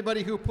time.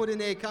 Anybody who put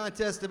in a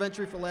contest of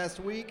entry for last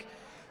week,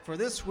 for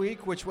this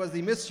week, which was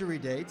the mystery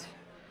date,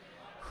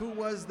 who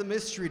was the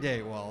mystery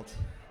date, Walt?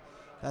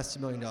 That's the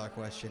 $1 million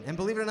question. And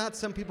believe it or not,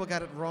 some people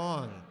got it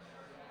wrong.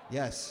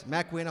 Yes,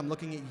 Mac Wynn, I'm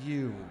looking at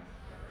you.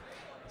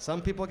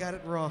 Some people got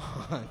it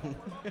wrong.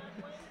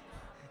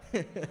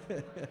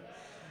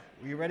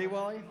 You ready,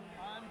 Wally?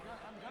 I'm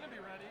gonna be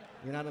ready.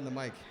 You're not on the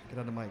mic. Get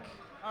on the mic.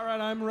 All right,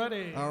 I'm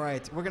ready. All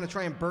right, we're going to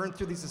try and burn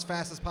through these as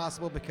fast as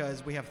possible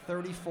because we have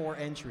 34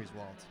 entries,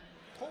 Walt.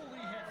 Holy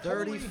heck.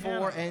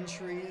 34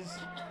 entries.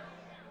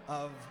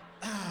 of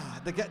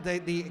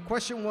the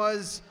question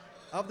was,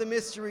 of the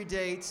mystery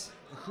dates,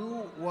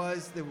 who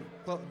was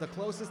the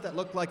closest that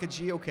looked like a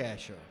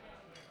geocacher?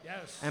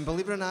 Yes. And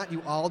believe it or not,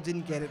 you all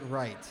didn't get it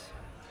right.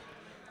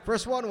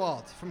 First one,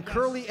 Walt, from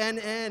Curly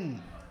NN.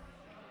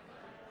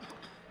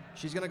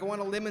 She's going to go on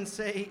a limb and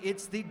say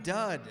it's the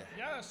dud.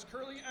 Yes,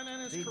 Curly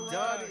NN is The correct.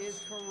 dud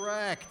is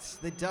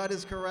correct. The dud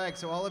is correct.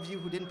 So all of you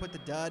who didn't put the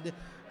dud,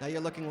 now you're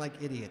looking like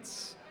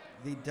idiots.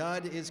 The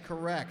dud is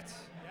correct.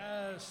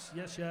 Yes.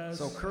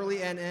 So Curly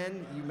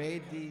NN, you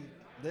made the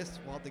list.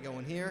 Walt, they go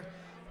in here.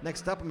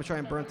 Next up, I'm going to try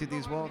and burn through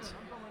these, Walt.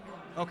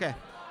 Okay.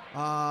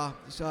 The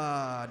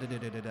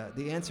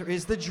answer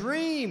is the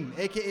Dream,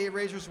 a.k.a.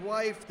 Razor's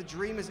wife. The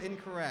Dream is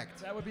incorrect.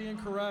 That would be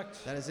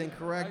incorrect. That is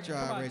incorrect, Come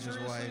on, Razor's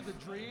seriously, wife. The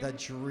Dream? The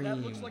Dream. That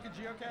looks like a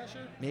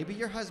geocacher? Maybe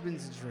your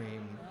husband's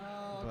dream,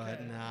 Oh, but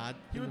okay. not.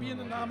 He would be an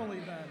normal. anomaly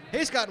then.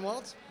 Hey, Scott and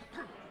Walt.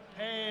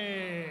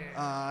 Hey.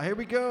 Here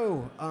we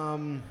go.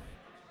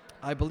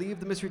 I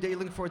believe the mystery date you're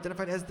looking for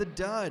identified as the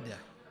dud.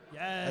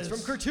 Yes. That's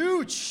from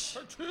Kurtooch.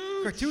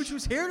 Kurtooch,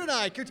 who's here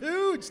tonight.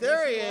 Kurtooch,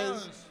 there he Yes,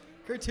 is. he was.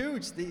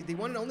 Kurtooch, the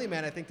one and only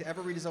man, I think, to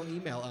ever read his own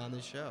email on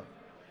this show.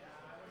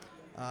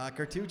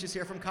 Kurtooch is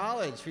here from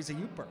college. He's a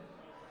Youper.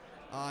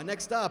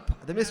 Next up,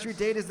 the mystery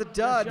date is the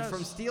dud yes.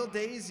 from Steel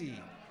Daisy.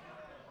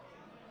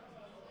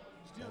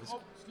 Steel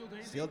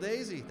Daisy? Steel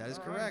Daisy, that is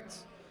All correct.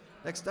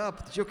 Next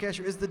up, the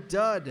geocacher is the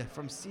dud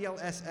from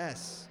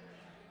CLSS.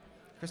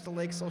 Crystal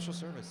Lake Social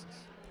Services.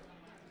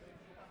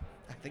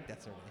 I think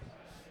that's her name.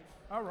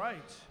 All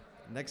right.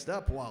 Next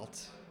up,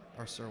 Walt,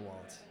 or Sir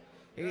Walt.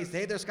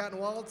 Hey there, Scott and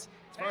Walt.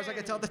 As far as I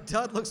can tell, the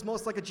dud looks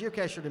most like a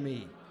geocacher to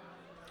me.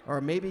 Or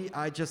maybe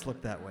I just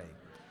look that way.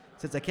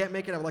 Since I can't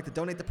make it, I would like to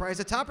donate the prize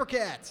to Topper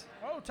Cat.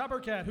 Oh, Topper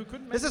Cat, who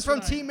couldn't make This it is from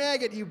tonight. T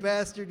Maggot, you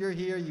bastard. You're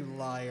here, you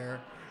liar.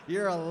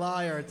 You're a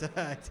liar,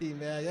 T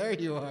Maggot. There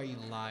you are, you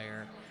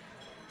liar.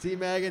 T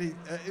Maggot,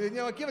 you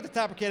know what? Give it to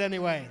Topper Cat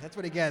anyway. That's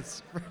what he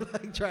gets for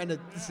like trying to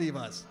deceive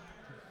us.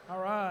 All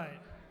right.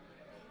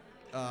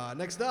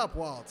 Next up,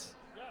 Walt.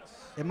 Yes.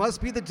 It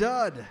must be the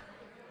dud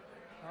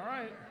All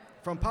right.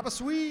 from Papa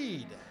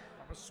Swede.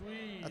 Papa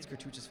Sweet. That's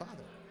Kurtooch's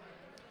father.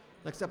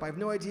 Next up, I have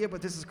no idea,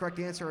 but this is the correct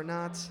answer or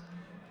not.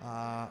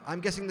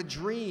 I'm guessing the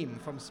Dream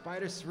from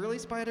Spider. Really,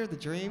 Spider? The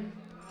Dream?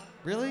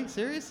 Really?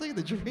 Seriously?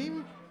 The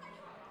Dream?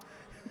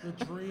 The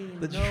Dream.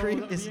 The No, Dream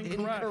that would is be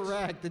incorrect.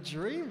 incorrect. The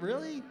Dream?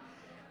 Really?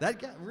 That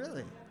guy?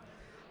 Really?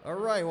 All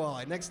right,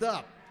 Wally. Next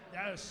up.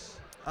 Yes.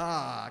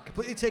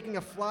 Completely taking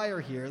a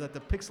flyer here that the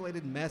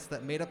pixelated mess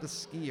that made up the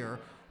skier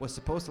was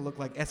supposed to look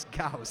like S.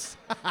 Gauss.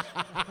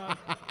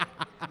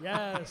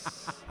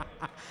 Yes.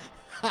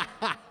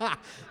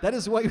 That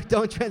is why you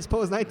don't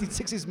transpose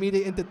 1960s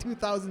media into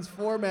 2000s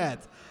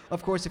format.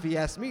 Of course, if you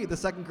ask me, the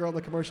second girl in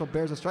the commercial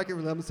bears a striking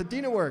resemblance to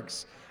Dina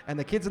Works, and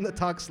the kids in the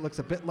tux looks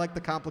a bit like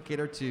the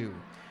Complicator too.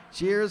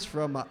 Cheers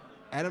from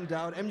Adam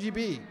Dowd,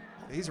 MGB.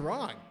 He's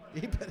wrong.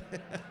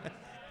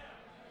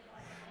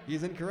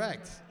 He's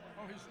incorrect.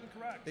 Oh, he's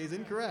incorrect. He's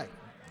incorrect.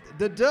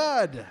 The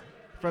dud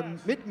from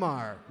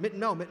Mitmar.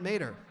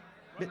 Mitmater.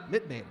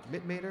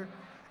 Mitmater.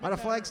 Out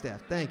of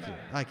Flagstaff. Thank you.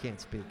 I can't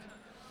speak.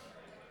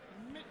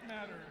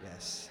 Mitmatter.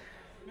 Yes.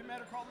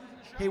 Mitmatter called into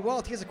the show. Hey,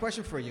 Walt, he has a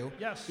question for you.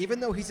 Yes. Even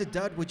though he's a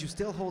dud, would you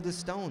still hold his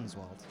stones,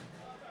 Walt?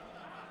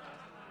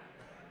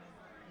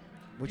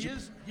 Would you?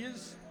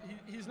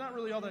 He's not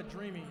really all that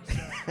dreamy.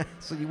 So.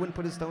 So you wouldn't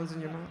put his stones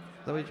in your mouth?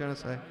 Is that what you're trying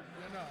to say?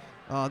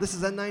 No. This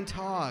is N9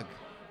 Tog.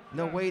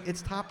 No, wait,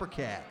 it's Topper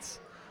Cats.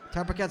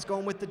 Topper Cat's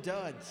going with the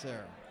dud,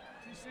 sir.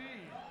 TC.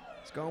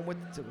 It's going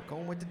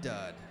with the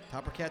dud.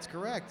 Topper Cat's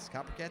correct.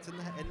 Topper Cat's in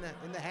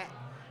the hat,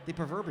 the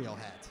proverbial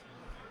hat.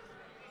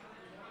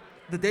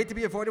 The date to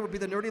be avoided would be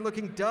the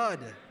nerdy-looking dud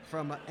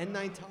from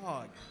N9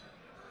 Tog.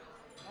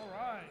 All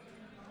right.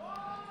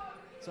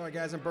 Sorry,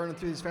 guys, I'm burning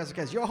through these fast as I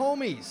can. Yo,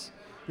 homies,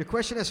 your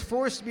question has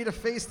forced me to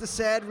face the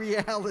sad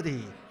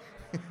reality.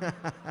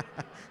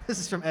 This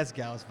is from S.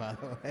 Gauss, by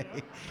the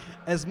way.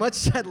 As much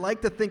as I'd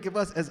like to think of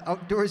us as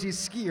outdoorsy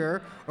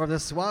skier or the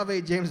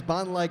suave James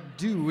Bond-like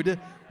dude,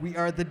 we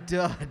are the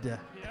dud. Yep.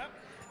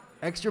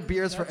 Extra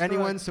beers for That's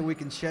anyone correct. so we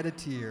can shed a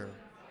tear.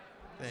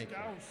 Thank you.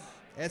 Gauss.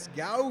 S.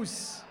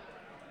 Gauss,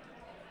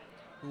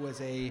 who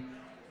was a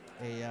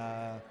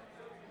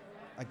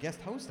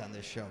guest host on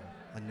this show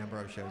a number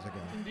of shows ago.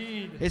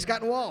 Indeed. Hey,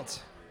 Scott and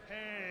Walt.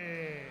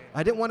 Hey.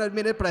 I didn't want to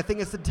admit it, but I think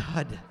it's the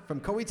dud from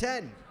Coe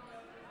 10.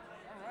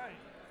 All right.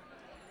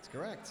 That's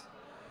correct.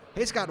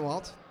 Hey, Scott and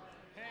Walt.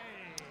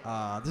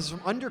 Hey. This is from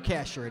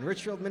Undercasher in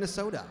Richfield,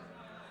 Minnesota.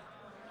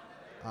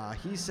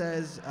 He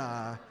says,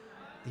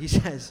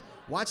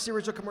 watch the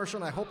original commercial,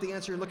 and I hope the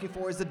answer you're looking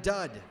for is the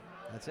dud.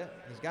 That's it.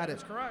 He's got it.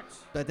 That's correct.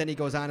 But then he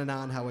goes on and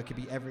on how it could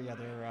be every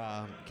other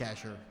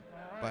casher.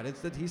 But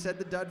he said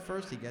the dud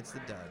first. He gets the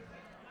dud.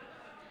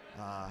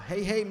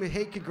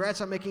 Hey,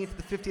 congrats on making it to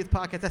the 50th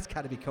podcast. That's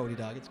got to be Cody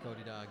Dog. It's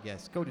Cody Dog.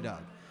 Yes, Cody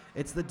Dog.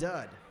 It's the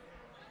dud.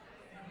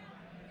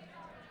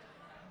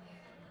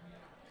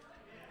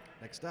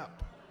 Next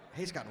up.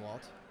 Hey, Scott and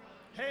Walt.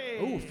 Hey.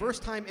 Ooh,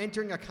 first time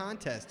entering a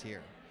contest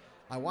here.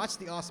 I watched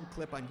the awesome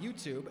clip on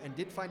YouTube and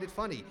did find it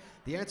funny.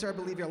 The answer I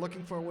believe you're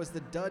looking for was the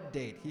dud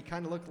date. He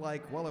kind of looked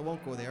like, well, I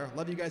won't go there.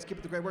 Love you guys. Keep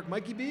up the great work.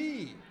 Mikey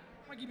B.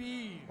 Mikey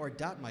B. Or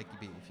dot Mikey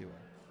B, if you will.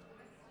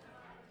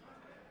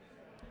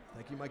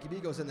 Thank you, Mikey B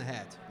goes in the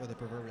hat, or the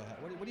proverbial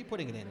hat. What are you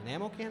putting it in? An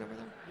ammo can over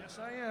there? Yes,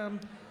 I am.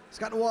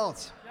 Scott and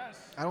Walt.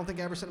 Yes. I don't think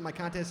I ever sent in my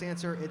contest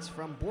answer. It's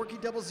from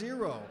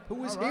Borky00,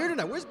 who is All right. here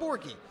tonight. Where's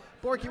Borky?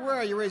 Borky, where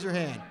are you? Raise your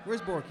hand.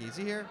 Where's Borky? Is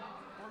he here?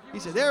 He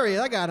said, there he is.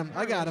 I got him.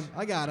 All There's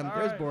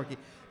right. Borky.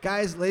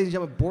 Guys, ladies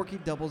and gentlemen,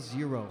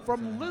 Borky00.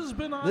 From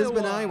Lisbon, Iowa.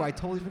 Lisbon, Iowa. I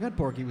totally forgot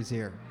Borky was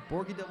here.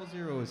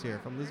 Borky00 is here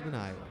from Lisbon,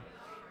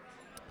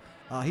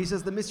 Iowa. He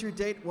says the mystery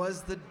date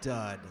was the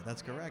dud.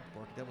 That's correct,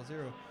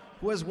 Borky00,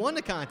 who has won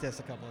the contest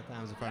a couple of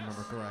times, if I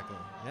remember correctly.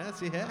 Yes,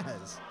 he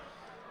has.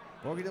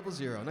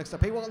 Borky00. Next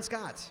up, hey, Walton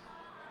Scott.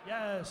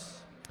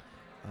 Yes.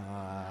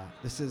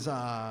 This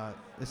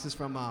is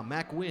from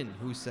Mac Wynn,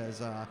 who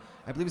says, I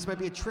believe this might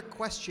be a trick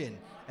question,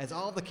 as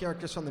all the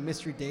characters from the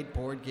mystery date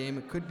board game,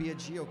 it could be a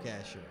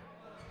geocacher.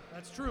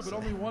 That's true, but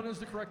only one is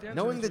the correct answer.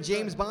 Knowing as the you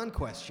James said. Bond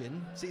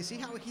question, see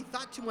how he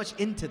thought too much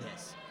into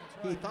this.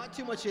 That's right. He thought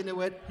too much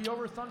into it. He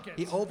overthunk it.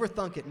 He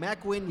overthunk it.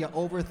 Mac Wynn, you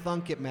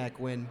overthunk it, Mac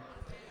Wynn.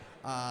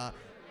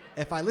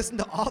 If I listen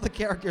to all the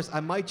characters, I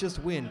might just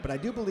win. But I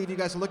do believe you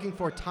guys are looking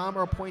for Tom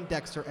or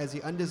Poindexter, as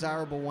the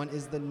undesirable one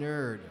is the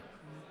nerd.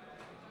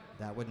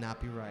 That would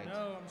not be right.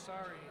 No, I'm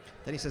sorry.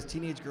 Then he says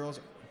teenage girls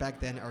back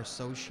then are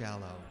so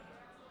shallow.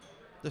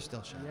 They're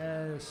still shallow.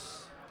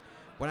 Yes.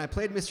 When I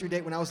played Mystery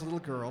Date when I was a little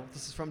girl,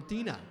 this is from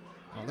Dina.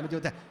 Oh, let me do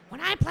it that. When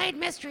I played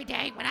Mystery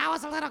Date when I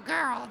was a little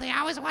girl, they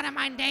always wanted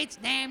my date's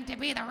name to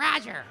be the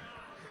Roger.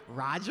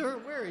 Roger?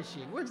 Where is she?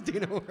 Where's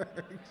Dina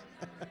works?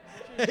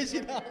 Is she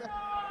not?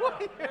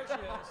 There she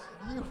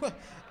is. You,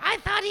 I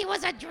thought he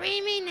was a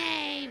dreamy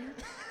name.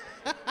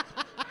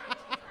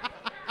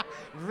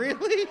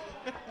 really?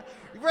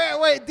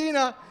 Wait,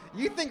 Dina,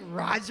 you think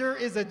Roger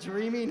is a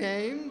dreamy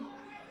name?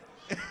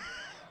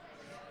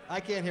 I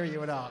can't hear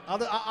you at all.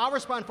 I'll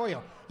respond for you.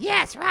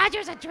 Yes,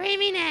 Roger's a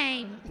dreamy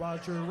name.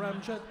 Roger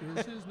Ramjet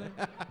is his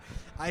name.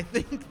 I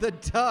think the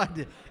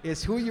dud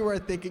is who you are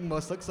thinking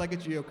most looks like a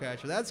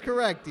geocacher. That's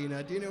correct,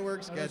 Dina. Dina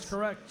works That's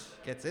correct.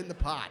 gets in the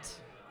pot.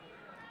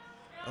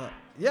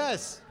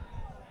 Yes.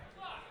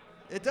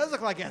 It does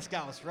look like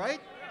Escaus,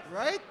 right?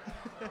 Right?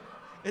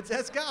 It's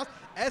Escaus.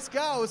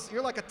 Escaus,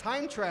 you're like a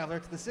time traveler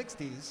to the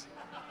 60s.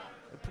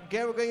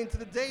 Going into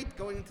the date,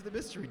 going into the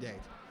mystery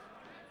date.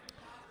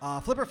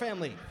 Flipper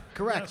family,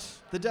 correct.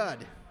 Yes. The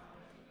dud.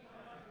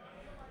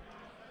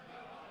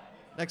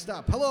 Next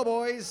up, hello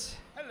boys.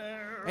 Hello.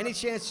 Any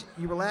chance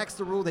you relax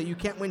the rule that you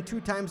can't win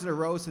 2 times in a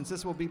row, since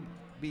this will be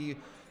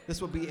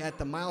at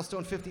the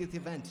milestone 50th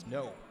event?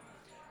 No.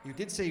 You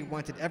did say you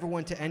wanted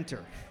everyone to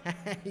enter.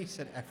 You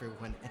said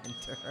everyone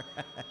enter.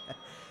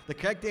 The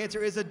correct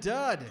answer is a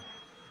dud.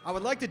 I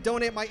would like to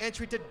donate my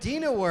entry to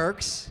Dina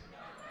Works,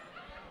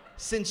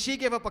 since she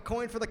gave up a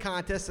coin for the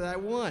contest that I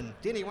won.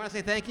 Dina, you want to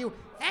say thank you?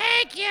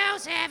 Thank you,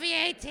 Savvy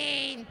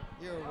 18.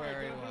 You're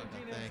very welcome.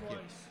 Dina Thank you.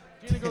 twice.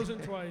 Dina goes in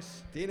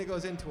twice. Dina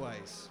goes in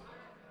twice.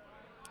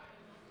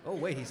 Oh,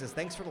 wait, he says,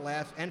 thanks for the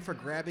laugh and for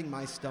grabbing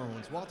my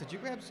stones. Walt, did you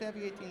grab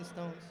Savvy 18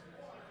 stones?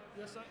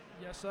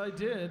 Yes, I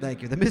did.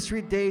 Thank you. The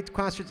mystery date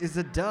concert is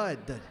a dud.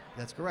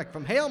 That's correct.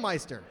 From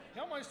Hailmeister.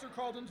 Hellmeister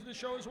called into the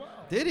show as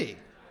well. Did he?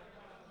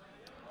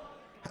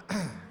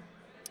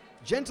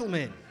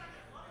 Gentlemen.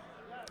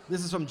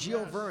 This is from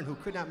Gio Verne, who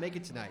could not make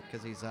it tonight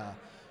because he's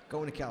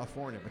going to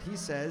California. But he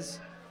says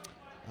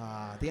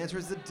the answer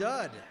is the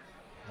dud.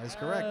 That is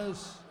correct.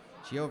 Yes.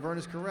 Gio Verne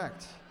is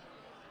correct.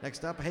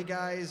 Next up, hey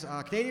guys,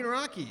 Canadian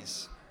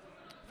Rockies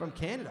from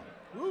Canada.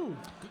 Ooh.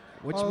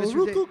 Which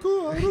mystery date?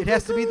 It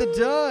has to be the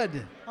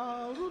dud.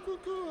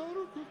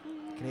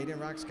 Canadian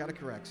Rocks got it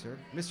correct, sir.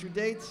 Mystery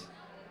date.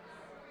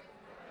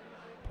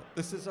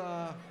 This is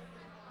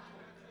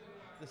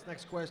this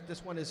next question.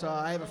 This one is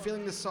I have a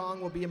feeling this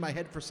song will be in my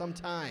head for some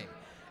time.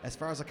 As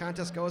far as the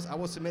contest goes, I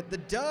will submit the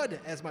dud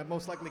as my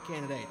most likely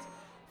candidate.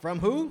 From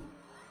who?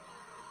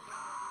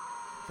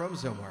 From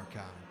Zomar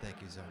Khan.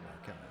 Thank you,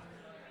 Zomar Khan.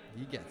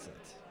 He gets it.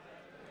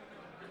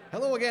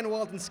 Hello again,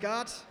 Walton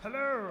Scott.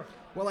 Hello.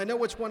 Well, I know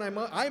which one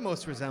I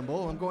most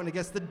resemble. I'm going to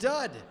guess the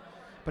dud.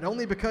 But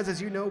only because, as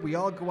you know, we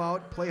all go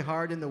out, play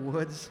hard in the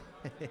woods.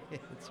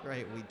 That's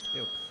right, we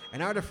do.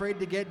 And aren't afraid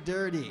to get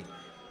dirty.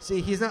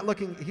 See, he's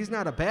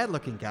not a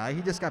bad-looking guy.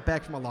 He just got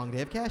back from a long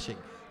day of caching.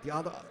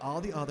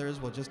 All the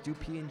others will just do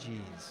P&Gs.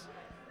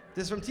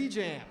 This is from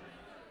T-Jam.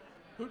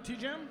 Who,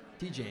 T-Jam?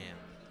 T-Jam.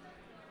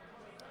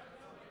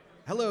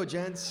 Hello,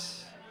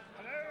 gents.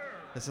 Hello.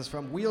 This is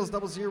from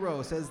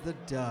Wheels00, says the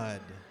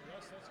dud.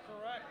 Yes, that's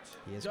correct.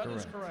 He is That correct.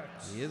 is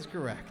correct. He is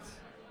correct.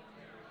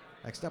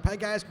 Next up, hi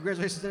guys,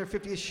 congratulations on our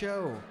 50th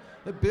show.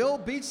 The Bill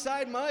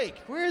Beachside Mike.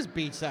 Where's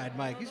Beachside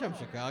Mike? He's from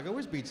Chicago.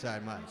 Where's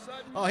Beachside Mike?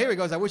 Beachside Oh, here he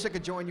goes. I wish I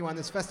could join you on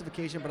this festive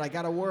occasion, but I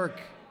gotta work.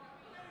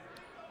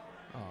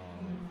 Oh,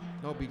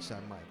 no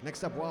Beachside Mike.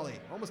 Next up, Wally.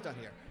 Almost done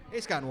here. Hey,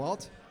 Scott and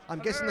Walt. I'm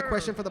guessing the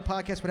question for the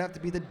podcast would have to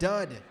be the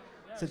dud,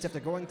 since after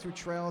going through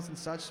trails and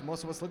such,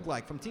 most of us look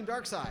like. From Team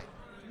Darkside.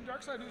 Team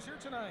Darkside, who's here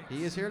tonight?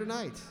 He is here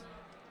tonight.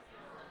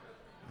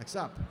 Next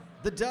up,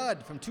 the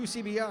Dud from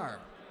 2CBR.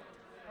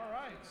 All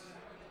right.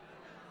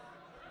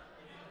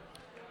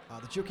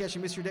 The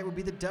geocaching mystery date would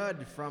be the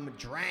Dud from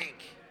Drank,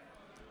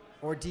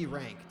 or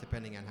D-Rank,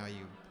 depending on how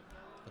you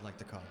would like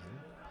to call him.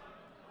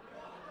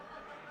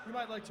 You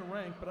might like to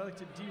rank, but I like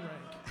to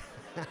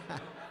D-rank.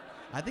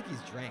 I think he's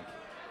Drank.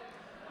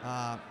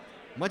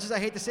 Much as I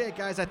hate to say it,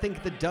 guys, I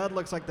think the Dud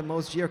looks like the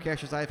most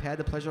geocachers I've had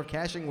the pleasure of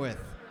caching with.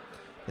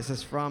 This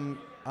is from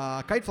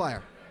Kite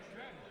Flyer.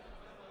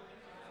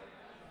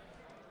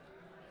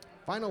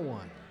 Final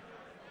one.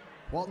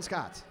 Walton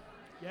Scott.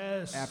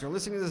 Yes. After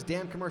listening to this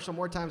damn commercial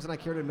more times than I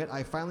care to admit,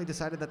 I finally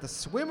decided that the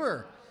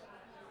swimmer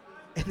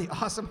in the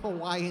awesome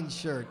Hawaiian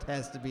shirt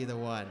has to be the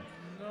one.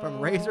 From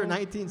Razor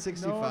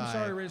 1965. No, I'm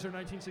sorry, Razor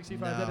 1965.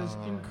 That is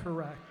No.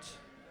 incorrect.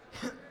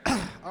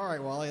 All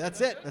right, Wally,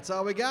 that's it. That's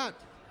all we got.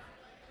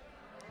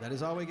 That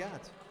is all we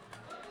got.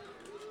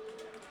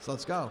 So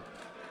let's go.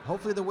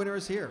 Hopefully the winner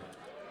is here.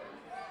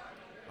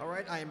 All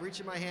right, I am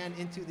reaching my hand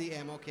into the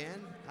ammo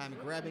can. I'm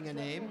grabbing a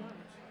name,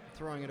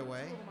 throwing it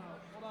away.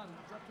 Hold on.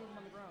 Drop two of them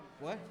on the ground.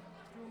 What?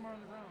 Two of them are on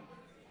the ground.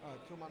 Oh,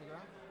 two of them on the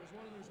ground?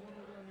 There's one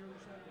over on the other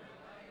side.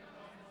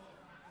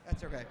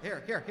 That's okay.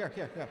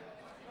 Here.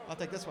 I'll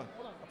take this one.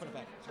 I'll put it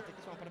back. I'll take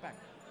this one, I'll put it back.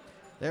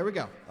 There we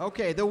go.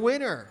 Okay, the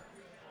winner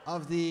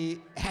of the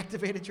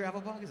activated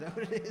travel bug, is that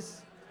what it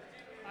is?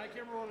 I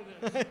can't remember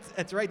what it is.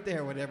 it's right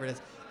there, whatever it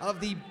is. Of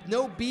the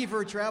no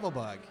beaver travel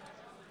bug.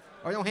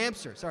 Or no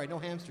hamster. Sorry, no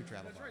hamster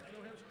travel That's bug. right,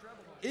 no hamster travel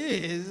bug.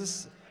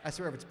 Is, I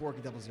swear if it's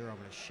Borky 00, I'm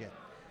going to shit.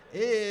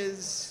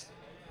 Is,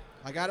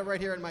 I got it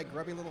right here in my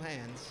grubby little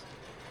hands.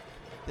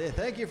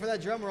 Thank you for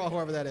that drum roll,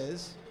 whoever that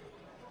is.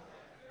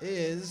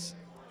 Is,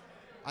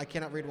 I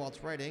cannot read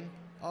Walt's writing.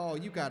 Oh,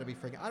 you got to be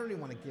freaking, I don't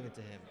even want to give it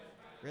to him.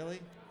 Really?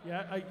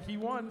 Yeah, he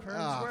won, fair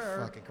and Oh, square.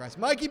 fucking Christ.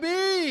 Mikey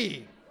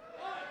B!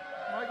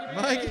 Mikey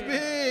B! Mikey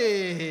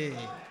B!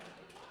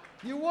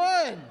 You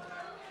won!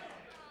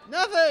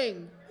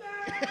 Nothing!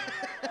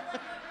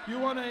 You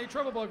won a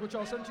travel bug, which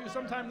I'll send to you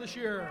sometime this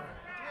year.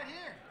 Right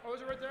here. Oh,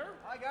 is it right there?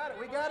 I got it.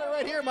 We got it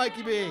right here,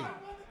 Mikey B.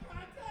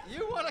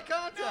 You won a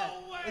contest.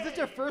 No way. Is this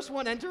your first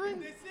one entering?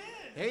 This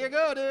is. Here you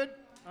go, dude.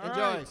 All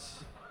Enjoy. right.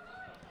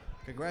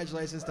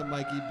 Congratulations to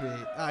Mikey B.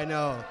 I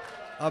know.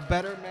 A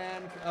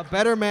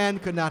better man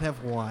could not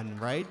have won,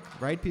 right?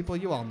 Right, people?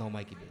 You all know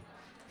Mikey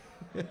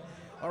B.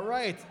 All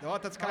right. Oh,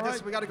 that's All contest.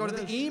 right. We got to go to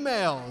the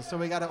emails. So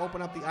we got to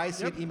open up the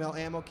iSeed email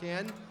ammo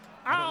can.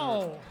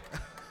 Ow!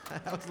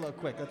 That was a little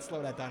quick. Let's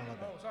slow that down a little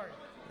bit. Oh, sorry.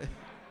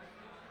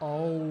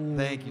 Oh.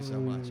 Thank you so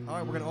much. All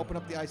right, we're going to open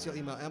up the ICL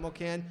email ammo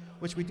can,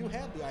 which we do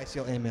have the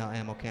ICL email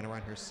ammo can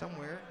around here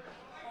somewhere.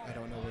 I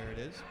don't know where it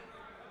is.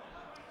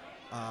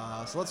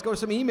 So let's go to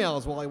some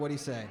emails, Wally. What do you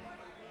say?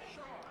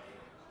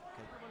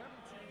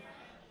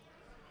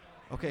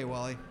 Okay,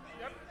 Wally.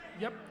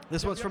 Yep.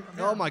 This Yep, one's yep, from, I'm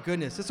here. oh my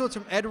goodness. This one's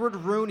from Edward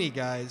Rooney,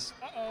 guys.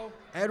 Uh-oh.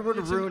 Edward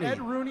It's Rooney. an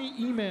Ed Rooney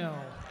email.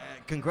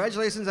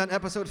 Congratulations on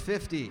episode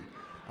 50.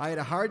 I had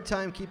a hard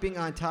time keeping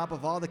on top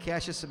of all the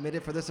caches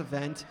submitted for this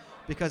event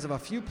because of a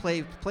few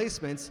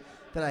placements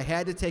that I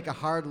had to take a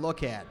hard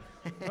look at.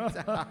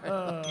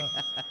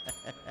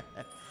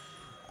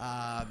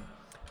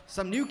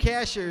 Some new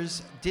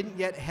cachers didn't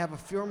yet have a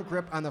firm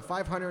grip on the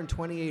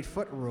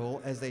 528-foot rule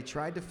as they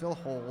tried to fill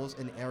holes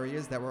in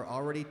areas that were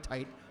already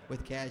tight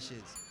with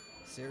caches.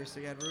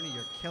 Seriously, Ed Rooney,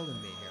 you're killing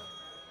me here.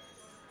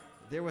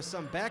 There was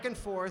some back and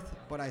forth,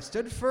 but I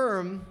stood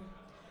firm,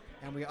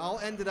 and we all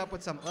ended up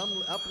with some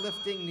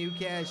uplifting new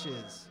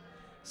caches,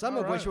 some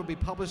All of which right. will be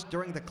published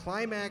during the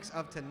climax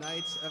of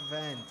tonight's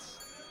event.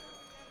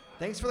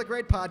 Thanks for the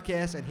great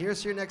podcast, and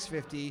here's your next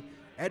 50.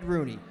 Ed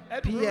Rooney.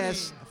 Ed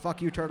P.S. Rooney.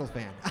 Fuck you, Turtle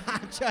fan.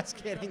 I'm just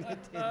kidding. I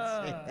didn't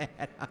say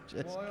that. I'm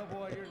just Boy, oh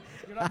boy,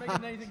 you're not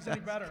making anything any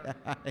better.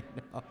 I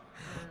know.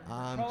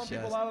 I'm calling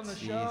people just out on the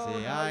show,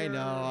 teasing. now I you're-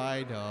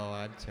 know.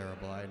 I'm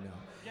terrible. I know.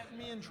 Getting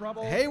me in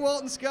trouble. Hey,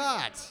 Walton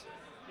Scott.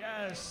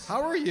 Yes.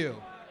 How are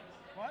you?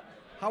 What?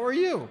 How are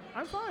you?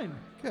 I'm fine.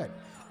 Good.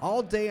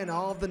 All day and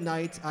all of the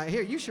night.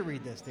 Here, you should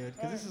read this, dude,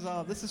 because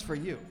this is for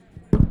you.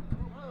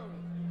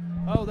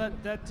 Oh,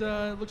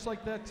 that looks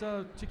like that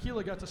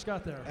tequila got to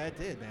Scott there. That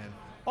did, man.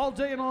 All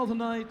day and all the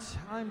night,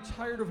 I'm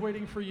tired of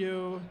waiting for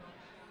you.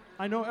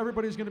 I know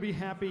everybody's going to be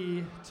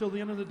happy till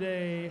the end of the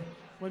day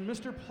when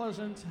Mr.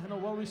 Pleasant and a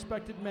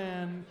well-respected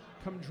man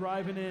come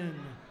driving in.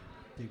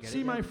 Do you get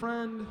See, it my yet?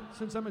 friend,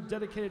 since I'm a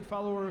dedicated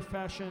follower of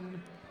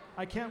fashion,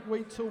 I can't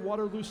wait till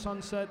Waterloo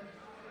sunset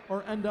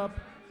or end up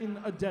in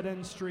a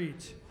dead-end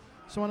street.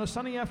 So on a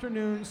sunny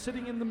afternoon,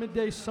 sitting in the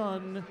midday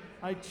sun,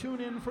 I tune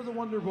in for the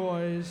Wonder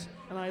Boys,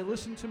 and I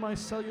listen to my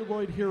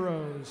celluloid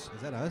heroes.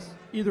 Is that us?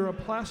 Either a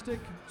plastic,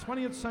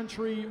 20th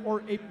century,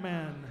 or ape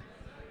man.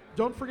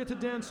 Don't forget to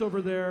dance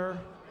over there.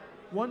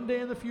 One day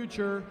in the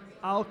future,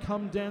 I'll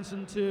come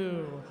dancing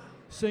too.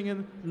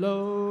 Singing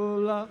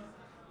Lola,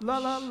 la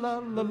la la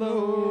la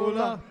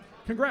Lola.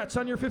 Congrats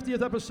on your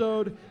 50th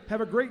episode.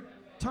 Have a great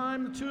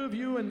time, the two of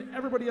you and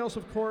everybody else,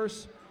 of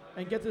course.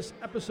 And get this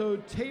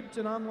episode taped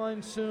and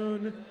online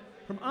soon.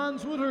 From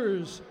Ans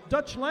Wooters,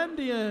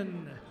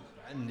 Dutchlandian.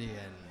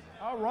 Indian.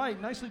 All right,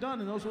 nicely done.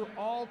 And those were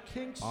all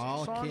Kinks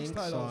All songs Kinks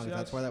titles. songs. Yes.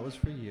 That's why that was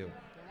for you.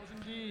 That was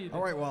indeed.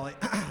 All right, Wally.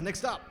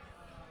 Next up.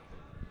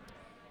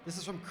 This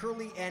is from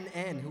Curly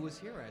NN, who was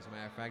here, as a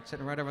matter of fact,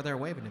 sitting right over there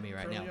waving to me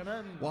right Curly now.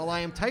 NN. While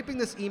I am typing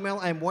this email,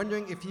 I'm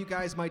wondering if you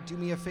guys might do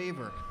me a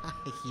favor.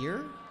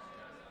 Here?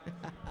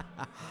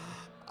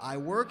 I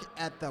work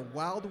at the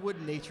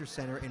Wildwood Nature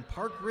Center in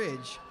Park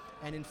Ridge,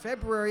 and in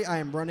February I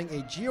am running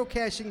a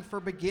geocaching for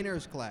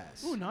beginners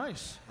class. Ooh,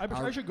 nice.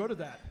 I should go to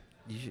that.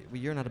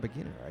 Well, you're not a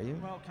beginner, are you?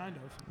 Well, kind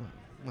of.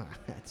 Well,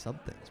 at some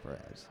things,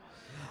 perhaps.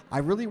 I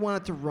really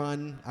wanted to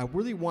run,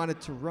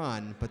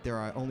 but there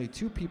are only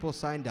 2 people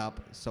signed up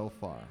so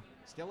far.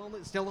 Still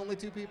only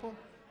 2 people?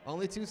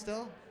 Only 2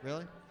 still?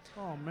 Really?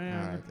 Oh,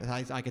 man. All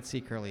right. I could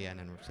see Curly Ann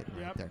and we're sitting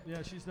right there.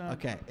 Yeah, she's not.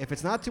 Okay. If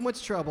it's not too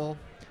much trouble,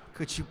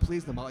 could you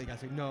please, you guys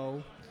say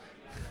no.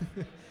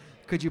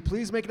 Could you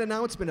please make an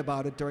announcement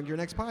about it during your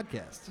next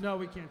podcast? No,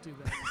 we can't do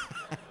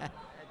that.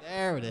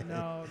 There it is.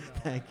 No.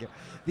 Thank you.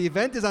 The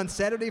event is on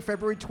Saturday,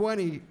 February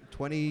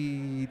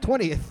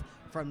 20th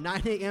from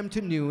 9 a.m. to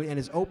noon and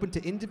is open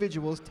to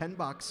individuals,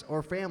 $10,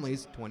 or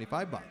families,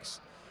 $25.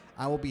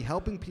 I will be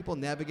helping people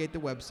navigate the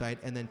website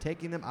and then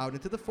taking them out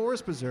into the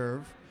forest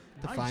preserve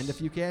to Nice. find a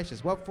few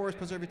caches. What forest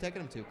preserve are you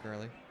taking them to,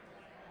 Curly?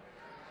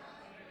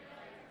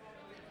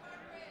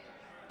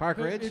 Park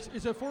Ridge?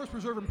 It's a forest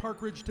preserve in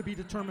Park Ridge to be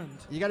determined.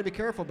 You got to be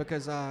careful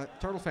because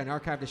Turtle Fan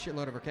archived a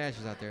shitload of her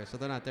caches out there, so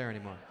they're not there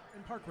anymore.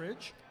 In Park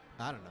Ridge?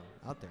 I don't know.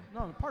 Out there.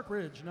 No, in Park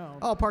Ridge, no.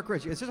 Oh, Park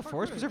Ridge. Is there a Park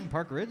forest Ridge. preserve in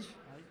Park Ridge?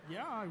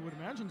 Yeah, I would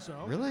imagine so.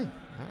 Really? All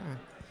right.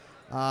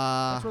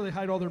 That's where they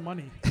hide all their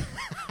money.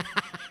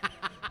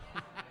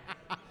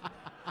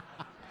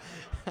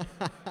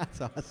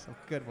 That's awesome.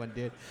 Good one,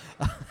 dude.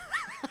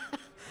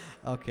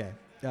 Okay.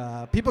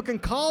 People can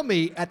call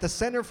me at the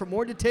center for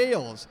more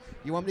details.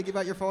 You want me to give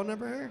out your phone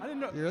number here? I didn't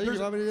know. Really? there's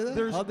You want me to do that?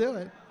 there's- I'll do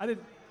it. I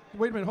didn't.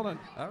 Wait a minute, hold on.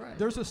 All right.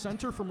 There's a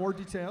center for more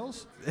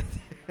details.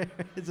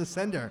 It's a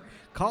sender.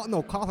 Call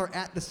her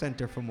at the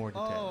center for more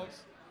details.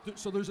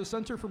 So there's a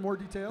center for more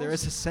details? There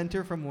is a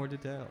center for more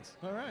details.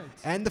 All right.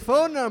 And the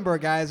phone number,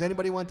 guys.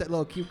 Anybody want that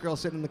little cute girl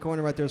sitting in the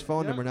corner right there's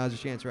phone Yep. number? Now's your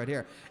chance right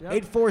here. Yep.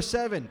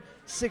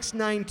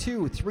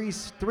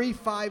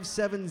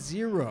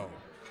 847-692-3570.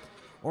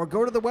 Or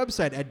go to the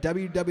website at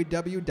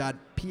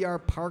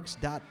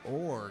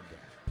www.prparks.org.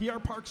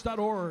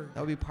 prparks.org. That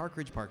would be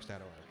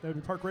parkridgeparks.org. That would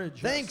be Park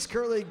Ridge. Thanks,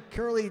 yes.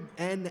 Curly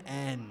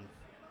NN.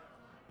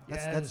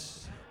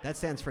 Yes. That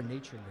stands for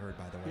nature nerd,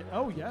 by the way.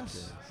 Oh,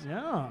 yes.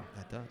 Yeah.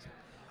 That does.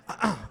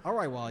 All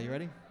right, Wally, you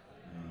ready?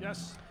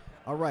 Yes.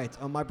 All right.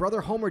 My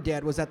brother Homer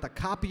Dad was at the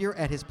copier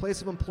at his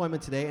place of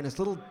employment today, and his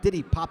little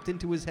ditty popped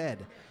into his head,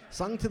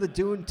 sung to the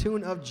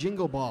tune of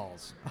Jingle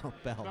Balls. Oh,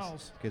 bells.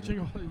 Bells. Excuse me.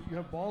 Jingle, you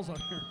have balls on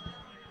here.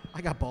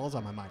 I got balls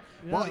on my mind.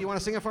 Yeah. Well, you want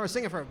to sing it for us?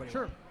 Sing it for everybody.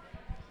 Sure.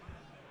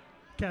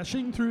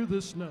 Cashing through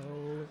the snow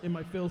in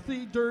my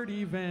filthy,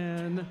 dirty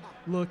van,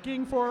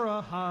 looking for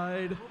a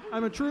hide.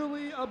 I'm a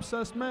truly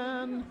obsessed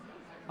man.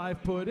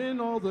 I've put in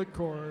all the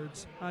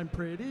chords. I'm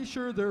pretty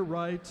sure they're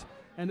right.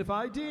 And if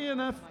I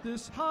DNF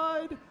this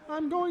hide,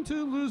 I'm going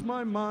to lose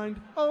my mind.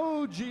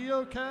 Oh,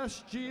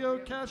 geocache,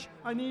 geocache,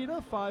 I need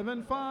a 5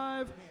 and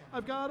 5.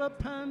 I've got a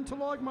pen to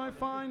log my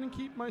find and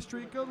keep my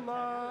streak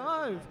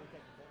alive.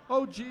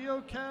 Oh,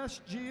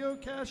 geocache,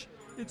 geocache,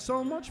 it's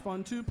so much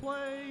fun to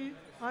play.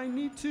 I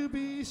need to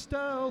be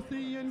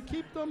stealthy and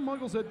keep the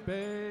muggles at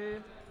bay. I don't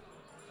know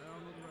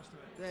the rest of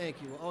it. Thank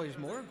you. Oh, there's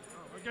more?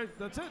 Oh, okay,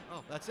 that's it.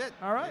 Oh, that's it.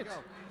 All right. There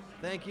you go.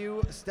 Thank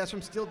you. That's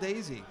from Still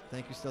Daisy.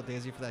 Thank you, Still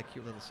Daisy, for that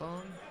cute little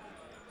song.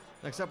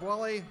 Next up,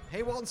 Wally.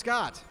 Hey, Walton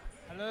Scott.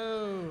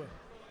 Hello.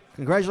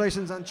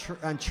 Congratulations on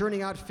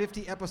churning out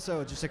 50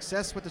 episodes. Your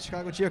success with the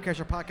Chicago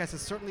Geocacher podcast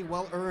is certainly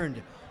well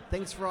earned.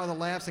 Thanks for all the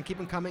laughs and keep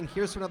them coming.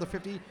 Here's to another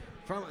 50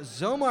 from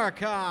Zomar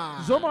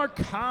Khan. Zomar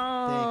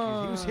Khan.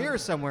 Thank you. He was here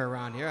somewhere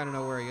around here. I don't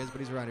know where he is,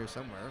 but he's around here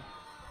somewhere.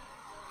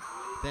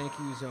 Thank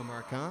you,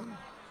 Zomar Khan.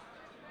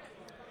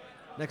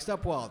 Next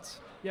up, Walt.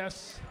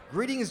 Yes.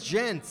 Greetings,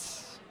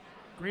 gents.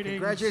 Greetings.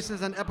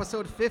 Congratulations on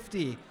episode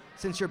 50.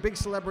 Since you're big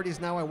celebrities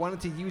now, I wanted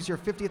to use your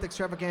 50th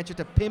extravaganza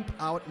to pimp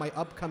out my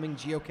upcoming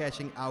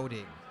geocaching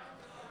outing.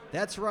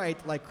 That's right,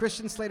 like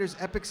Christian Slater's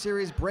epic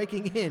series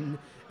Breaking In,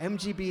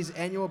 MGB's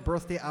annual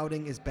birthday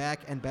outing is back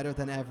and better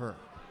than ever.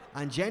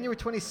 On January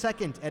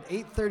 22nd at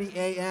 8:30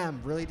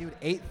 a.m. Really, dude?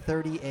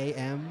 8:30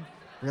 a.m.?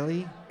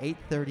 Really?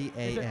 8:30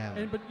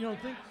 a.m. But, you know,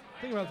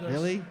 think about this.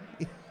 Really?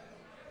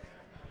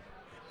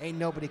 Ain't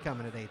nobody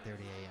coming at 8:30 a.m.,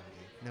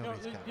 dude.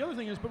 Nobody's coming. The other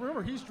thing is, but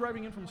remember, he's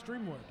driving in from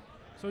Streamwood.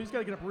 So he's got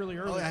to get up really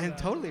early. Oh, for and that.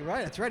 totally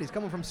right. That's right. He's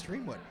coming from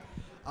Streamwood.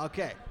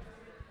 Okay.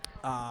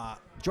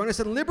 Join us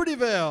in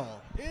Libertyville.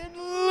 In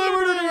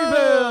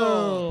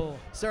Libertyville!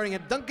 Starting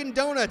at Dunkin'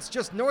 Donuts,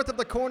 just north of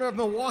the corner of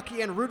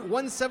Milwaukee and Route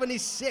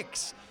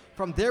 176.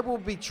 From there, we'll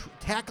be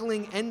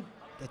tackling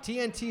the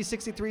TNT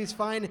 63's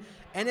fine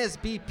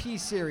NSBP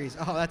series.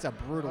 Oh, that's a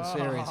brutal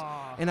series.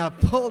 And a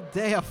full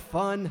day of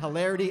fun,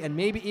 hilarity, and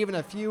maybe even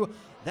a few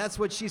That's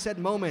What She Said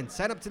moments.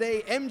 Sign up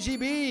today,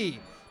 MGB.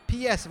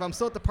 P.S. If I'm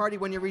still at the party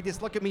when you read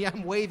this, look at me,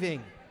 I'm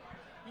waving.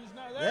 He's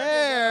not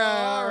There.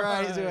 All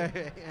right. He's right.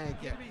 waving.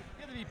 Thank you. You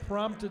have to be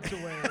prompted to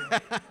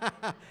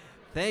wave.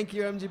 Thank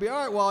you, MGB. All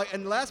right, well,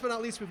 and last but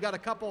not least, we've got a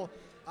couple.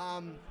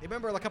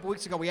 Remember a couple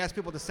weeks ago, we asked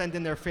people to send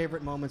in their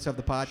favorite moments of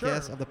the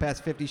podcast, Sure. of the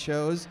past 50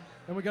 shows.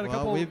 And we got a Well,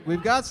 couple.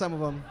 We've got some of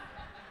them.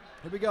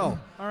 Here we go.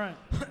 All right.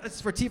 This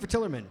is for T for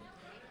Tillerman.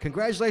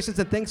 Congratulations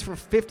and thanks for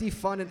 50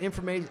 fun and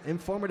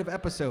informative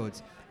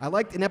episodes. I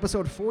liked in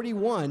episode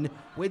 41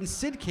 when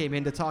Sid came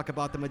in to talk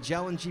about the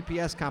Magellan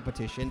GPS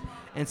competition,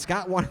 and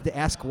Scott wanted to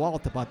ask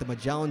Walt about the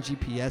Magellan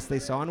GPS they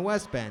saw in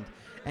West Bend.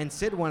 And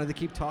Sid wanted to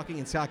keep talking,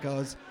 and Scott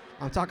goes,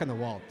 I'm talking to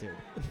Walt, dude.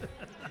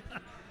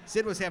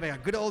 Sid was having a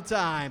good old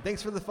time.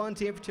 Thanks for the fun,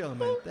 T for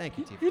Tillerman. Thank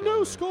you, T for You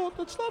know, Tillerman. Scott,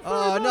 that's not very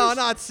Oh, nice. no,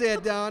 not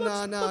Sid. No, no,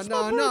 That's no, not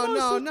no, very no, nice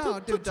no, to- no,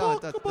 to dude.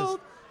 talk Just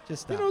about.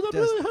 just You stop. know, that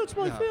Just- really hurts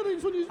my no.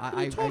 feelings when you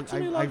talk to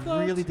me like that.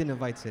 I really didn't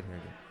invite Sid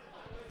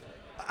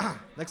here.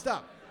 Next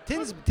up,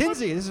 Tinsy.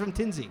 This is from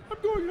Tinsy. I'm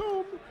going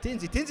home.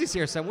 Tinsy's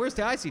here somewhere. Where's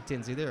I see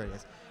Tinsy? There it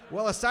is.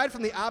 Well, aside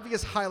from the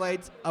obvious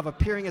highlights of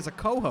appearing as a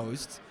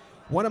co-host,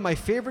 one of my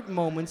favorite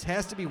moments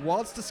has to be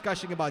Walt's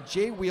discussion about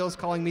Jay Wheels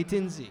calling me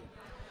Tinsy.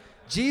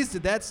 Geez,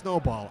 did that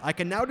snowball. I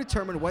can now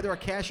determine whether a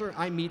cashier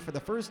I meet for the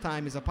first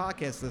time is a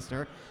podcast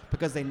listener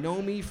because they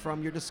know me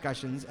from your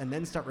discussions and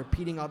then start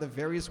repeating all the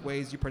various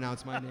ways you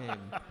pronounce my name.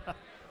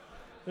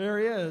 There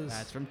he is.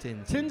 That's from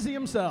Tinsy. Tinsy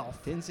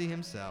himself. Tinsy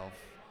himself.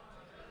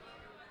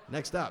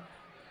 Next up.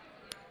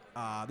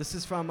 This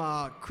is from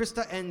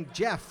Krista and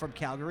Jeff from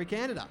Calgary,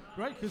 Canada.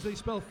 Right, because they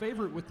spell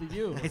favorite with the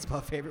U. It's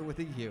my favorite with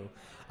a U.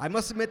 I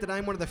must admit that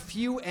I'm one of the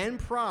few and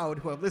proud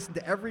who have listened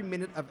to every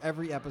minute of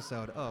every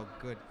episode. Oh,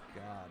 good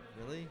God.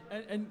 Really?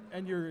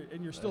 And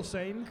you're still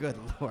sane? Good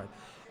Lord.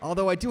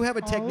 Although I do have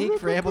a technique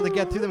for able to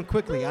get through them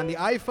quickly. On the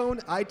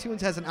iPhone, iTunes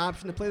has an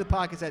option to play the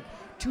podcasts at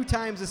 2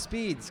 times the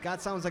speed.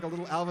 Scott sounds like a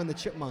little Alvin the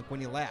Chipmunk when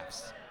he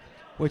laughs,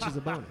 which is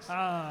a bonus.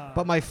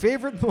 But my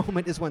favorite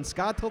moment is when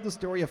Scott told the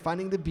story of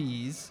finding the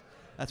bees.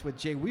 That's with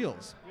Jay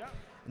Wheels. Yeah.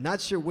 Not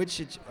sure what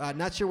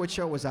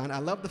show it was on. I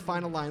love the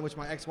final line, which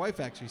my ex-wife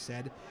actually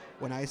said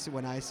when I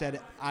said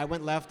I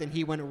went left and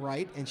he went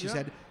right, and she Yeah.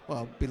 said,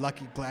 "Well, be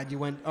lucky, glad you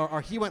went," or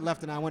he went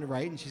left and I went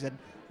right, and she said,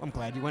 "I'm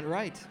glad you went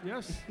right."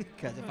 Yes.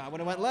 Because if I would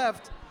have went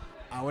left,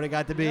 I would have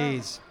got the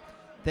bees.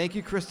 Thank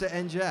you, Krista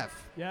and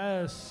Jeff.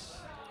 Yes.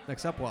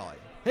 Next up, Wally.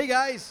 Hey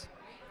guys,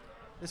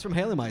 this is from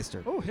Haley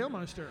Meister. Oh,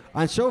 Hailmeister.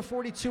 On show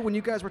 42, when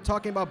you guys were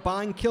talking about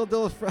buying Kill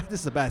Devil's, this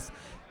is the best,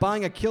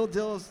 buying a Kill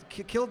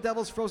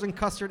Devil's Frozen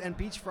Custard and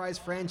Beach Fries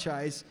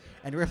franchise,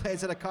 and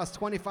realized that it cost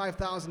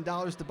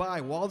 $25,000 to buy,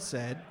 Walt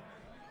said,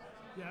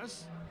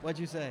 Yes. what'd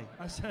you say?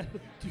 I said,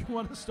 do you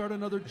want to start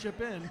another chip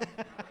in?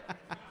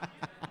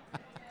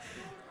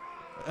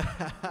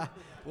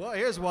 Well,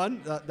 here's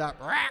one. Not a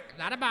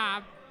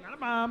bomb. Not a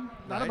bomb.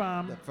 Not a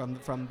bomb.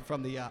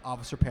 From the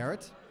Officer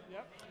Parrot.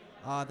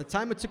 Yep. The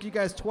time it took you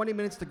guys 20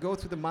 minutes to go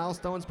through the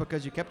milestones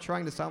because you kept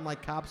trying to sound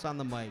like cops on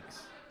the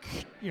mics.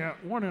 Yeah,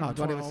 1 in Oh,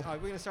 12. we're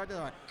going to start that.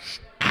 All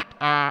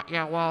right.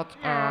 Yeah, Walt,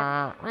 we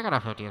got a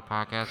 50th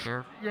podcast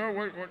here. Yeah,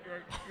 wait.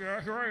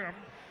 Yeah, here I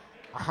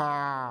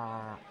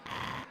am.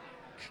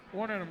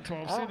 1 in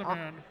 12. See the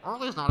man.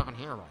 Early's not even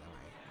here, by the way.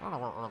 I don't know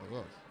where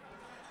Early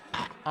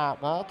is.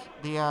 Walt,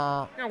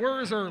 Yeah, where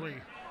is Early?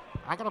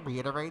 I gotta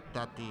reiterate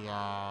that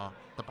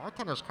the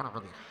bartender's kind of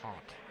really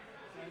hot.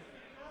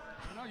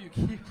 I know you've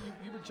been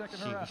checking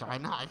her out. I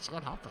know, I just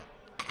can't help it.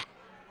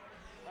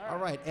 All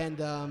right,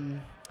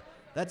 and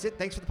that's it.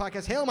 Thanks for the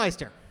podcast,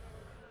 Hailmeister.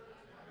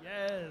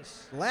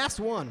 Yes. Last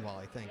one,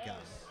 Wally. Thank God.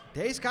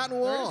 Hey, Scott and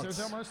Walt. There's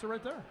Hailmeister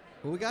right there.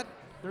 Who we got?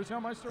 There's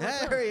Hailmeister right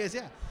There there. he is.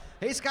 Yeah.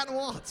 Hey, Scott and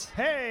Walt.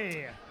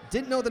 Hey.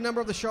 Didn't know the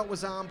number of the show it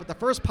was on, but the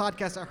first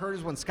podcast I heard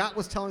is when Scott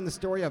was telling the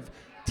story of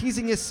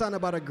teasing his son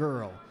about a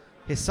girl.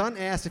 His son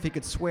asked if he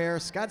could swear.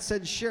 Scott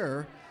said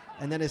sure,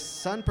 and then his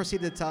son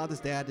proceeded to tell his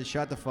dad to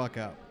shut the fuck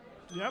up.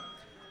 Yep.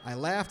 I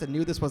laughed and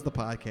knew this was the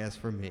podcast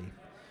for me.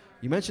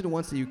 You mentioned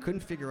once that you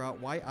couldn't figure out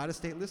why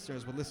out-of-state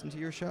listeners would listen to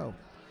your show.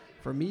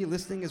 For me,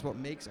 listening is what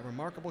makes a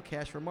remarkable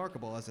cache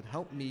remarkable, as it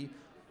helped me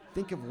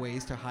think of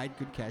ways to hide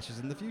good caches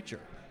in the future.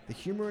 The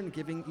humor in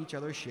giving each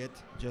other shit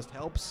just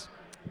helps.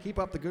 Keep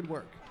up the good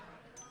work.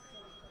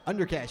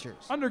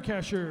 Undercashers.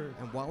 Undercasher.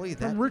 And Wally,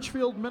 that From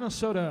Richfield,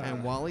 Minnesota.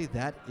 and Wally,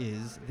 that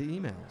is the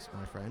emails,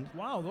 my friend.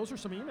 Wow, those are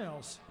some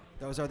emails.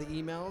 Those are the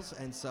emails,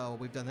 and so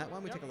we've done that. Why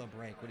don't we take a little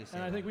break? What do you say?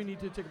 And I think we need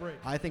to take a break.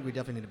 I think we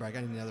definitely need a break.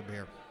 I need another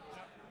beer.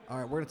 All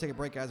right, we're going to take a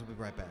break, guys. We'll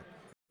be right back.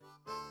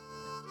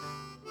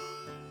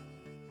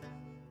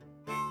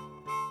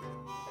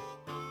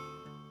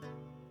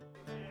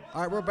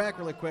 All right, we're back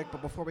really quick,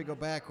 but before we go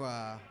back,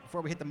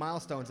 before we hit the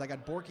milestones, I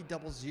got Borky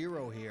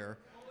 00 here.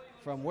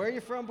 From where are you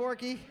from,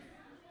 Borky?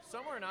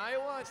 Somewhere in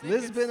Iowa. I think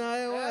Lisbon, it's-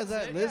 Iowa. Is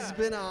that's that it, yeah.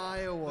 Lisbon,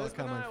 Iowa,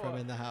 Lisbon, coming from Iowa.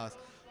 in the house?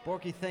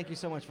 Borky, thank you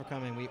so much for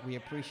coming. We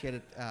appreciate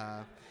it.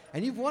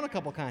 And you've won a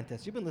couple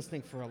contests. You've been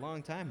listening for a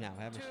long time now,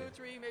 haven't 2, you?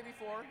 3, maybe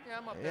 4. Yeah,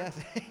 I'm up there.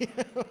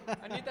 Yes.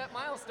 I need that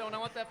milestone. I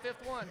want that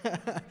 5th one.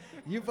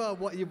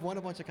 You've won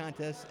a bunch of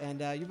contests, and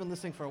you've been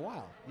listening for a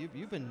while.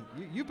 You've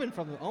been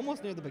from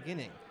almost near the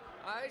beginning.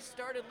 I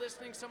started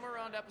listening somewhere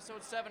around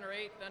episode 7 or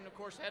 8. Then, of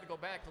course, I had to go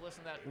back to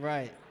listen to that.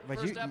 Right, but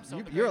First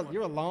episode, the you're great one.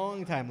 you're a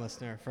long time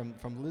listener from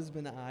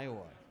Lisbon,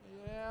 Iowa.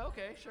 Yeah,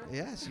 okay, sure.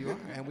 Yes, you are,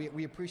 and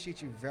we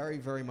appreciate you very,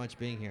 very much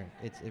being here.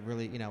 It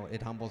really,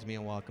 it humbles me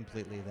and Walt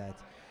completely that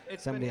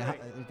It's been somebody great.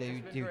 It's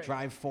been you great.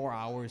 drive 4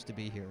 hours to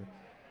be here.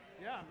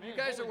 Yeah, man. You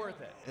guys are worth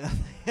it.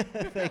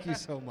 Thank you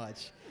so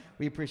much.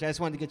 We appreciate. I just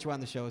wanted to get you on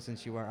the show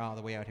since you are all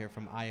the way out here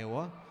from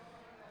Iowa,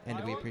 and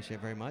we Iowa? appreciate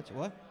it very much.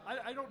 What?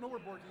 I don't know where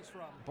Borky's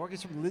from. Borg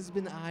is from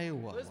Lisbon,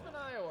 Iowa. Lisbon,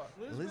 Iowa.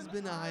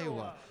 Lisbon,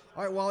 Iowa.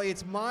 All right, Wally,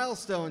 it's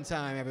milestone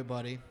time,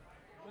 everybody.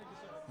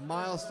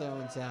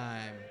 Milestone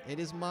time. It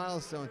is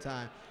milestone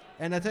time.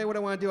 And I tell you what I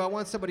want to do. I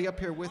want somebody up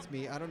here with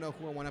me. I don't know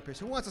who I want up here.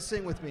 So who wants to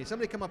sing with me?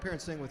 Somebody come up here and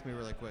sing with me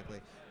really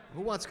quickly.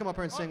 Who wants to come up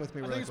here and sing with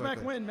me I really think it's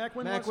quickly? Mac Wynn. Mac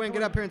Wynn Mac wants to Wynn, go get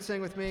in. up here and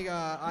sing with me.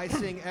 I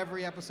sing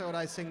every episode.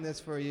 I sing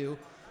this for you.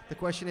 The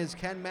question is,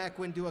 can Mac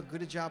Wynn do a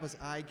good a job as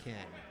I can?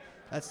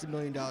 That's the $1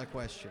 million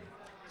question.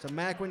 So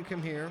Mac Wynn,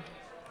 come here.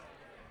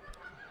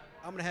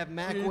 I'm gonna have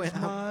Mac It's Wynn.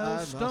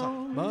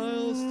 milestones,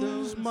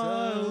 milestones,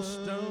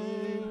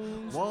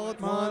 milestones,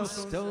 Walt wants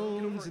milestones.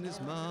 stones in his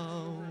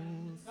mouth.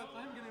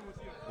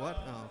 What?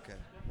 Oh, okay.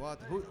 Walt,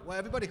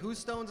 everybody, whose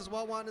stones does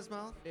Walt want in his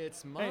mouth?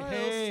 It's Hey, milestones.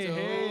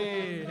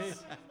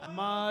 hey.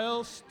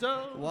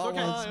 Milestones. Walt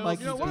Okay. wants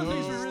Mikey One of the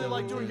things we D's really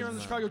like doing here on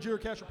the stones. Chicago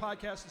Geocacher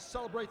podcast is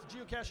celebrate the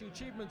geocaching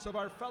achievements of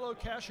our fellow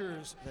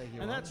cachers. Thank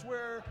you, And Walt. that's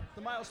where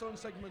the milestone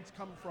segments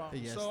come from.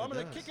 Yes, so I'm it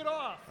going to does. kick it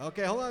off.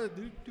 Okay, hold on.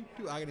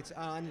 I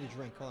need a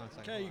drink. Hold on a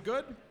second. Okay, you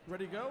good?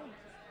 Ready to go?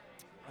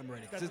 I'm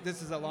ready. Got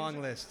This is a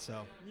long list,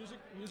 so.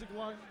 Music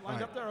lined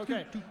right. up there?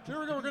 Okay. So here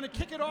we go. We're going to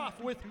kick it off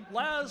with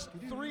Laz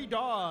 3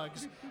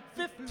 Dogs.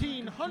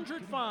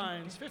 1,500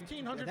 fines.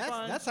 1,500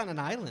 fines. That's on an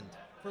island.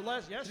 For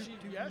Les, yes, she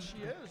is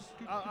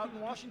out in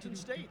Washington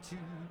State.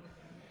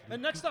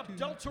 And next up,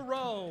 Delta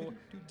Row.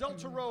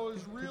 Delta Row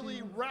is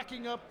really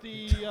racking up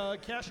the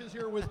caches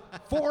here with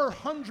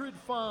 400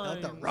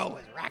 fines. Delta Row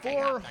is racking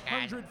up the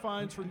cash. 400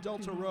 fines for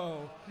Delta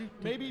Row.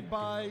 Maybe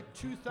by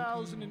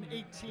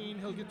 2018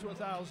 he'll get to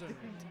 1,000.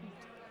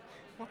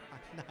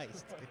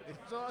 Nice. Dude.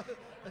 So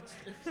it's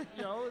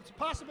it's a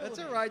possibility.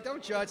 That's all right.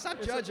 Don't judge. Stop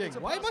It's judging. a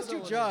Why must you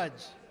possibility.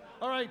 judge?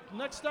 All right,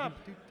 next up,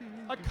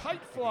 a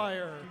kite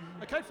flyer.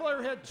 A kite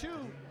flyer had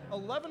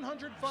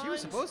 1,100 fines. She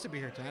was supposed to be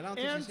here tonight. I don't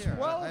think and she's here.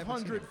 I haven't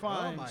seen 1,200 her.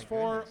 fines Oh my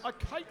for goodness. a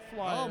kite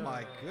flyer. Oh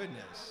my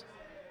goodness.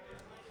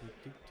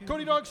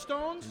 Cody Dog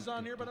Stones is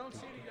on here, but I don't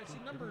see any. I see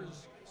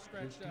numbers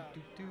scratched out.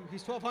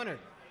 He's 1,200.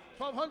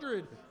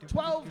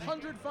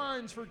 1,200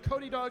 fines for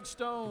Cody Dog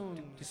Stones.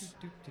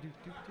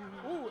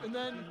 Ooh, and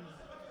then,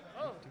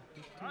 oh,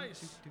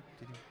 nice.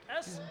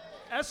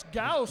 S.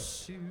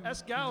 Gauss.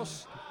 S.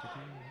 Gauss.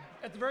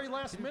 At the very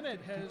last minute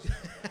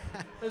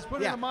has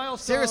put in a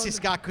milestone. Seriously,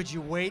 Scott, could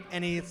you wait?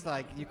 It's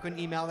like you couldn't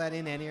email that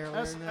in any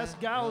earlier than that? S.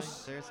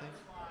 Gauss. Really? Seriously?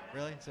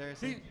 Really?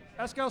 Seriously?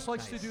 S. Gauss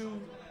likes Nice. to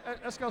do.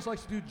 S. Gauss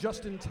likes to do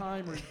just in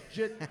time or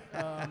JIT.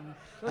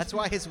 That's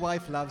why his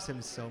wife loves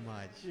him so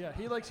much. Yeah,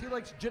 he likes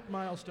JIT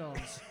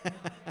milestones.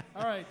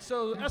 All right,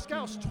 so S.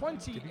 Gauss,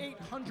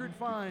 2,800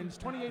 fines.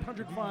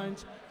 2,800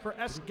 fines for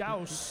S.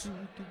 Gauss.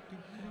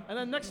 And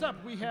then next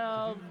up we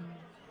have,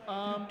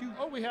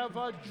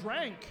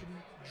 Drank.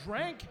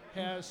 Drank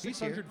has He's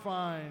 600 here.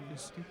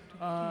 fines.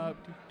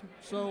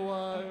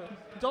 So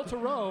Delta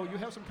Row, you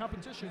have some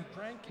competition.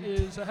 Drank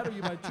is ahead of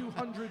you by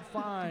 200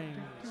 fines.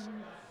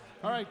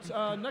 All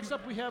right, next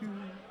up we have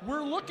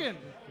We're Looking.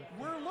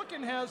 We're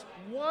Looking has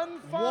 1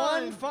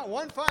 fine.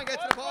 One fine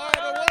gets the bar.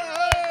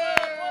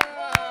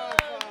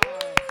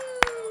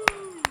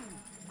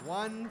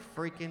 One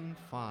freaking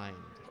fine.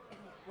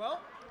 Well,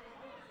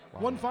 Wow.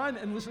 1 fine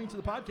and listening to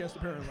the podcast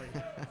apparently.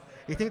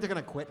 You think they're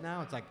going to quit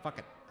now? It's like, fuck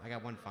it. I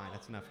got 1 fine.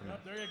 That's enough for me.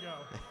 There you go.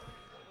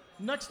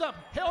 Next up,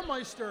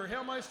 Hailmeister.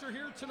 Hailmeister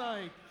here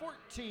tonight.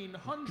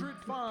 1,400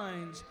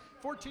 fines.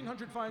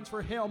 1,400 fines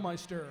for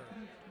Hailmeister.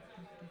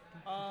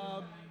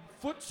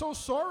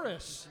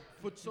 Footsosaurus.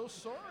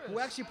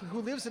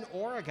 Who lives in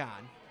Oregon,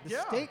 the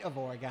Yeah. state of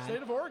Oregon.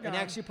 State of Oregon. And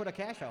actually put a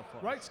cash out for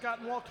us. Right, Scott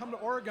and Walt come to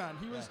Oregon.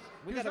 He was.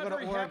 We he was got to not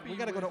go to very happy We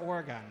got to go to with-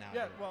 Oregon now.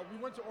 Yeah, well, we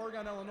went to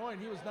Oregon, Illinois,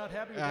 and he was not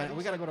happy with that. He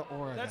We got to said, go to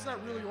Oregon. That's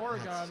not really That's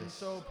Oregon, just-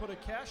 so put a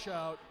cash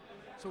out.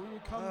 So we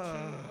would come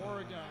to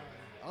Oregon.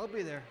 I'll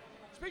be there.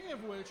 Speaking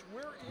of which,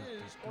 where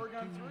is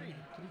Oregon 3?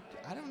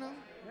 I don't know.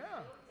 Yeah.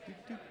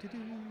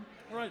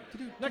 All right.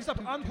 Next up,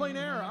 On Plain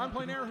Air. On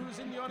Plain Air, who's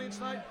in the audience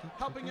tonight,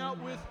 helping out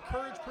with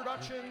Courage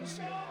Productions.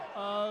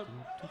 On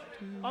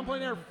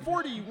Plain Air,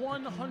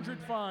 4,100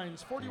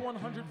 fines.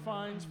 4,100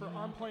 fines for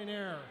On Plain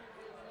Air.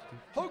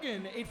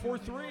 Hogan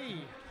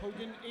 843.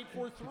 Hogan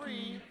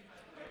 843.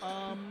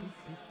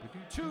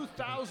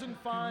 2,000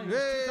 fines.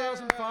 Yay!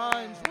 2,000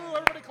 fines. Woo!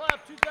 Everybody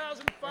clap.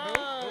 2,000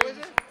 fines. Who is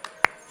it?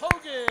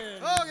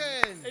 Hogan.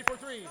 Hogan.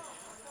 843.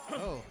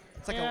 Oh,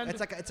 it's like And-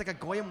 it's like a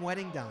Goyim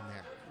wedding down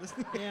there.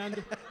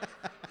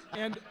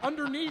 And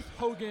underneath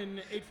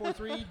Hogan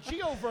 843,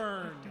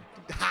 Geovern.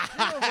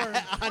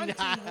 Geovern,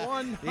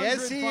 2,100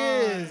 Yes, he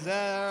fines. is.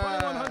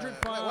 2,100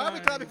 fines. Why are we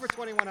clapping clapping for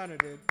 2100,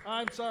 dude.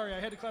 I'm sorry, I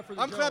had to clap for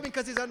the I'm joke. clapping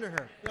because he's under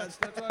her. Yes,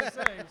 that's what I'm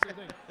saying. Same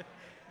thing.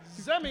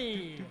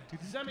 Zemi.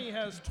 Zemi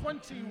has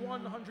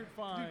 2,100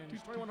 fines.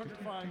 2,100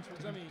 fines for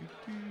Zemi.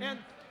 And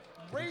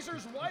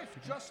Razor's wife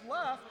just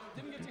left.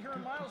 Didn't get to hear a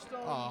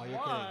milestone you're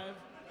live.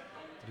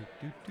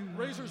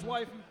 Razor's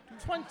wife,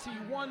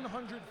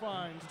 2,100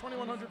 fines.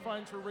 2,100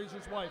 fines for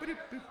Razor's wife.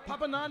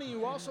 Papa Nani,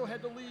 who also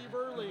had to leave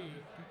early.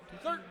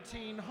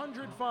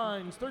 1,300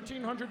 fines.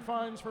 1,300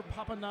 fines for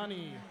Papa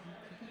Nani.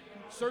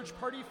 Search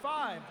Party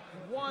 5,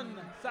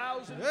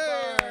 1,000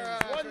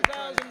 fines.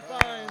 1,000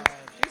 fines.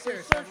 She's for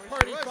here Search somewhere.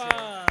 Party She was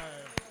 5.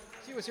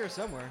 She was here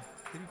somewhere.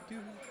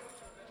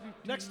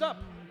 Next up,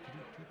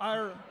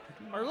 our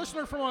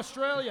listener from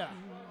Australia,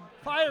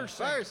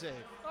 FireSafe. FireSafe.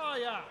 Oh,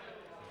 yeah.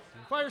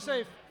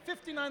 FireSafe,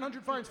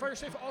 5,900 fines.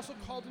 FireSafe also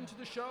called into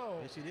the show.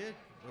 Yes, she did.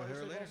 We'll hear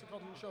her FireSafe later. also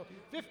called into the show.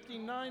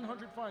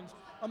 5,900 fines.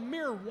 A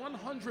mere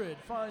 100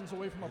 fines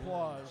away from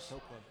applause.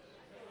 So close.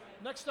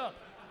 Next up,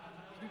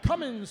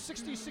 Cummins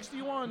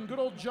 6061, good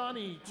old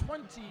Johnny,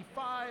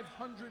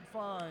 2,500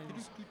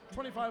 fines.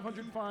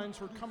 2,500 fines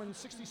for Cummins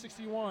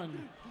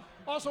 6061.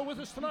 Also with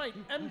us tonight,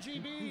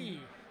 MGB.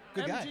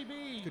 Good guy.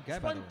 MGB, Good guy,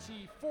 by the way.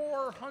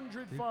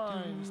 2,400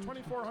 fines.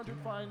 2,400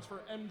 fines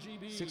for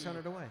MGB.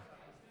 600 away.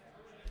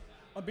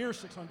 A mere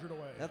 600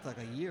 away. That's like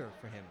a year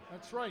for him.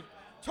 That's right.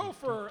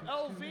 Topher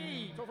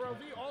LV. Topher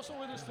LV also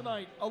with us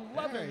tonight.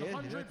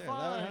 1,100 right there.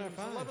 fines.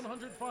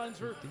 1,100 fines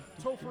for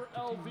Topher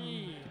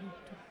LV.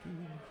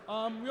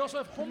 We also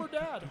have Homer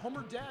Dad.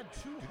 Homer Dad,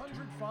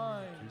 200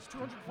 fines.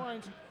 200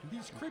 fines.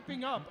 He's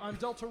creeping up on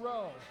Delta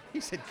Row. He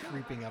said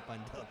creeping up on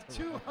Delta.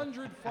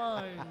 200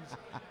 fines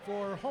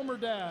for Homer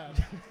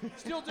Dad.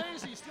 Steel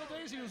Daisy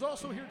who's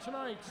also here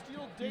tonight.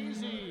 Steel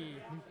Daisy,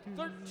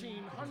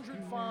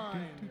 1,300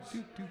 fines.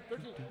 You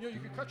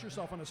could cut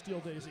yourself on a Steel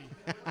Daisy.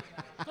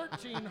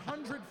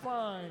 1,300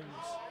 fines.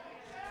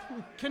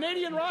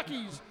 Canadian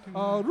Rockies.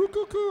 How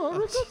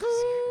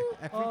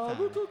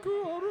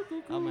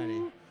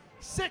many?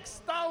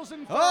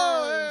 6,000 fines.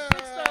 Oh, yeah.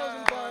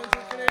 6,000 fines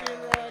for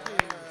Canadian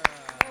Rockies.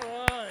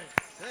 All right.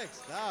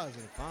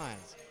 6,000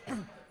 fines.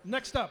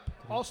 Next up,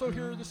 also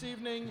here this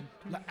evening,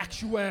 La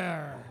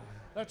Actuaire.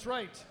 That's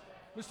right.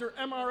 Mr.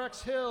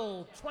 MRX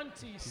Hill,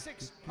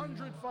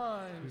 2,600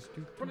 fines.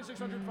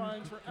 2,600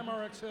 fines for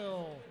MRX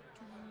Hill.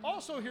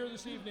 Also here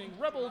this evening,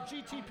 Rebel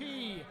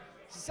GTP,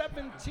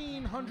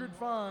 1,700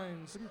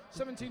 fines.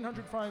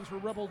 1,700 fines for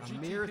Rebel GTP. A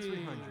mere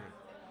 300.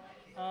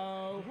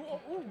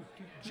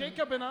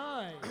 Jacob and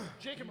I.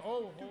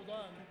 Hold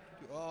on.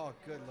 Oh,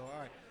 good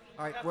Lord.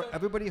 All right,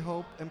 everybody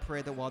hope and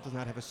pray that Walt does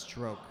not have a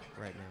stroke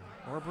right now,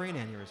 or a brain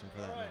aneurysm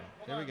for that matter.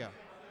 There we go.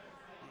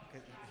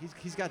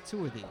 He's got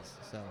 2 of these,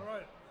 so.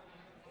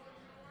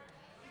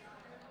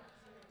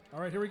 All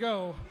right, here we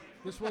go.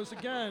 This was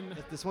again.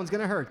 This one's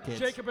gonna hurt, kids.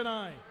 Jacob and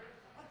I.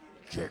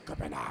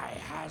 Jacob and I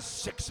has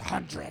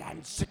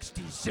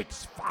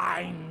 666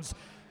 fines.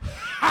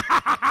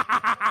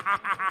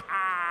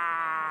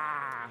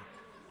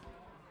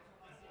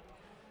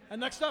 And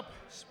next up,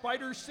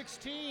 Spider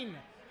 16.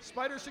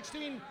 Spider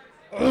 16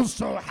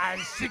 also has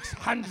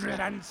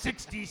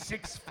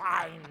 666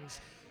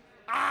 fines.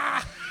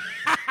 I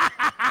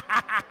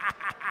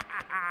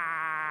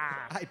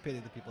pity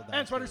the people down.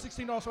 And Spider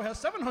 16 also has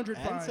 700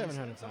 And fines.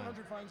 700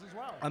 fines as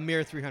well. A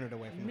mere 300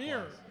 away from Mere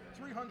applause.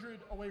 300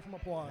 away from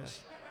applause.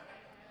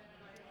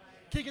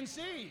 Keegan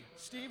C.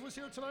 Steve was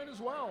here tonight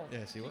as well.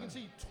 Yes, he Keegan was.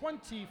 C.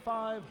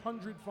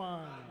 2,500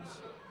 fines.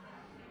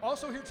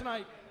 Also here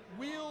tonight,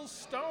 Wheels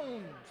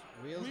Stones.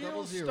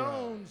 Wheels 00.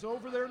 Stones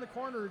over there in the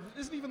corner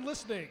isn't even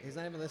listening. He's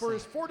not even For listening.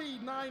 his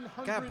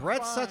 4,900 God,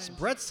 fines.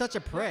 Brett's such a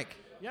prick.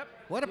 Yep.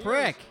 What a he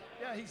prick. is.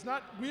 Yeah, he's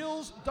not.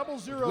 Wheels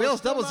 00. Wheels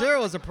still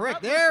 00 is a prick.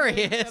 not There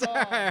he listening is. at all.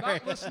 All right.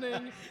 Not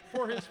listening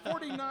for his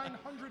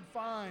 4,900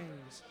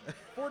 fines.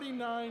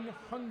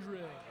 4,900.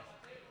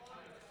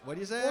 What do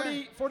you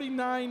say?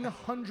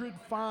 4,900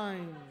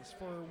 fines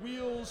for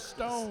Wheels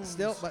Stones.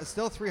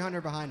 Still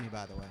 300 behind me,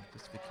 by the way,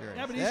 just to be curious.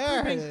 Yeah, but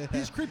There.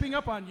 he's creeping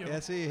up on you.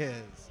 Yes, he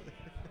is.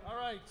 All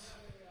right.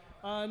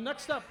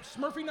 Next up,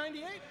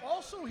 Smurfy98,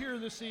 also here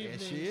this evening.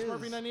 Yes, she is.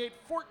 Smurfy98,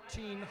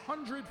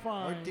 1,400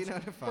 fines.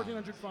 1,400 fines.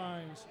 1,400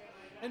 fines.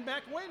 And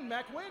Mac Wynn,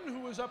 who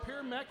was up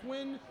here, Mac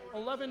Wynn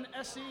 11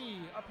 SE,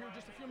 up here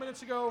just a few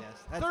minutes ago,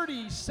 Yes,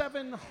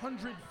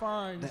 3,700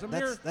 fines.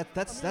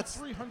 That's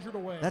 300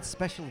 away. That's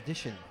special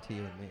edition to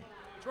you and me.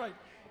 That's right.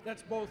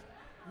 That's both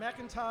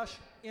Macintosh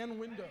and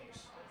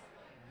Windows.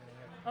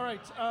 All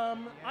right.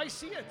 I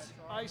See It.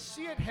 I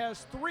See It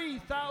has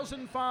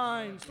 3,000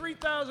 fines.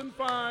 3,000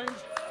 fines.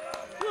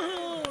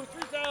 Woohoo!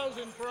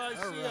 3,000 for I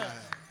See It.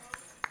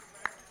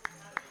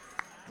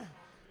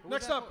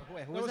 Next up.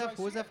 Wait, who was that?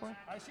 Who was that for?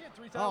 I See It.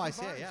 3,000 Oh, I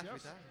see it. fines, Yeah, yes.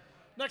 3,000.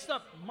 Next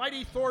up,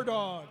 Mighty Thor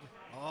Dog.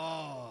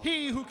 Oh.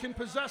 He who can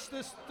possess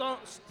this.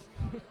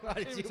 Why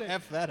did you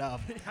F that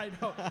up? I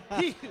know.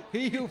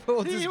 He who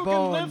holds he his who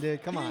bone, can lift,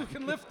 dude. Come he on. who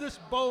can lift this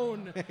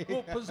bone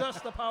will possess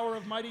the power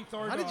of Mighty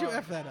Thor How Dog. did you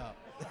F that up?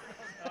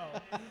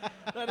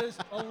 That is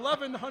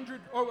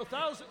 1,100 or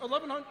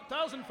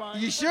 1,000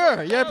 fines. You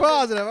sure? You're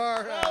positive.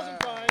 All right. 1,000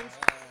 fines.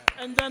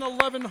 and then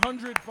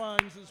 1,100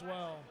 fines as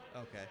well.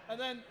 Okay. And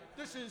then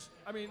this is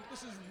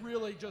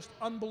really just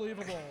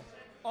unbelievable.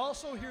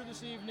 Also here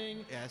this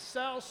evening, Yes.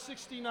 Sal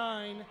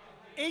 69,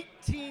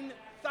 18,000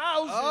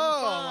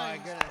 Oh, fines.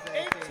 my goodness.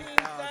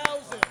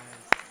 18,000. fines.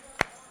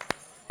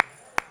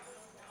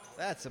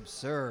 That's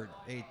absurd.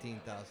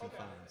 18,000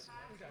 fines.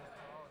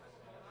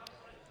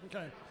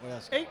 Okay. What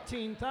else?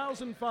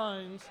 18,000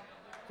 fines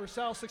for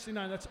Sal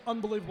 69. That's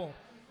unbelievable.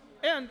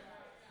 And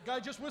guy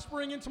just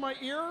whispering into my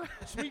ear,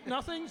 sweet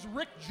nothings,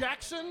 Rick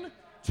Jackson,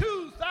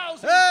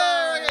 2,000 Hey,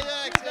 fines.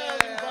 Rick Jackson.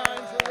 2,000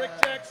 fines for Rick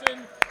Jackson,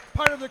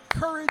 part of the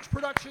Courage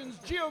Productions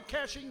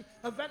Geocaching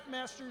Event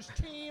Masters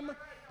team,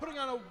 putting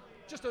on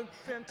just a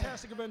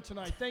fantastic event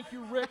tonight. Thank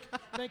you, Rick.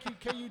 Thank you,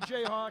 KU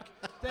Jayhawk.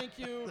 Thank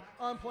you,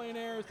 On Plain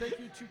Air. Thank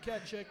you, Two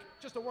Cat Chick.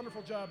 Just a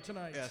wonderful job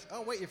tonight. Yes.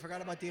 Oh, wait, you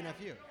forgot about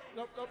DNFU.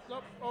 Nope.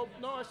 Oh,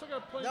 no, I still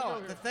got plenty to No, go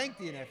here. to thank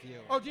DNFU.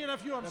 Oh,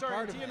 DNFU. I'm They're sorry,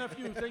 part of it.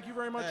 DNFU. Thank you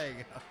very much. There you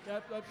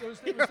go. It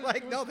was You're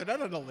like, no, they're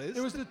not on the list.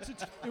 It was the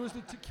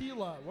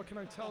tequila. What can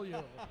I tell you?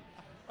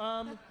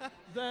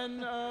 Then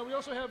we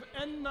also have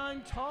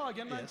N9 Tog.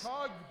 N9 Yes.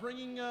 Tog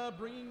bringing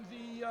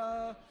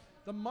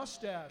the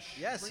mustache.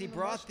 Yes, he Bringing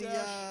brought the,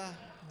 mustache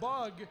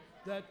bug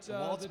that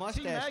Walt's the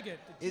mustache Team Maggot,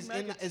 the is Team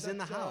Maggots in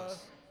the that,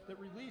 house. That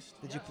released.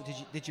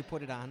 Did you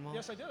put it on, Walt?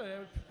 Yes, I did. I had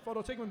a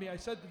photo taken with me. I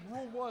said the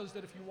rule was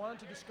that if you wanted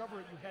to discover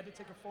it, you had to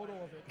take a photo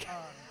of it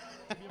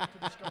to be able to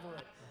discover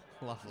it.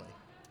 Lovely.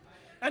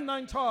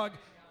 N9 Tog,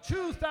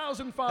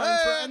 2,000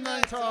 fines for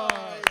N9 Tog.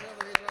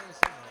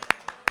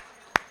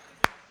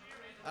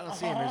 I don't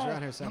see him. He's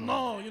around here somewhere.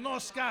 No, you know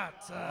Scott.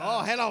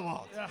 Oh, hello,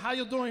 Walt. How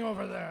you doing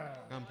over there?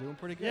 I'm doing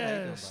pretty good. How you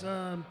doing, Yes,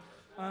 bud?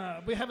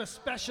 we have a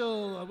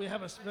special. We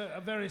have a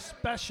very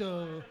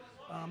special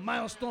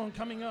milestone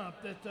coming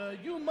up that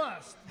you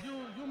must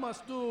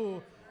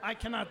do. I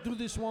cannot do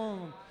this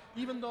one,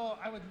 even though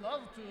I would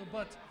love to,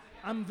 but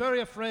I'm very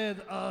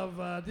afraid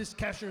of this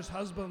cashier's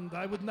husband.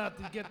 I would not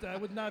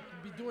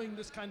be doing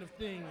this kind of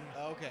thing.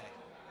 Okay.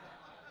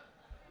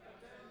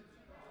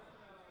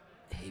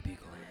 Hey,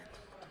 Beagle Land.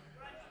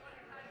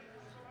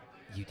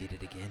 You did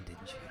it again,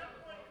 didn't you?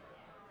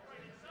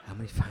 How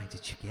many fines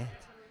did you get?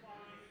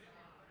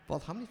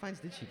 Walt, how many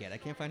fines did she get? I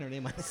can't find her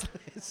name on this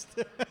list.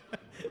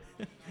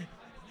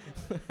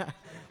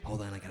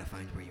 Hold on, I gotta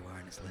find where you are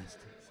on this list.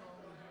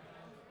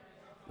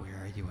 Where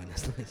are you on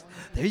this list?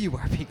 There you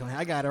are, Beagle Land.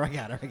 I got her.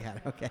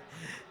 Okay.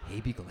 Hey,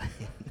 Beagle Land.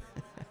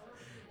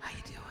 How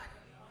you doing?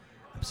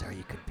 I'm sorry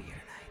you couldn't be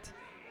here tonight.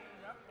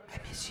 I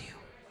miss you.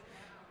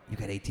 You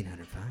got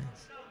 1,800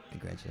 fines.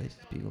 Congratulations,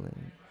 Beagle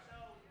Land.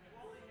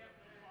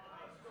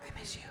 I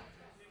miss you.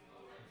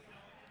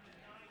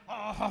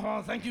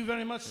 Oh, thank you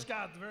very much,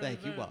 Scott.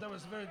 Thank you, Walt. That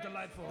was very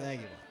delightful.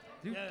 Thank you, Walt.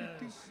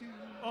 Yes.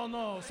 Oh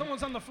no,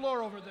 someone's on the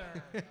floor over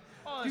there.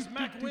 Oh, it's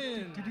Mac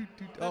Wynn.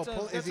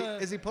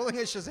 Is he pulling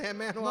his Shazam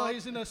man? No,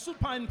 he's in a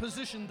supine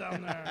position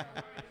down there.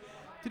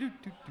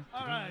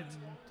 All right.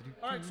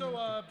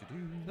 So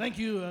thank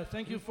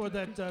you for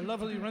that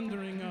lovely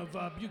rendering of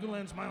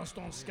Bugleland's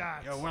Milestone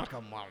Scott. You're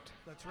welcome, Walt.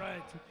 That's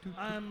right.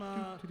 I'm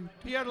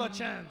Pierre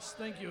Lachance.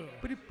 Thank you.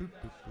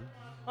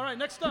 All right,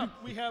 next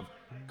up we have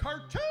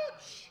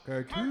Cartouche.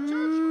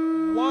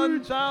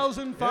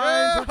 1,000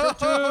 fines for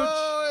Cartouche.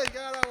 Oh, he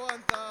got a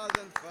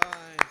 1,000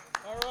 fine.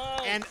 All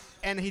right.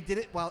 And he did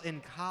it while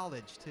in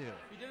college too.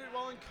 He did it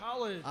while in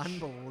college.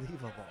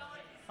 Unbelievable.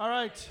 All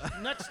right,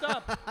 next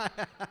up,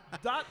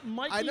 Dot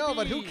Mikey I know, B.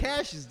 but who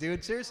cashes,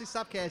 dude? Seriously,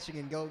 stop cashing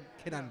and go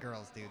hit on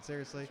girls, dude.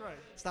 Seriously. That's right.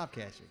 Stop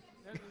cashing.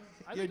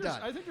 You're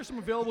done. I think there's some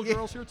available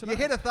girls here tonight. You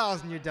hit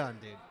 1,000, you're done,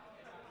 dude.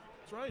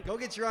 That's right. Go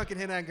get drunk and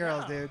hit on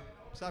girls, Yeah. dude.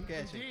 Stop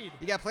cashing. Indeed.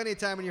 You got plenty of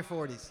time in your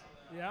 40s.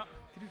 Yeah.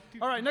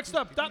 All right, next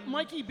up, Dot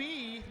Mikey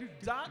B.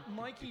 Dot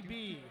Mikey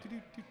B.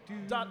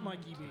 Dot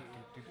Mikey B.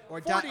 Or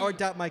 40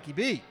 dot Mikey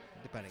B,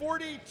 depending.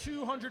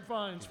 4,200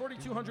 fines.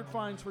 4,200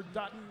 fines for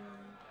Dot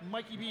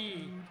Mikey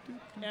B.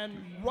 And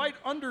right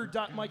under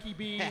Dot Mikey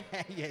B, Yeah,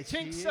 she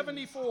Tink is.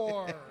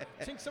 74.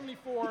 Tink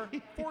 74,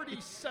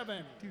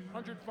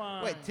 4,700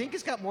 fines. Wait, Tink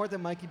has got more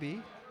than Mikey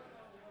B?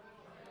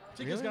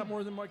 Tink has really? got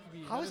more than Mikey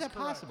B. How is that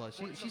correct. possible?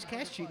 She's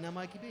cash cheating on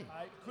Mikey B.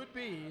 Could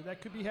be. That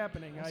could be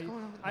happening. What's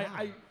going on with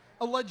I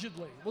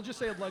allegedly. We'll just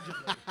say allegedly.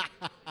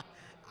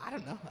 I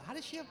don't know. How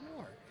does she have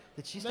more?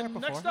 Did she Then start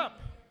before? next up,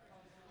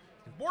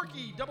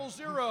 Borky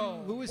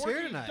 00. Who is Borky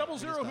here tonight?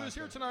 00, who is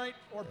here tonight,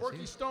 or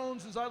Borky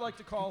Stones, as I like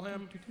to call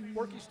him.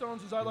 Borky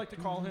Stones, as I like to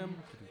call him.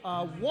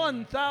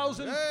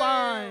 1,000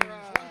 fines.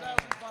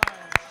 1,000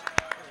 fines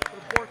for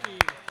Borky.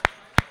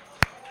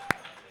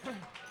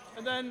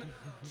 And then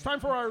it's time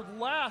for our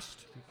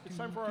last. It's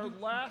time for our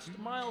last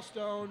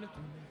milestone.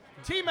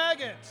 Team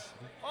Maggot,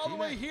 all the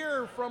way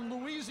here from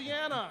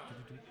Louisiana,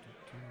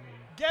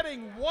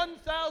 getting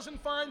 1,000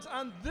 fines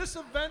on this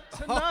event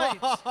tonight.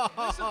 This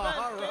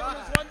event gave him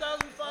his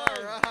 1,000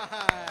 fines.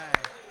 Right.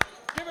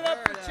 Give it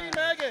up for Very Team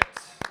nice. Maggot,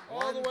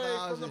 all the way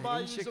 1,000 from the in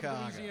bayous of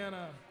Chicago.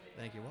 Louisiana.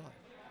 Thank you, Walt.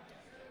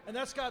 And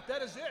that's got.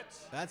 That is it.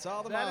 That's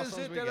all the That is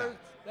milestones it. we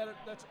got.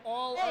 That's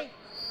all. Hey,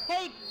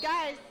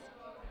 guys,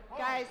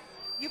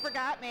 you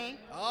forgot me.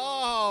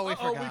 Oh, we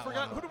Uh-oh, forgot. we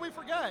forgot. one. Who did we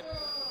forget?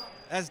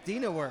 That's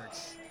Dina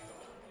Works.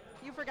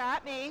 You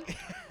forgot me.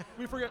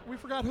 We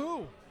forgot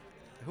who?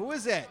 Who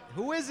is it?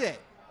 Who is it?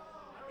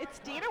 It's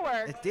Dina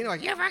Works. It's Dina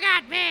Works. You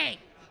forgot me.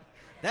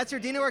 That's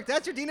your Dina Works.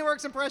 That's your Dina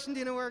Works impression,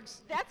 Dina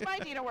Works. That's my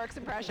Dina Works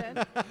impression.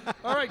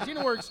 All right,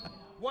 Dina Works.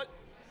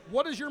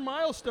 What is your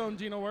milestone,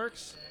 Dina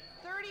Works?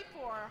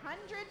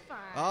 3,400 fines.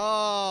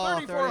 Oh,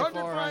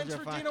 3,400 fines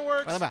for Dina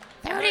Works.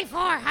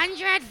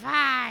 3,400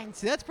 fines.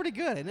 See, that's pretty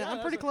good. Yeah,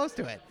 I'm pretty close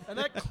to it. And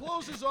that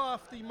closes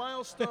off the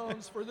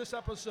milestones for this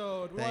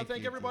episode. We want to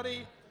thank you,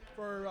 everybody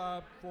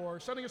for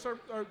sending us their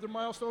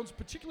milestones.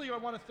 Particularly, I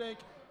want to thank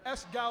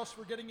S. Gauss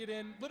for getting it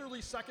in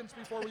literally seconds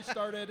before we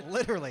started.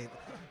 Literally.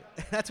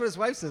 That's what his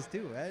wife says,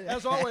 too, right?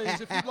 As always,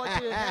 if you'd like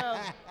to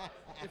have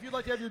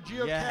your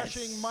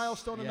geocaching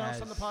milestone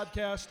announced on the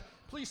podcast,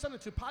 please send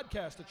it to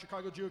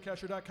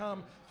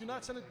podcast@chicagogeocacher.com. Do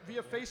not send it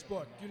via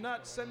Facebook. Do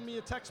not send me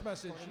a text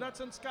message. Do not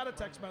send Scott a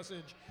text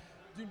message.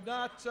 Do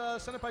not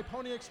send it by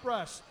Pony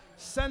Express.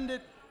 Send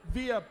it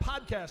via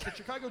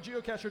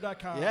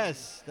podcast@chicagogeocacher.com.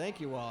 Yes.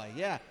 Thank you, Wally.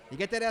 Yeah. You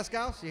get that,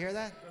 Gauss? You hear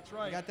that? That's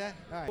right. You got that?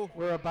 All right.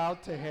 We're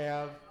about to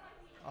have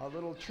a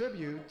little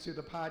tribute to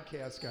the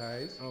podcast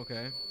guys.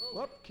 Okay.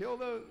 Whoop! Kill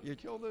the.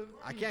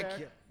 I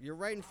can't. You're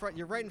right in front.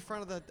 You're right in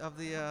front of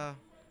the.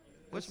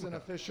 This is an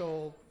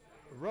official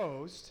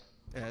roast.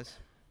 Yes.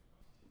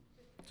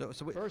 So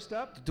we, first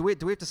up. Do we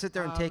have to sit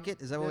there and take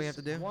it? Is that what we have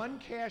to do? One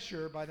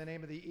cacher by the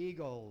name of the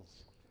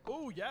Eagles.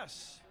 Oh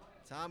yes.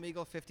 Tom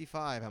Eagle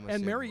 55. I'm and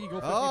assuming. Mary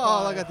Eagle 55.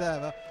 Oh, look at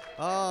them.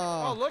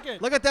 Oh,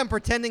 look at them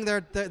pretending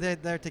they're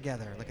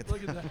together. Look at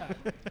that.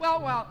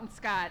 Well, Walt and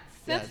Scott,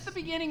 since Yes. the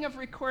beginning of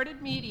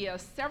recorded media,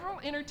 several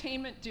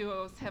entertainment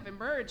duos have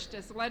emerged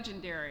as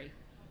legendary.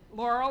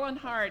 Laurel and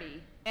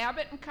Hardy,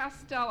 Abbott and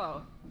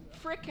Costello,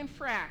 Frick and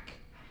Frack,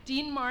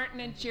 Dean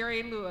Martin and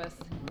Jerry Lewis,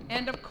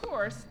 and of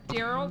course,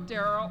 Daryl,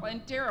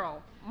 and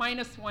Daryl,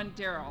 minus one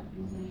Daryl.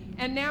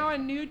 And now a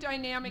new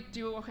dynamic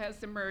duo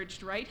has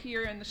emerged right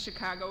here in the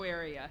Chicago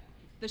area.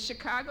 The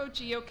Chicago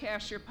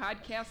Geocacher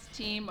podcast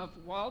team of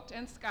Walt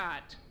and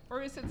Scott.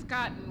 Or is it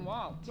Scott and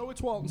Walt? No,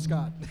 it's Walt and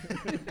Scott.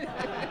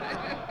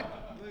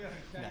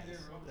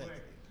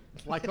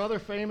 Like other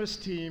famous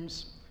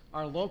teams,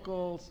 our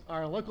local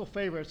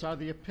favorites are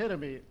the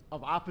epitome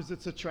of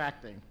opposites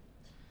attracting.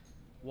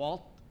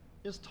 Walt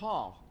is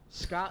tall.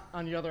 Scott,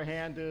 on the other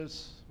hand,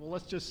 is, well,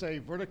 let's just say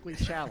vertically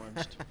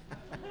challenged.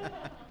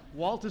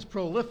 Walt is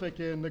prolific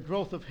in the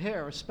growth of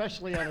hair,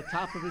 especially on the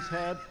top of his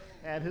head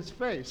and his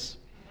face.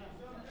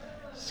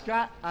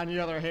 Scott, on the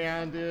other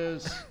hand,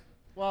 is,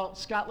 well,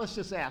 Scott, let's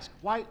just ask,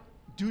 why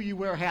do you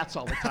wear hats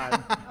all the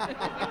time?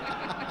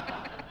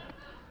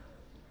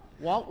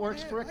 Walt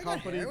works for a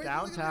company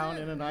downtown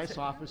in a nice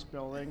office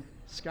building.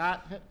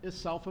 Scott is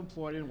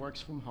self-employed and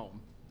works from home.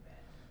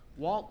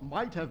 Walt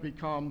might have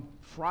become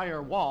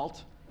Friar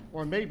Walt,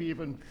 or maybe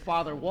even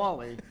Father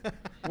Wally,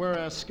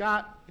 whereas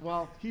Scott,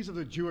 well, he's of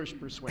the Jewish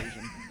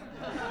persuasion.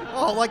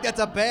 Oh, like that's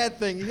a bad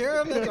thing. You hear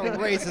him? That's a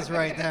racist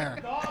right there.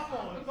 It's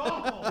awful. It's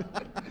awful.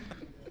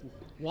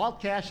 Walt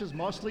caches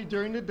mostly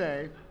during the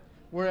day,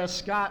 whereas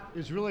Scott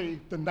is really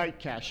the night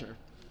cacher.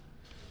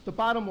 The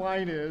bottom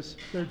line is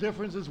their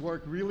differences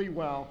work really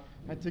well,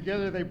 and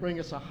together they bring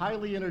us a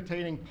highly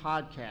entertaining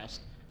podcast,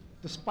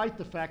 despite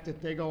the fact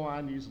that they go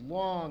on these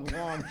long,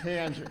 long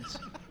tangents.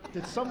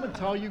 Did someone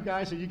tell you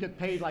guys that you get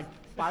paid like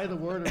by the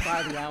word or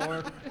by the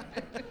hour?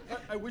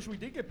 I wish we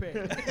did get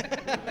paid.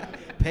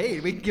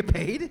 Paid? We can get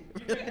paid?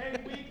 You get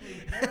paid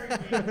weekly,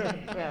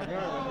 very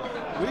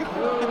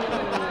weekly.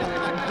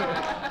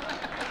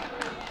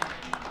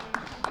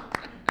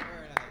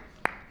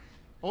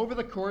 Over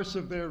the course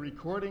of their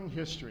recording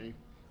history,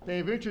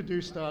 they've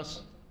introduced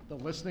us, the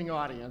listening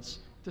audience,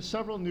 to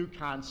several new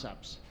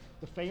concepts.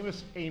 The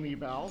famous Amy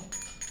Bell,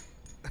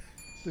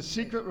 the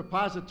secret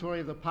repository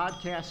of the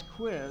podcast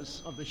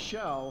quiz of the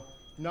show,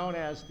 known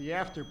as the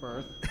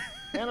Afterbirth,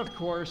 and of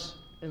course,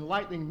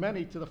 enlightening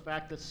many to the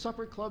fact that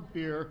Supper Club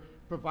beer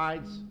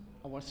provides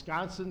a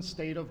Wisconsin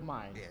state of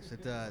mind. Yes,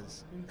 it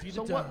does.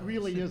 So what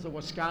really is a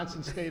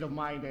Wisconsin state of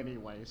mind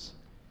anyways?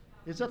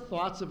 Is it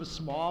thoughts of a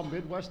small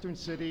Midwestern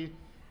city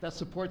that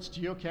supports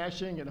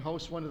geocaching and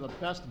hosts one of the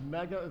best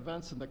mega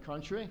events in the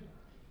country?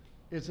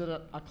 Is it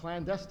a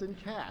clandestine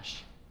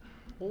cache?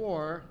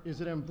 Or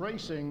is it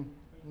embracing,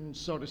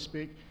 so to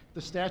speak,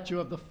 the statue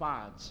of the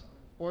Fonz?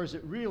 Or is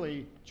it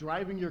really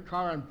driving your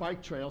car on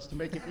bike trails to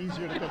make it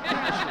easier to get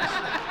caches?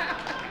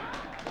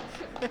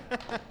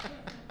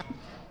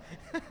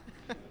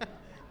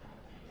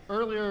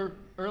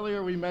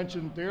 Earlier we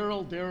mentioned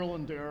Daryl,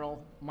 and Daryl,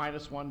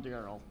 minus one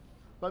Daryl.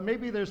 But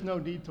maybe there's no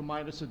need to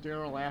minus a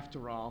Daryl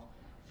after all,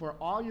 for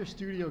all your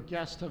studio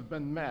guests have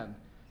been men.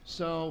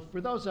 So for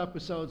those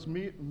episodes,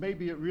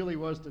 maybe it really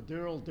was the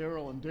Daryl,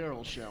 and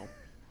Daryl show.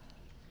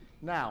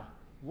 Now,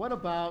 what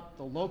about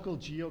the local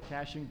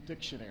geocaching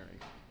dictionary?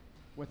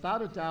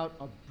 Without a doubt,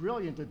 a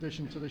brilliant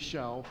addition to the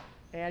show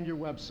and your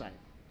website.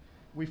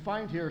 We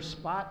find here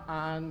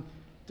spot-on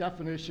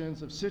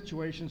definitions of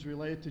situations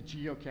related to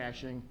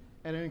geocaching,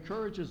 and it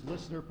encourages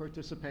listener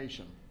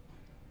participation.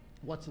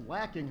 What's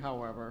lacking,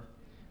 however,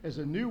 is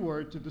a new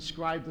word to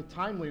describe the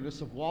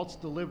timeliness of Walt's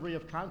delivery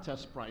of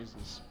contest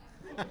prizes.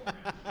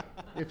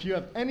 If you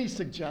have any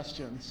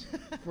suggestions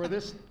for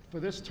this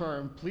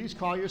term, please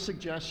call your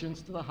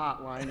suggestions to the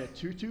hotline at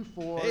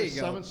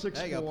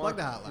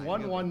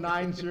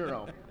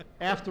 224-764-1190.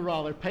 After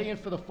all, they're paying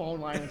for the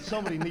phone line, and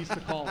somebody needs to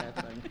call that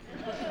thing.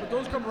 But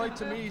those come right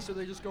to me, so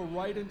they just go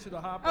right into the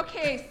hopper.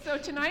 Okay, so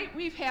tonight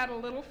we've had a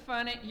little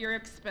fun at your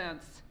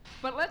expense.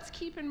 But let's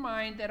keep in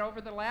mind that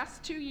over the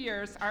last 2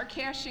 years, our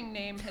cashing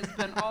name has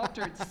been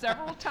altered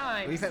several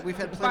times We've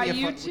had by plenty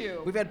you of fun.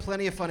 two. We've had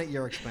plenty of fun at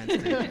your expense.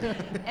 too.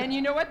 And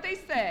you know what they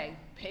say,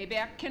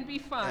 payback can be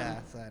fun.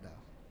 Yes, I know.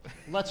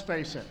 Let's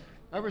face it,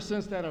 ever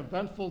since that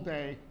eventful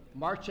day,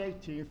 March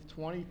 18th,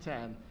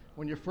 2010,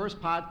 when your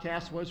first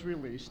podcast was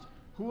released,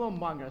 who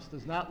among us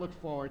does not look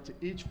forward to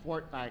each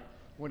fortnight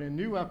when a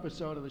new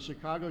episode of the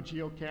Chicago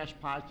Geocache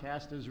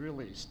podcast is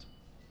released?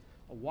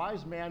 A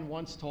wise man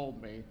once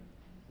told me,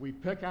 "We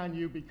pick on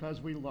you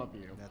because we love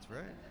you." That's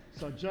right.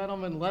 So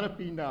gentlemen, let it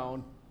be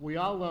known, we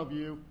all love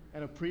you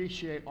and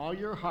appreciate all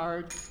your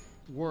hard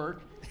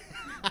work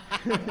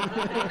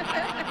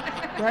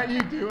that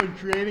you do in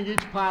creating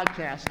each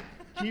podcast.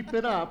 Keep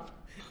it up.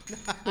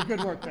 The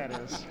good work, that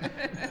is.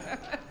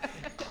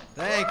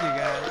 Thank you,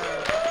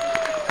 guys.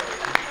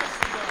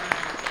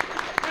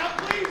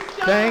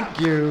 Thank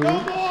you.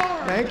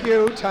 Thank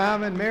you,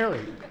 Tom and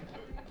Mary.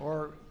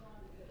 Or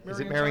is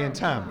it Mary and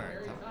Tom?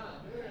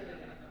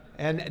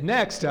 And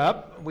next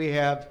up, we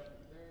have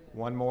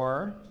one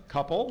more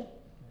couple.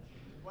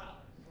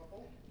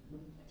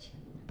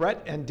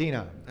 Brett and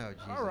Dina. Oh,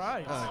 Jesus. All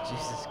right. Oh,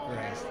 Jesus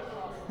Christ.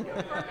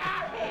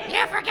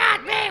 You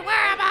forgot me.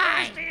 Where am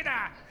I?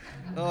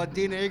 Oh,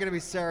 Dina, you're going to be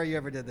sorry you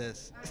ever did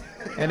this.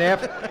 And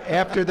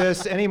after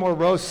this, any more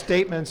roast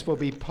statements will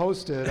be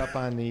posted up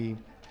on the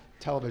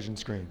television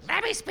screens.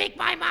 Let me speak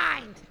my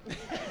mind.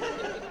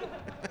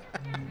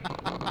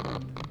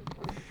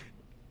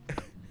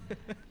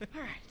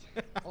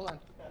 Hold on.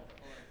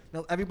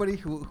 Now, everybody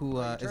who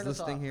Turn is us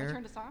listening off. here,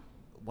 Turned us off?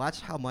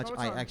 watch how much No,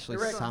 it's I on. actually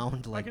You're right.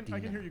 sound like I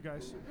Dina. can hear you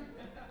guys.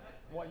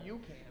 Well, you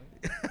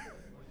can.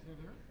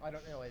 I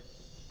don't know. I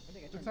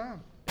think it's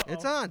on.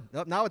 It's on.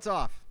 Nope, now it's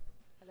off.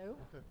 Hello?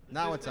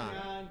 Now it's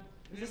on.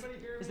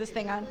 Is this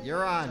thing on?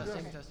 You're on.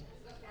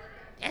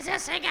 Is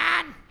this thing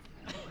on?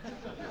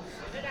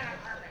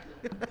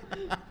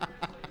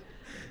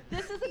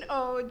 This is an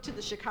ode to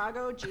the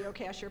Chicago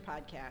Geocacher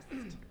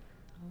podcast.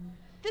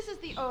 This is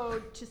the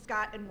ode to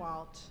Scott and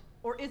Walt,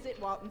 or is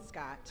it Walt and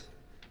Scott?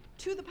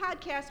 To the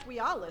podcast we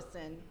all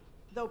listen,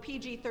 though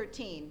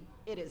PG-13,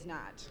 it is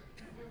not.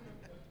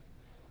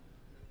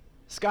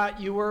 Scott,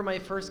 you were my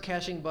first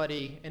caching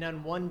buddy, and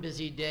on one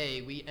busy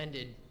day, we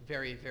ended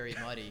very, very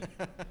muddy.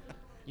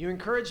 You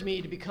encouraged me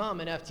to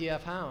become an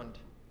FTF hound,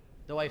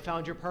 though I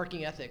found your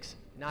parking ethics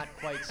not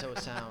quite so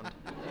sound.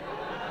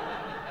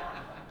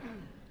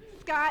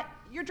 Scott,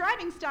 your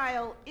driving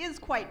style is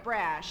quite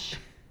brash,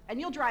 and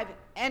you'll drive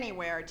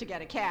anywhere to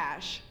get a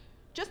cache.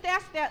 Just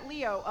ask that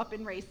Leo up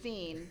in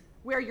Racine,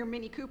 where your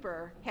Mini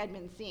Cooper had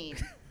been seen.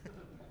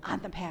 On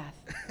the path.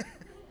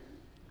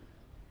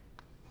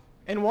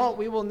 And Walt,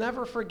 we will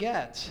never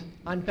forget,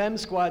 on Bem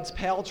Squad's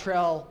Pal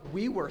Trail,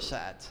 we were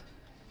set.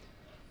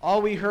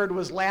 All we heard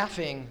was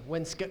laughing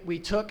when we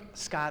took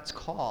Scott's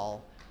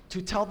call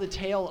to tell the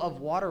tale of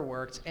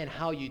Waterworks and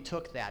how you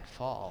took that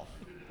fall.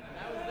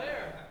 I was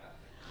there.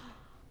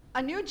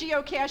 A new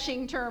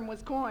geocaching term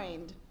was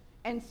coined,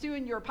 and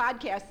soon your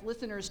podcast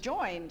listeners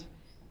joined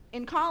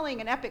in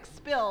calling an epic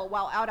spill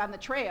while out on the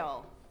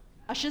trail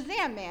a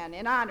Shazam man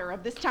in honor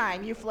of this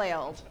time you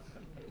flailed.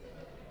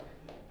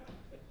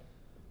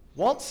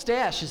 Walt's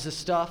stash is the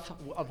stuff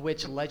of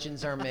which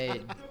legends are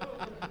made.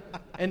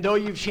 And though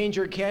you've changed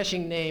your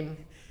caching name,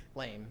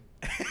 lame.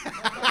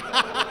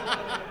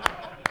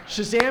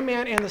 Shazam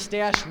Man and the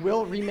stash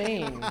will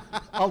remain,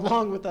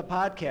 along with the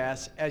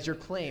podcast, as your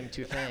claim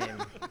to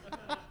fame.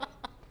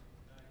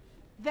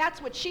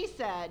 That's what she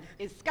said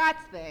is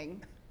Scott's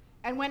thing,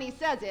 and when he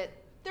says it,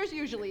 there's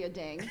usually a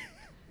ding.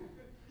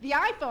 The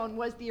iPhone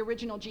was the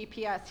original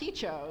GPS he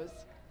chose,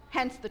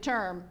 hence the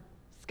term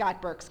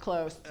Scott Burke's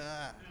close.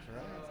 That's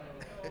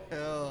right.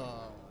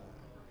 Oh.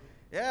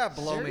 Yeah,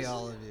 blow me,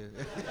 all of you.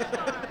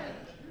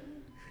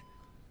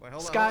 Wait,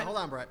 hold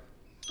on, Brett.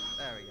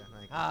 There we go.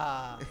 Thank you.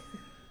 Ah,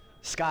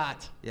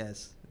 Scott.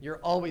 Yes. You're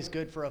always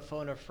good for a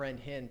phone a friend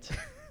hint.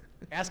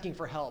 Asking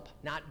for help,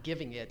 not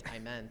giving it, I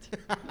meant.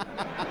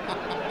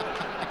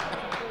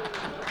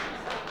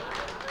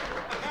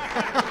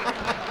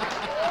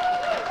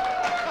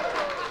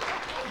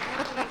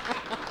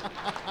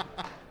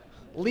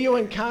 Leo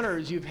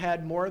encounters you've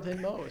had more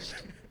than most.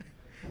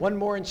 One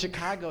more in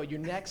Chicago. Your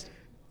next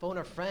phone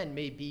a friend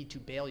may be to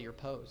bail your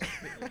post.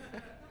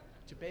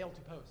 To bail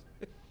to post.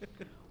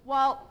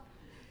 Well,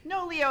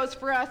 no Leos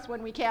for us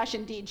when we cache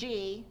in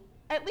DG,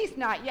 at least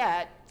not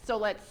yet, so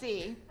let's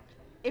see.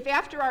 If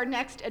after our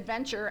next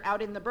adventure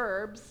out in the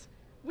burbs,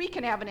 we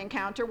can have an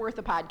encounter worth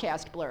a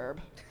podcast blurb.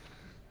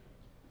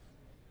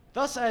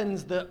 Thus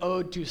ends the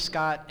ode to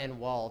Scott and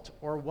Walt,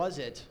 or was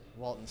it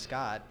Walt and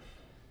Scott?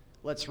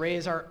 Let's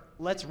raise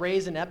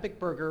an epic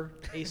burger,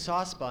 a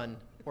sauce bun,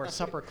 or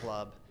supper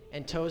club,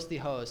 and toast the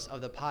hosts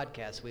of the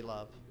podcast we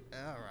love.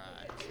 All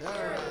right.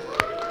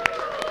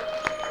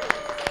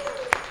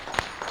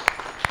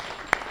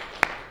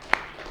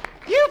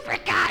 You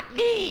forgot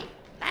me.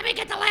 Let me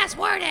get the last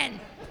word in.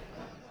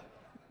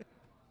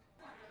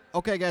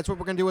 Okay, guys, what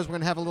we're gonna do is we're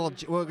gonna have a little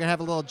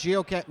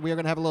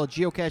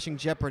geocaching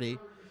Jeopardy.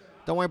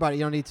 Don't worry about it.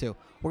 You don't need to.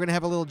 We're gonna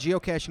have a little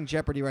geocaching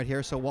Jeopardy right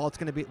here. So Walt's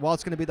gonna be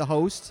the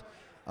host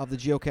of the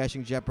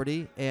geocaching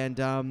Jeopardy, and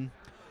you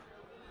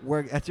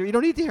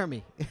don't need to hear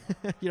me.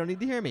 You don't need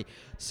to hear me.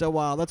 So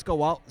let's go,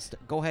 Walt.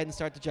 Go ahead and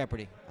start the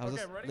Jeopardy. I was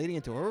leading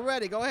into it. We're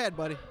ready. Go ahead,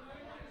 buddy.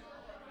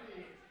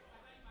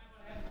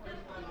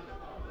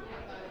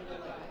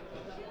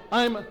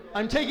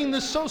 I'm taking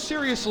this so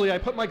seriously. I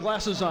put my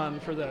glasses on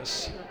for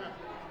this,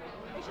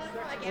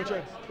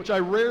 which I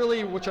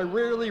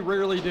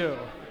rarely do.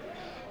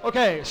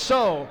 Okay,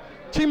 so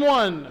Team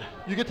 1,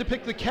 you get to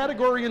pick the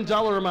category and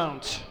dollar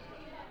amount.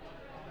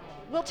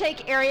 We'll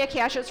take area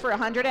caches for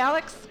 100,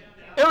 Alex.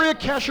 Area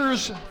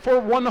cachers for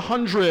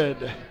 100.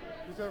 He's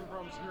having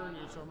problems hearing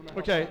you, so I'm gonna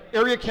Okay,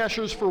 area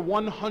cachers for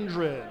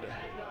 100.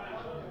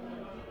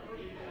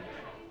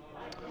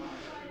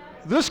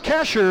 This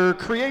cacher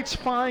creates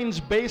finds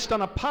based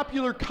on a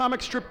popular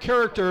comic strip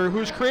character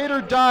whose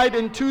creator died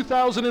in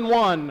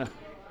 2001.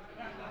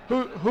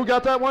 Who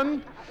got that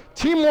one?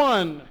 Team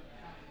 1.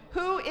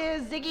 Who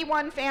is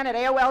Ziggy1fan at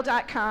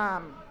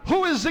AOL.com?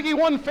 Who is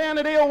Ziggy1fan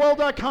at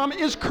AOL.com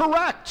is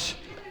correct.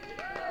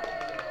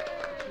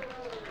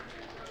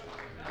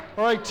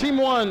 All right, Team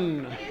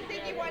 1.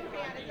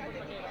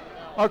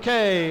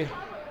 Okay,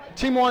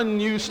 Team 1,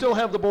 you still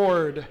have the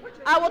board.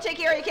 I will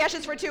take area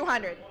caches for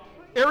 200.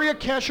 Area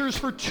cachers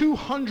for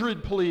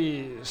 200,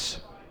 please.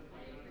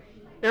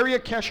 Area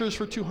cachers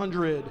for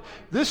 200.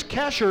 This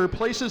cacher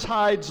places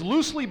hides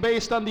loosely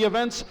based on the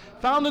events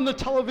found in the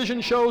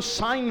television show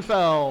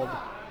Seinfeld.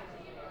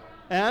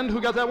 And who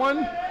got that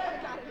one?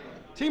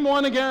 Team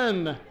 1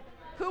 again.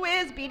 Who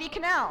is B.D.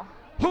 Cannell?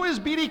 Who is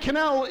B.D.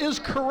 Cannell is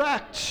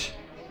correct.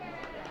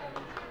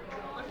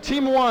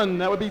 Team 1,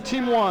 that would be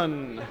Team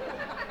 1.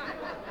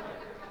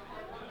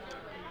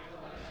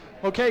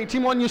 Okay,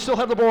 Team 1, you still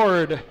have the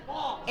board.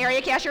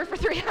 Area cacher for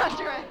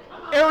 300.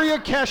 Area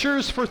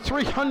cachers for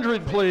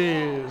 300,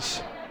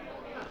 please.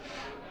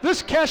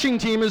 This caching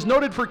team is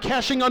noted for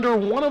caching under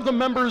one of the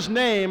members'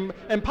 name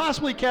and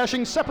possibly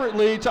caching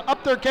separately to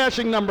up their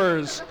caching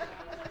numbers.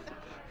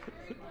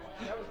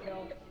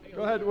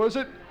 Go ahead, what was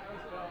it?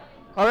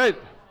 All right.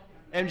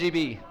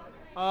 MGB.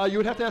 You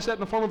would have to ask that in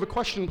the form of a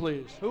question,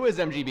 please. Who is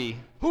MGB?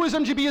 Who is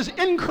MGB is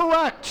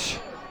incorrect.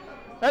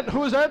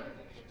 Who is that?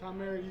 Tom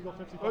Mary, Eagle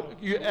 55.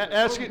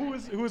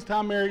 Who is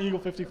Tom Mary, Eagle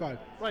 55?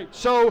 Right.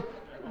 So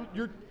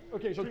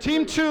okay. So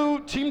Team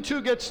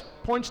 2 gets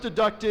points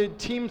deducted.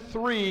 Team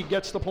 3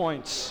 gets the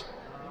points.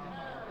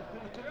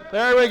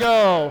 There we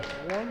go.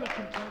 Warn the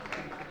contestants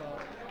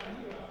about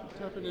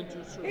tapping into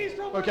He's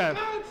from Okay.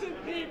 Wisconsin,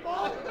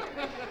 people.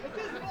 It's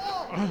his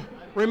fault.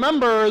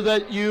 Remember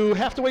that you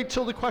have to wait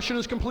till the question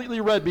is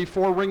completely read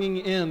before ringing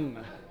in.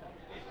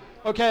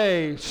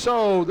 Okay,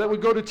 so that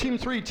would go to Team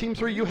 3. Team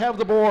 3, you have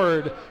the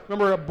board.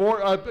 Remember,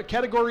 a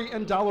category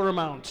and dollar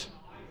amount.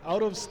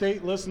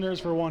 Out-of-state listeners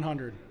for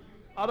 100.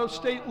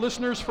 Out-of-state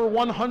listeners for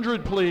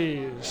 100,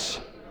 please.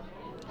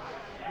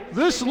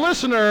 This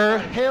listener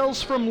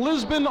hails from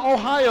Lisbon,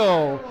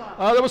 Ohio.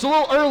 That was a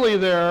little early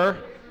there.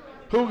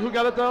 Who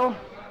got it, though?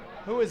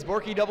 Who is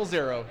Borky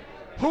 00?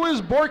 Who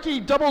is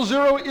Borky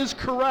 00 is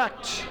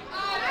correct.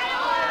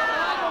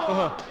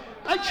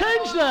 I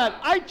changed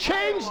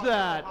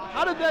that.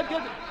 How did that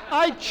get?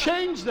 I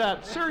changed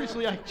that.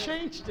 Seriously, I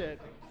changed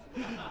it.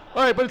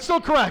 All right, but it's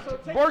still correct.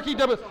 Borky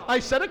double. I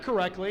said it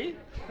correctly.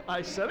 All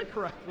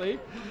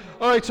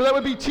right, so that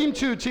would be Team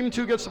 2. Team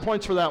 2 gets the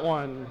points for that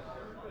one.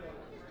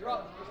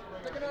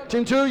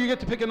 Team 2, you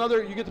get to pick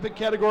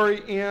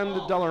category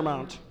and dollar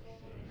amount.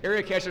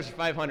 Area cachers for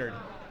 500.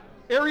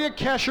 Area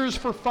cachers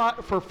for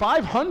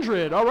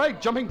 500. All right,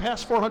 jumping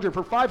past 400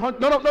 for 500.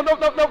 No.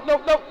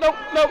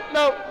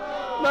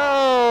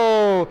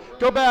 No!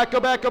 Go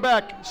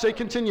back. Say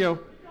continue.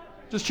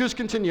 Just choose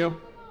continue.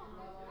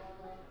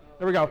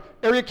 There we go.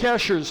 Area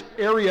cachers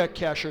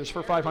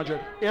for 500.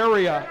 There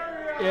we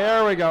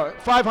go.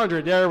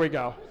 500, there we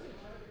go.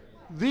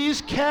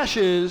 These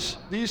caches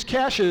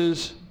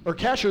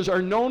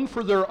are known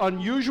for their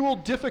unusual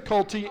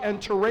difficulty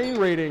and terrain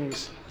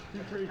ratings.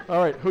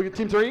 All right,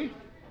 Team 3?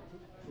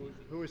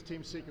 Who is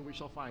Team Seek and We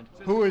Shall Find?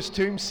 Who is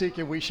Team Seek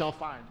and We Shall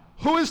Find?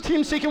 Who is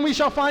Team Seek and We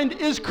Shall Find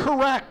is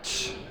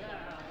correct.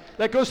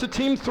 That goes to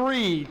Team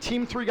 3.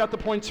 Team 3 got the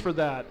points for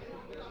that.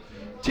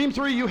 Team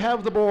 3, you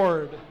have the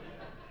board.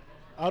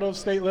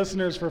 Out-of-state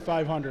listeners for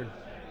 500.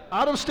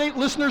 Out-of-state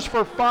listeners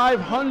for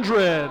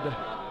 500.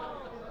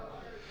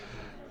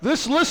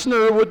 This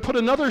listener would put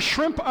another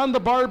shrimp on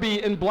the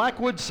Barbie in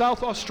Blackwood,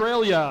 South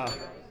Australia.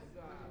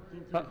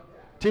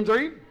 Team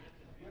 3?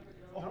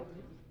 No,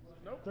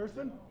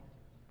 Thurston?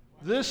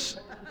 This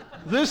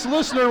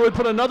listener would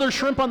put another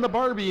shrimp on the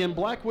Barbie in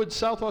Blackwood,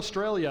 South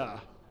Australia.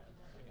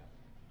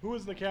 Who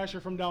is the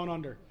cashier from Down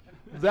Under?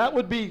 That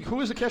would be,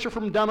 who is the cashier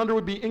from Down Under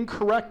would be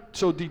incorrect,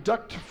 so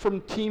deduct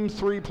from Team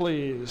 3,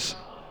 please.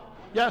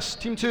 Yes,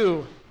 Team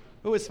 2.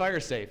 Who is Fire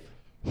Safe?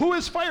 Who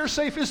is Fire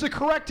Safe is the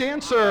correct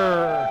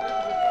answer.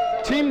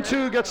 Team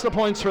 2 gets the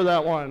points for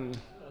that one.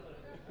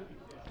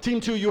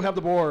 Team 2, you have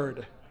the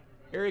board.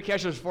 Area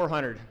Cashiers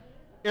 400.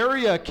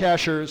 Area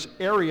cashiers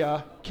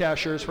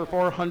for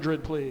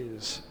 400,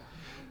 please.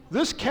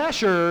 This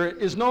cashier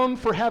is known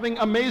for having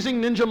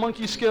amazing ninja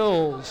monkey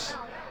skills.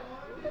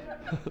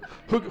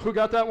 Who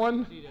got that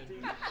one?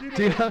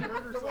 Dina,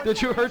 did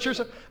you hurt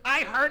yourself?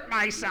 I hurt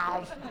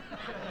myself.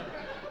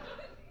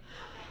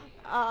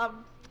 Well,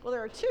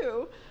 there are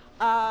two.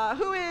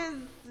 Who is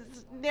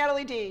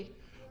Natalie D?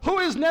 Who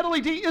is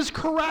Natalie D is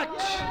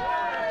correct.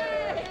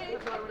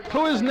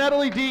 Who is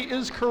Natalie D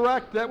is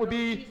correct. That would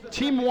be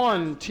Team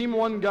 1. Team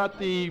 1 got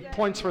the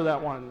points for that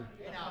one.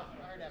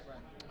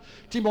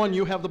 Team 1,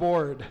 you have the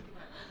board.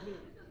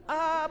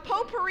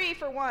 Potpourri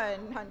for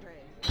 100.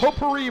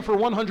 Potpourri for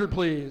 100,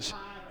 please.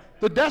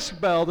 The desk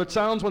bell that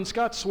sounds when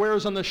Scott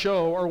swears on the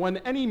show or when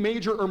any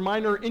major or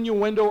minor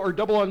innuendo or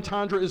double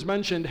entendre is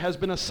mentioned has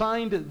been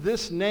assigned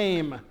this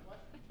name.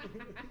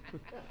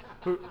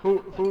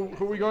 Who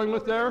are we going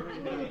with there?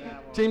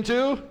 Team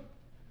 2?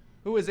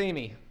 Who is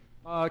Amy?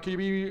 Can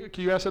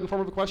you ask that in the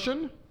form of a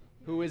question?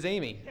 Who is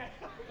Amy?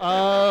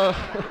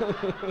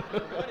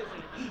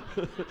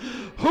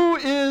 Who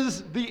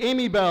is the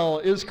Amy Bell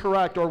is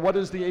correct, or what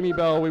is the Amy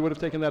Bell? We would have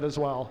taken that as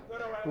well.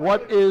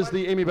 What is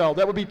the Amy Bell?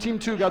 That would be Team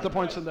 2 got the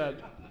points in that.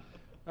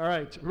 All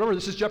right. Remember,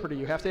 this is Jeopardy.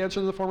 You have to answer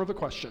in the form of a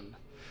question.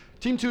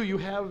 Team 2, you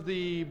have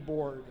the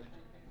board.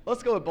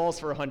 Let's go with balls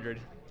for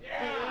 100.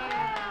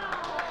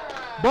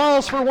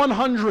 Balls for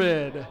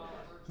 100.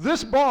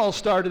 This ball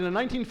starred in a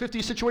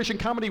 1950 situation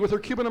comedy with her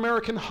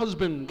Cuban-American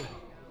husband.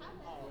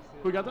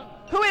 Who got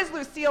that? Who is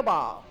Lucille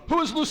Ball? Who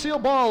is Lucille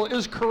Ball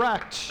is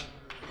correct.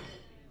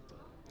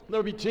 That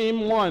would be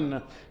Team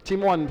 1.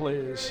 Team 1,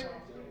 please.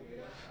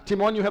 Team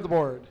 1, you have the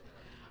board.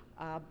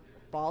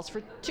 Balls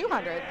for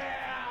 200.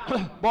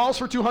 Balls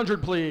for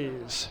 200,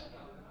 please.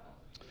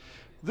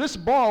 This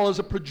ball is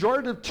a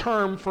pejorative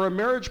term for a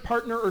marriage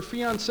partner or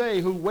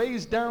fiancé who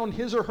weighs down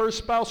his or her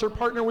spouse or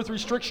partner with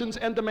restrictions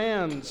and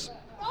demands.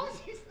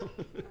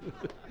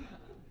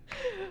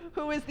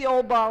 Who is the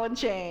old ball and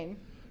chain?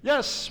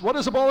 Yes, what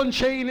is a ball and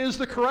chain is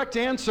the correct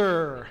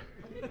answer.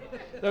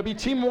 That would be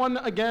Team 1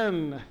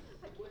 again.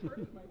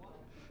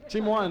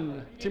 Team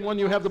 1. Team 1,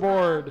 you have the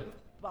board.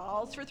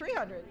 Balls for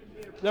 300.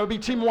 That would be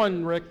Team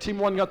 1, Rick. Team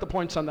 1 got the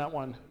points on that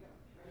one.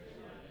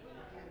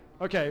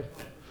 Okay.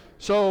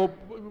 So,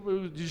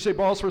 did you say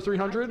balls for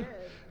 300?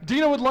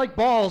 Dina would like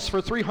balls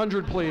for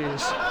 300,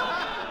 please.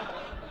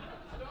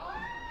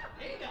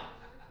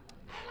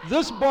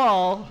 This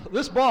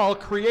ball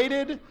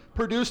created,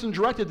 produced, and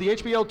directed the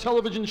HBO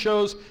television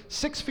shows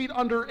 6 Feet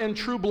Under and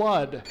True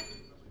Blood.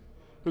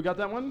 Who got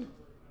that one?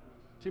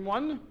 Team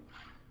 1?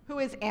 Who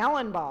is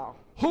Alan Ball?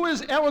 Who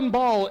is Alan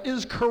Ball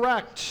is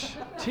correct.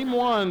 Team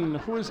 1,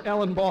 who is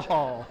Alan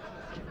Ball?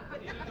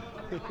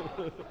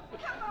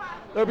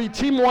 That'll be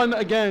Team 1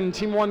 again.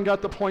 Team 1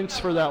 got the points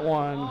for that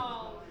one.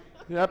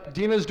 Yep,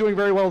 Dina's doing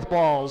very well with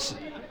balls.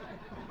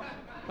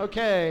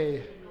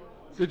 Okay.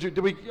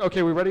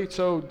 Okay, we ready?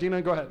 So,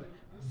 Dina, go ahead.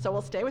 So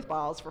we'll stay with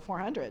balls for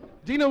 400.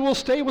 Dina will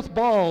stay with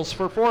balls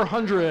for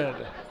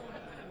 400.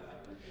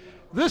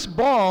 This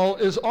ball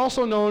is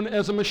also known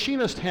as a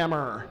machinist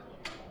hammer.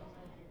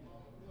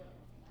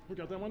 Who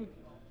got that one?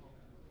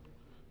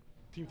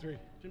 Team 3.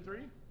 Team 3?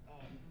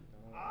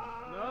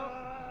 No.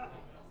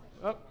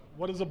 Oh.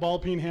 What is a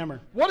ball-peen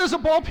hammer? What is a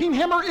ball-peen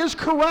hammer is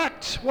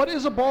correct. What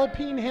is a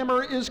ball-peen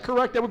hammer is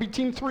correct. That would be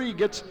Team 3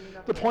 gets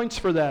the points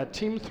for that.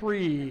 Team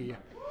 3.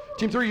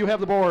 Team 3, you have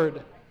the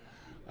board.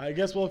 I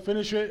guess we'll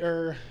finish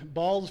it,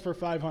 balls for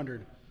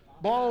 500.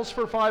 Balls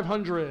for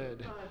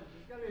 500.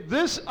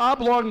 This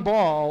oblong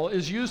ball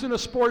is used in a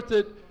sport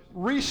that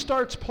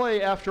restarts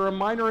play after a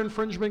minor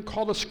infringement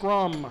called a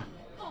scrum.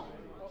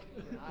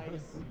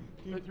 Nice.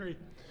 Team 3.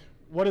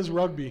 What is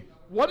rugby?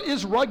 What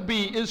is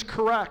rugby is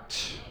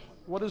correct.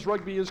 What is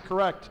rugby is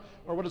correct.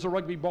 Or what is a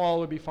rugby ball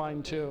would be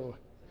fine too.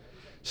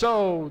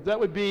 So that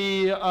would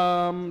be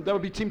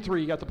Team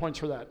 3. You got the points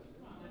for that.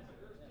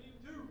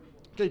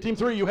 Okay, Team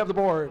 3, you have the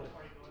board.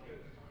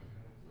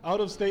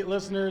 Out-of-state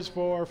listeners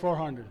for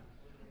 400.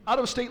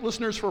 Out-of-state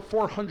listeners for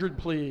 400,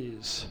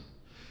 please.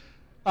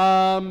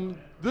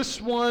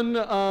 This one,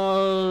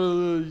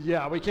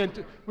 yeah, we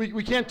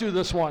can't do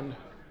this one.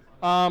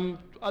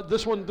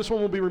 This one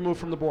will be removed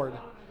from the board.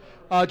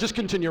 Just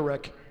continue,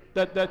 Rick.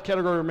 That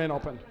category will remain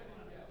open.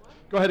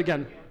 Go ahead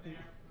again.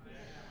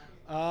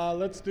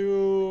 Let's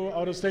do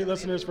out-of-state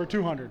listeners for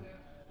 200.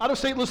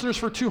 Out-of-state listeners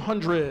for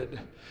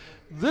 200.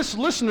 This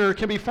listener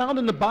can be found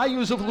in the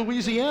bayous of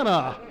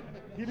Louisiana.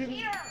 He didn't.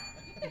 You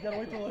gotta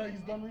wait till he's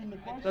done reading the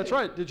question. That's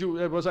right. Did you?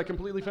 Was I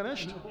completely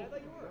finished?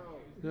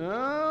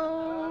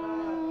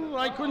 No,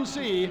 I couldn't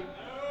see.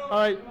 All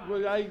right.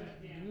 Okay.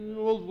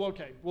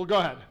 Well, go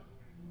ahead.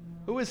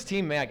 Who is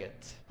Team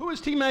Maggot? Who is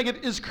Team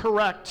Maggot is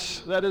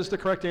correct. That is the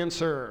correct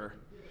answer.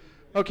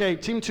 Okay,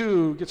 Team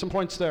 2, get some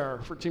points there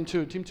for Team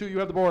 2. Team 2, you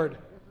have the board.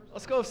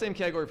 Let's go same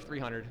category for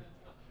 300.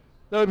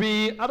 That would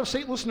be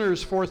out-of-state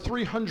listeners for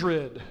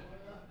 300.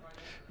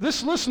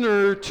 This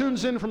listener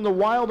tunes in from the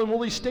wild and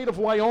woolly state of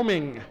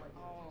Wyoming.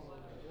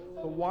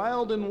 The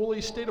wild and woolly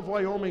state of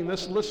Wyoming,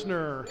 this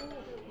listener.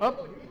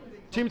 Up,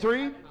 Team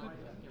 3,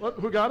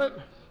 who got it?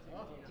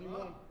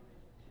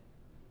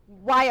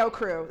 Wyo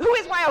Crew. Who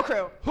is Wyo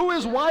Crew? Who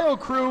is Wyo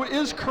Crew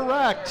is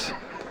correct.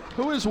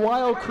 Who is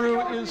Wyo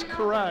Crew is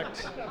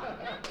correct.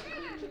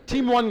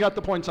 Team 1 got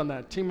the points on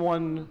that. Team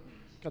 1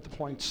 got the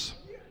points.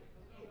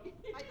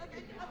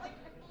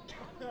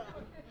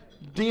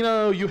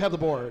 Dina, you have the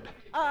board.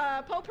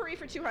 Potpourri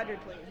for 200,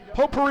 please.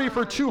 Potpourri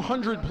for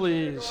 200,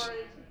 please.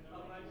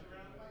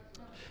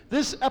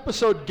 This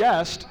episode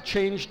guest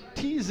changed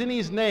T.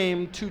 Zinni's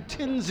name to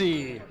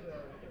Tinsy.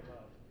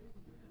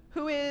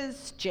 Who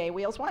is J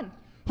Wheels 1?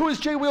 Who is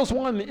J Wheels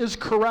 1 is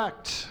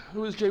correct.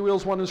 Who is J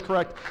Wheels 1 is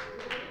correct.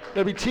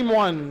 That'd be Team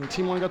 1.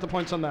 Team 1 got the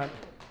points on that.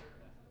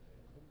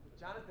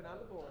 Jonathan on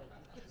the board.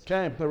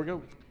 Okay, there we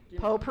go.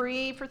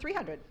 Potpourri for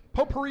 300.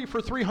 Potpourri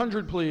for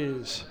 300,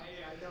 please.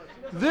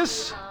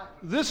 This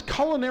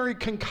culinary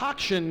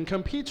concoction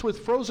competes with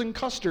frozen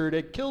custard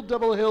at Kill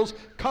Devil Hills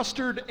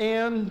Custard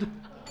and...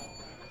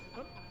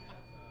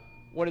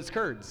 What is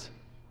curds?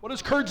 What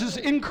is curds is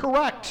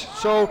incorrect.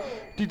 So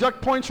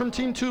deduct points from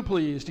Team 2,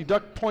 please.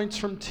 Deduct points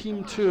from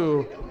Team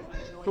 2.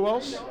 Who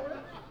else?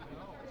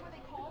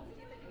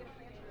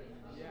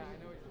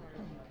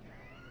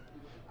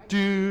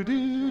 Do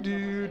do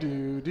do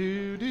do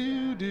do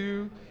do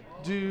do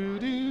do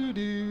do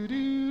do do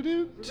do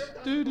do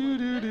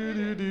do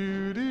do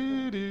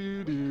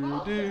do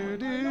do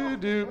do do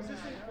do.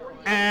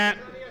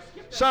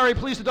 Sorry,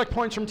 please deduct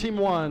points from Team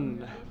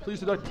 1. Please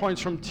deduct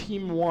points from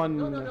Team 1.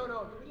 No,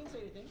 we didn't say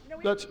anything.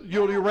 That's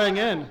you rang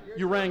in.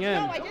 You rang in.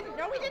 No, I didn't.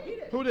 No, we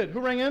didn't. Who did?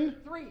 Who rang in?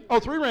 3. Oh,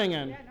 3 rang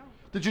in. Yeah, no.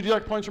 Did you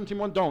deduct points from Team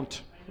 1?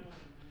 Don't.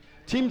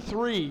 Team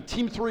 3.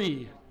 Team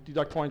 3.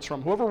 Deduct points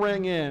from whoever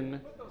rang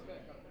in.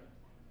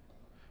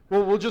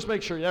 We'll just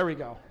make sure. There we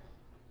go.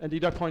 And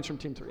deduct points from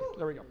Team 3.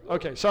 There we go.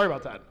 Okay, sorry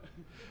about that.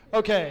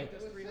 Okay.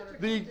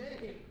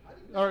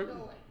 All right.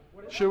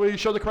 Should we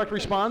show the correct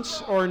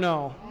response or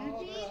no?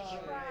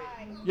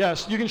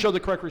 Yes, you can show the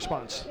correct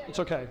response. It's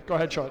okay. Go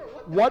ahead, show it.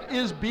 What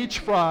is beach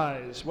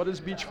fries? What is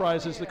beach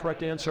fries is the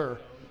correct answer.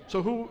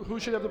 So who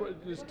should have the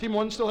board? Does Team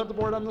 1 still have the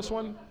board on this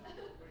one?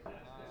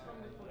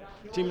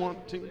 Team 1.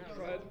 Go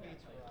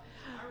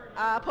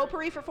ahead.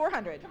 Potpourri for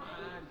 400.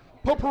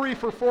 Potpourri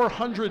for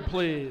 400,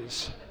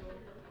 please.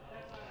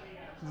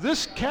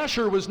 This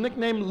cashier was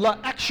nicknamed La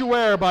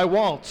Actuaire by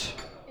Walt.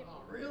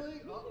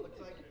 Really?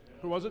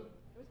 Who was it?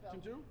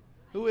 Team 2?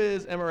 Who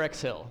is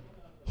MRX Hill?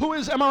 Who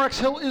is MRX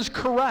Hill is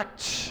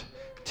correct.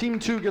 Team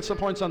 2 gets the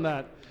points on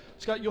that.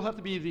 Scott, you'll have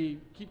to be the,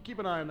 keep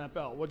an eye on that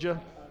bell, would you?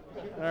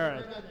 All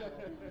right.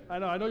 I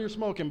know you're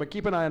smoking, but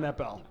keep an eye on that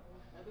bell.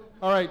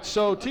 All right,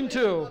 so Team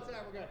 2.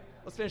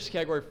 Let's finish the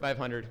category for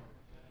 500.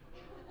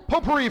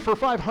 Potpourri for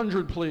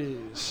 500,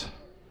 please.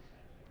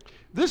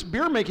 This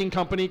beer-making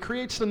company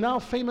creates the now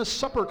famous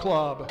Supper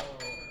Club.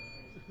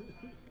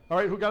 All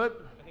right, who got it?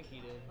 I think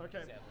he did.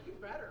 Okay. You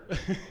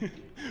better.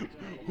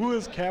 Who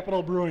is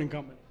Capital Brewing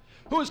Company?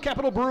 Who is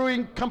Capital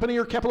Brewing Company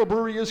or Capital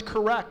Brewery is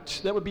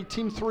correct. That would be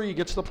Team 3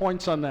 gets the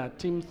points on that.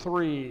 Team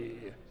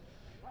 3.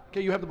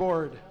 Okay, you have the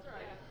board.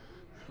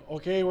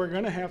 Okay, we're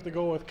going to have to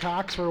go with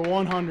Cox for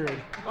 100.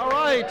 All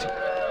right.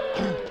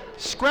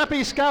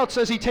 Scrappy Scout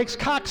says he takes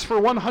Cox for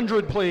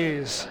 100,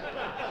 please.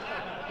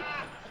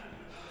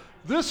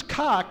 This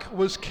cock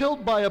was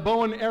killed by a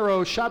bow and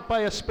arrow shot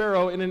by a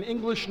sparrow in an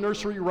English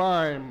nursery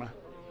rhyme.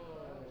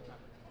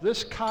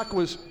 This cock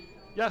was,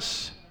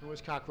 yes. Who is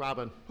Cock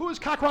Robin? Who is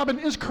Cock Robin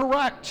is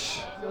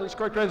correct. That is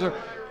correct answer.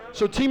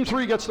 So Team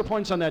 3 gets the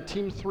points on that.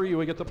 Team 3,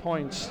 we get the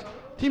points.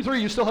 Team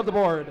 3, you still have the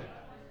board.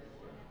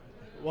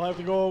 We'll have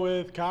to go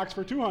with Cox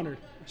for 200.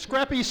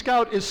 Scrappy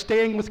Scout is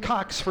staying with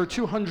Cox for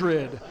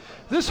 200.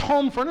 This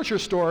home furniture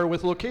store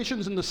with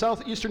locations in the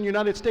southeastern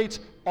United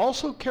States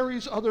also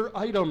carries other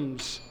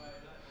items.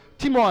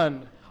 Team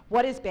 1.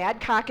 What is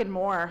Badcock and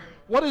More?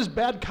 What is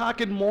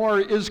Badcock and More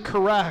is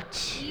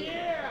correct.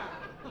 Yeah.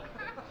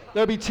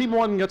 That'll be Team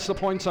 1 gets the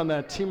points on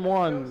that. Team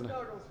 1.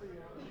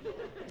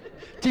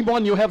 Team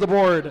 1, you have the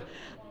board.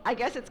 I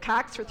guess it's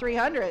Cox for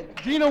 300.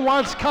 Dina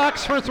wants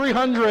Cox for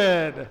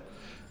 300.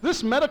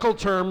 This medical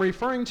term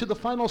referring to the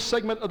final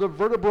segment of the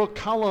vertebral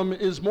column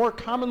is more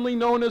commonly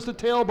known as the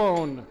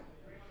tailbone.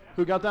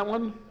 Who got that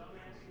one?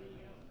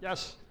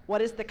 Yes.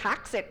 What is the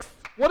coccyx?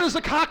 What is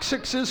the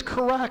coccyx is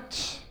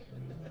correct.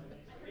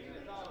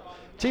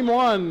 Team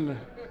 1.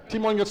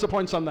 Team 1 gets the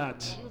points on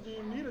that.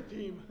 You need a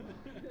team.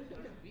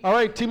 All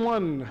right, Team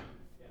 1.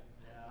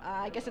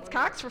 I guess it's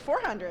Cox for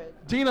 400.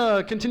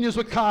 Dina continues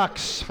with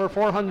Cox for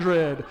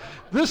 400.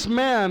 This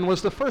man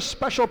was the first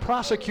special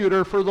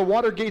prosecutor for the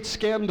Watergate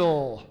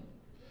scandal.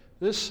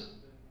 This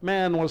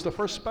man was the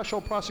first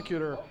special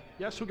prosecutor.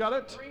 Yes, who got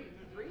it?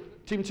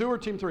 Team 2 or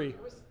Team 3?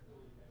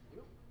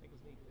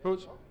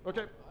 Who's?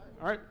 Okay,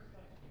 all right.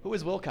 Who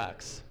is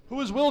Wilcox?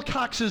 Who is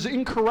Wilcox is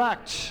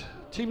incorrect.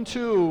 Team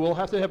 2 will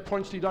have to have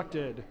points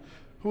deducted.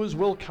 Who is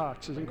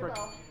Wilcox? Is incorrect.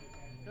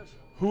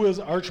 Who is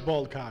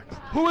Archibald Cox?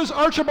 Who is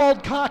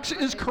Archibald Cox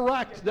is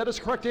correct. That is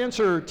the correct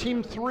answer.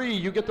 Team 3,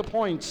 you get the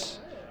points.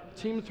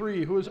 Team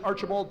 3, who is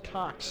Archibald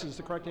Cox is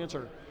the correct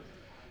answer.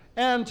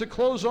 And to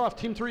close off,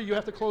 Team 3, you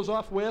have to close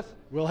off with?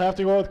 We'll have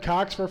to go with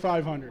Cox for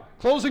 500.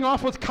 Closing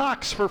off with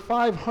Cox for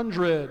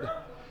 500.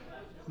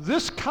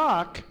 This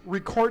cock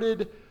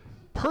recorded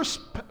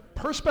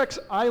Perspex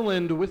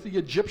Island with the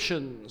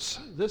Egyptians.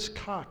 This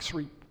Cox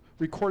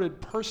recorded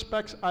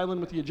Perspex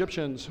Island with the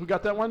Egyptians. Who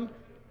got that one?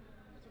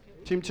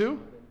 Team 2?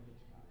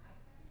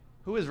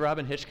 Who is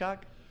Robin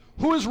Hitchcock?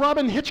 Who is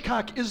Robin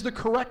Hitchcock is the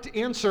correct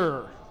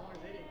answer.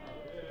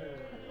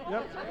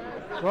 Yep.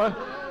 What?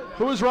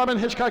 Who is Robin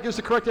Hitchcock is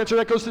the correct answer.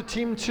 That goes to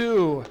Team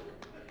 2.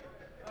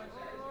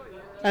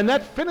 And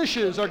that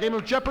finishes our game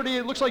of Jeopardy.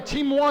 It looks like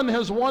Team 1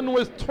 has won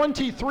with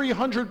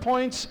 2,300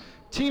 points.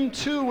 Team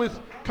 2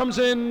 comes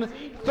in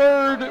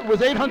third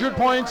with 800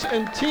 points.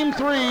 And Team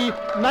 3,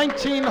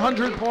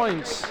 1,900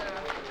 points.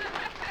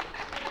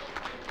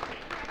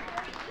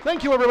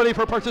 Thank you, everybody,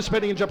 for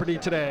participating in Jeopardy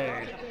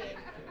today.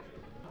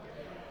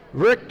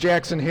 Rick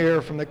Jackson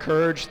here from The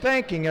Courage,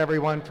 thanking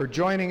everyone for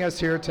joining us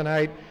here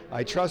tonight.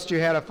 I trust you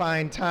had a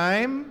fine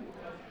time.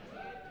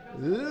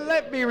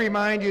 Let me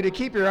remind you to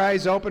keep your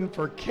eyes open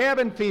for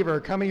Cabin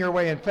Fever coming your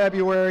way in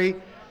February.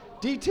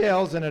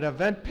 Details and an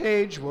event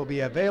page will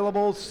be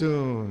available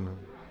soon.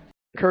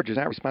 The Courage is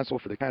not responsible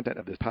for the content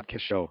of this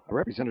podcast show. A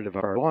representative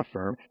of our law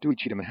firm, Dewey,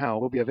 Cheatham & Howe,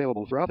 will be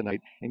available throughout the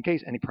night in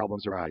case any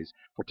problems arise.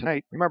 For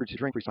tonight, remember to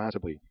drink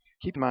responsibly.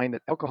 Keep in mind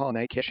that alcohol and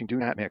night caching do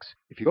not mix.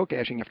 If you go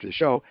caching after the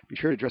show, be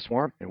sure to dress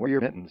warm and wear your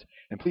mittens.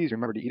 And please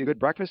remember to eat a good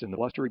breakfast in the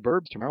blustery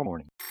burbs tomorrow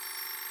morning.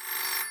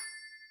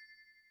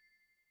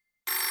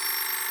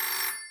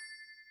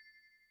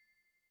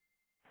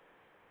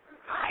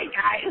 Hi,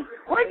 guys.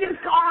 We're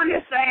just calling to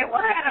say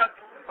we're at a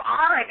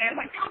bar and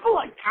there's a couple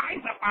of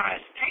guys up on a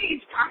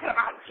stage talking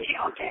about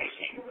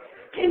geocaching.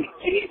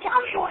 Can you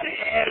tell me what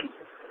it is?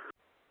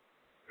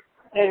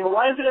 And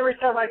why is it every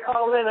time I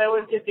call in, I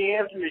always get the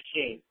answer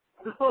machine?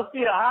 This is supposed to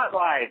be a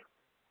hotline.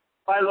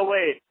 By the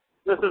way,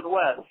 this is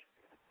Wes.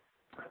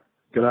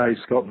 G'day,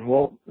 Scott and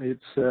Walt.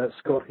 It's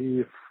Scott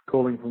here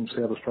calling from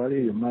South Australia.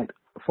 Your mate,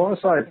 fly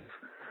safe.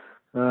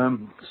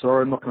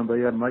 Sorry, I'm not going to be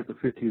able to make the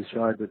 50th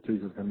show, but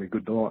geez, it's going to be a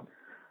good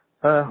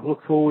night.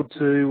 Look forward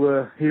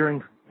to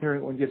hearing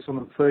it when it gets on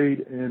the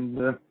feed,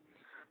 and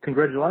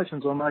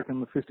congratulations on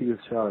making the 50th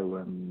show,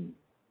 and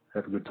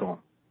have a good time.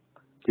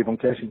 Keep on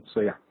cashing.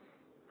 See ya.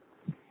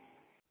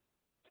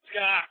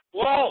 Scott,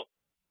 Walt,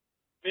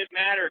 Mitt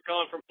Matter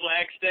calling from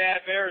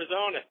Flagstaff,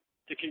 Arizona,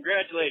 to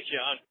congratulate you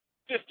on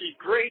 50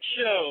 great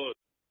shows.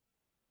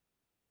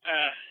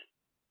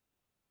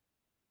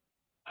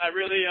 I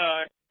really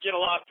get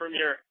a lot from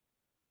your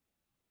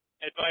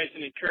advice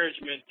and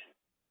encouragement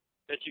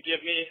that you give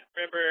me.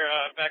 Remember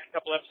back a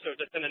couple episodes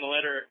I sent in a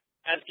letter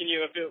asking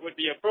you if it would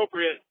be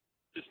appropriate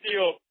to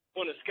steal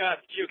one of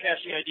Scott's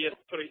geocaching ideas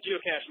to put a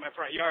geocache in my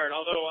front yard,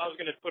 although I was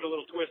going to put a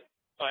little twist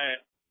by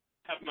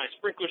having my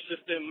sprinkler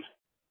system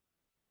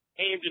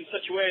aimed in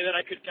such a way that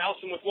I could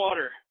douse them with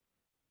water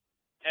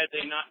had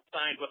they not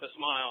signed with a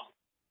smile.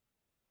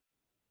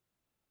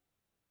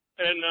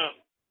 And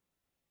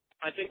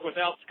I think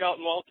without Scout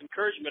and Walt's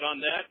encouragement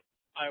on that,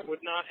 I would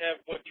not have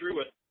went through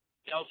with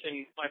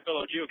dousing my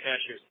fellow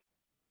geocachers.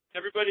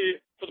 Everybody,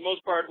 for the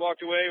most part,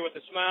 walked away with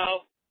a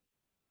smile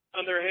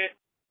on their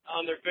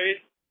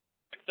face,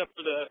 except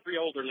for the three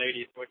older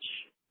ladies, which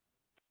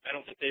I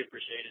don't think they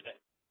appreciated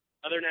it.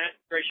 Other than that,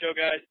 great show,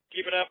 guys.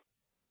 Keep it up.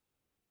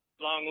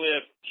 Long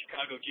live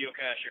Chicago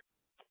Geocacher.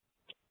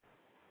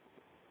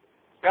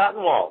 Scott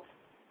and Walt,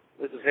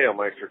 this is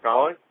Hailmeister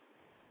calling.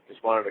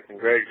 Just wanted to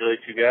congratulate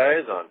you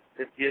guys on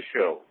 50th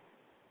show.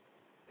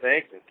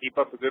 Thanks, and keep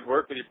up the good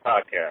work with your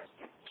podcast.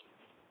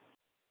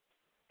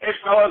 Hey,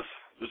 fellas.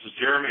 This is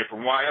Jeremy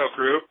from YO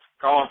Crew,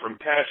 calling from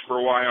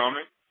Casper,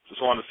 Wyoming.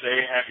 Just wanted to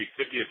say happy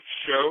 50th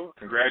show.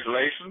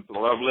 Congratulations. I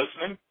love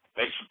listening.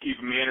 Thanks for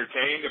keeping me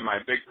entertained in my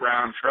big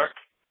brown truck.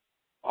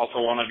 Also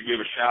wanted to give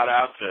a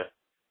shout-out to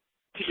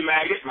T.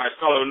 Maggot, my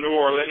fellow New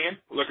Orleanian.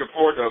 Looking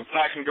forward to a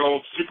black and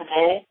gold Super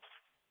Bowl.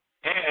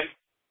 And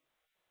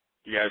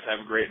you guys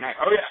have a great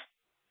night. Oh, yeah.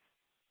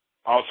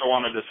 Also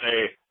wanted to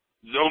say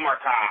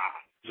Zomarka,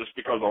 just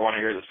because I want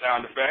to hear the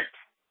sound effect.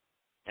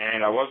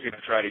 And I was going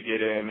to try to get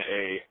in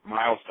a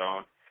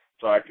milestone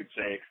so I could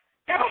say,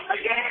 "Don't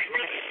forget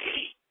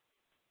me!"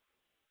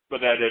 But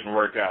that didn't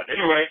work out.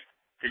 Anyway,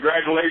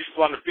 congratulations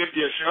on the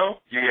 50th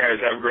show. You guys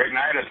have a great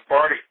night at the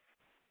party.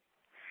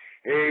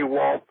 Hey,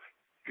 Walt.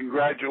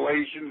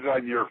 Congratulations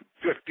on your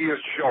 50th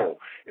show.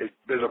 It's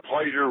been a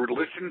pleasure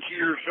listening to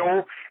your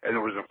show, and it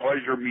was a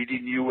pleasure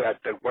meeting you at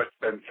the West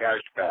Bend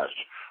Cash Bash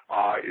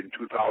in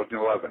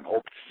 2011.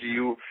 Hope to see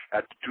you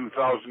at the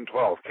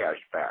 2012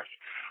 Cash Bash.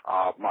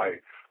 My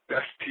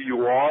best to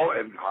you all,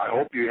 and I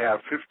hope you have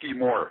 50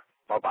 more.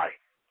 Bye-bye.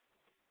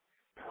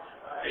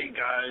 Hey,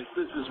 guys.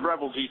 This is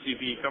Rebel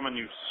GTV coming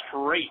you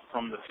straight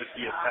from the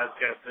 50th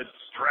Podcast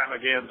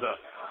Extravaganza.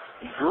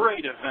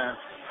 Great event.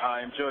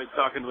 I enjoyed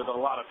talking with a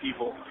lot of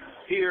people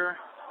here,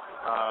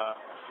 a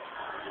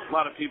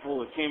lot of people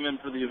that came in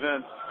for the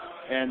event,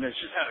 and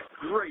just had a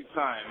great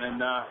time.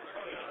 And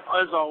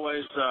as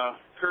always,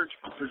 Courage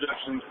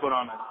Productions put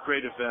on a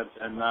great event,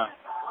 and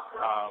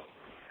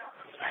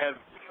have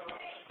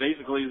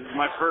basically this is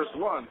my first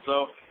one.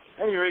 So,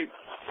 at any rate,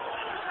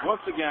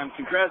 once again,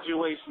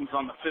 congratulations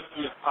on the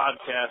 50th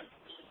podcast,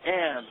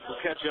 and we'll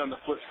catch you on the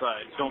flip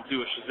side. Don't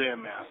do a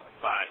Shazam math.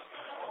 Bye.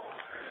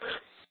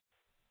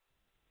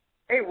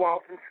 Hey,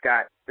 Walt and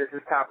Scott. This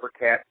is Topper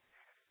Cat.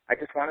 I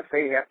just want to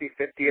say happy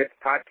 50th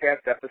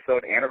podcast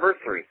episode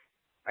anniversary.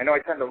 I know I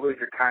tend to lose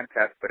your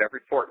contest, but every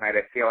fortnight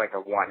I feel like I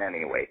won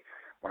anyway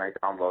when I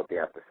download the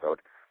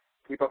episode.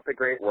 Keep up the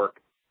great work.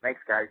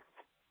 Thanks, guys.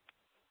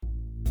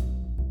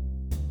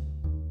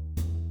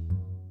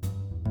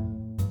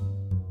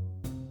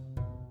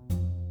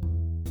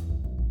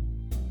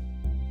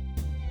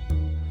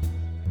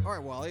 All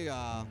right, Wally,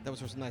 that was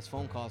some nice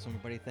phone calls from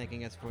everybody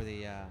thanking us for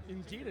the...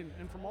 Indeed,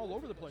 and from all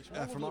over the place.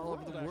 From all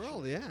over the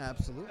world, yeah,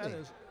 absolutely. That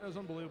is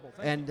unbelievable.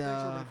 Thanks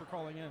everybody for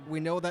calling in. We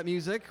know that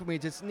music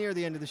means it's near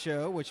the end of the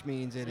show, which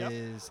means it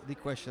is the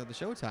question of the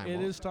show time. It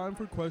is time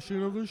for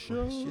question of the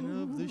show.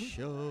 Question of the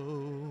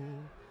show.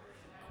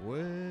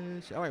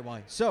 All right,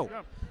 Wally. So,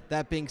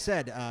 that being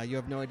said, you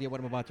have no idea what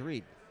I'm about to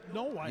read.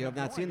 No, I You have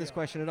not seen this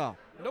question at all.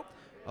 Nope.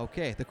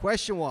 Okay, the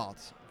question,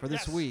 Walt, for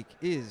this week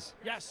is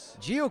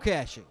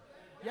geocaching.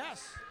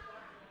 Yes.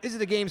 Is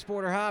it a game,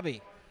 sport, or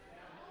hobby?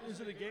 Is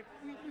it a game?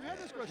 We've had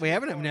this question. We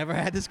haven't. I've never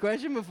had this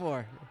question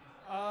before.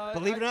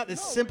 Believe it or not,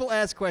 this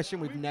simple-ass question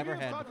we've never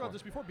had talked before. about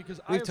this before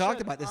because We've have talked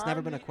said about this. Never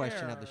on been a the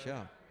question air, of the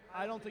show.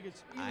 I don't think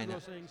it's either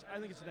of those things. I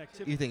think it's an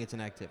activity. You think it's an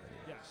activity?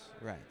 Yes.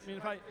 Right. I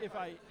mean, if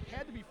I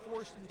had to be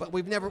forced into But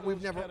we've never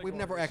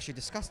categories, actually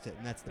discussed it,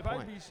 and that's the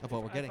point of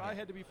what we're getting If I at.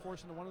 had to be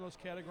forced into one of those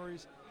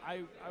categories,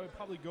 I would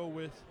probably go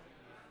with.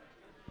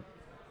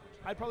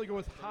 I'd probably go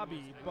with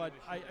hobby, but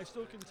I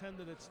still contend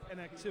that it's an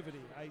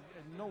activity. I in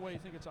no way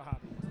think it's a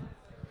hobby.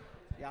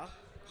 Yeah.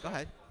 Go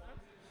ahead.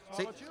 How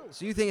about you?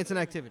 So you think it's an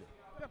activity?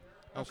 Yeah,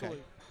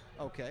 absolutely.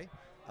 Okay.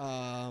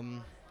 I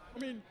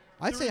mean,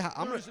 I'd say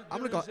I'm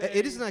gonna go.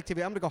 It is an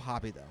activity. I'm gonna go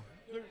hobby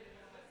though.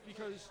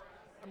 Because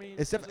I mean,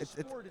 It's as a it's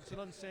sport, it's an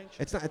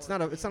unsanctioned. It's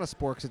not a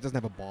sport because it doesn't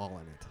have a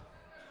ball in it.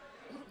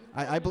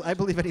 I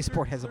believe any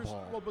sport has a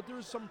ball. Well, but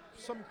there's some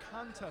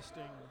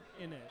contesting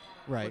in it.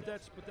 Right.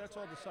 But that's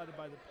all decided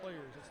by the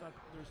players. It's not.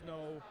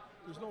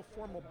 There's no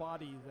formal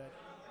body that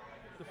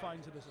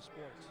defines it as a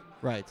sport.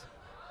 Right.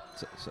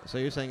 So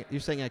you're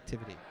saying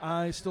activity.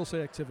 I still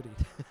say activity.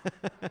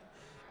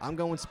 I'm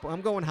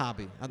going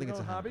hobby. I think it's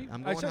a hobby.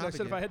 I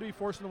said if I had to be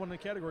forced into one of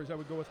the categories, I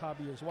would go with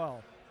hobby as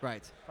well.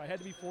 Right. If I had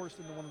to be forced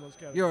into one of those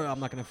categories. I'm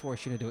not going to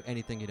force you to do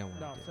anything you don't want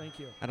to do. No, thank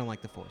you. I don't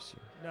like to force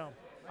you. No.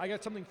 I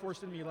got something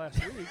forced in me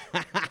last week.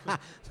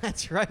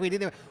 That's right. We'll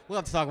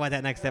have to talk about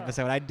that next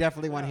episode. I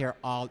definitely want to hear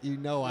all.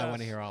 I want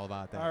to hear all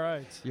about that. All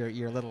right.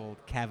 Your little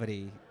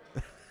cavity.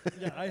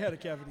 Yeah, I had a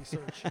cavity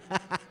search.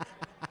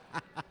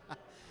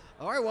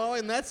 All right, well,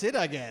 and that's it,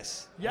 I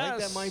guess. Yes. I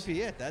think that might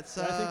be it. I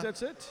think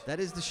that's it. That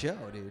is the show,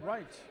 dude.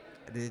 Right.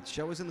 The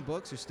show is in the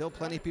books. There's still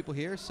plenty of people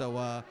here, so.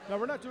 Now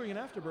we're not doing an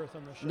afterbirth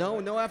on this show. No,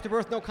 right? no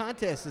afterbirth, no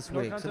contest this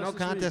week. Contest so no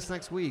this contest week.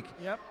 next week.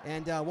 Yep.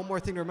 And one more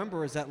thing to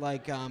remember is that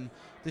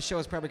this show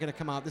is probably going to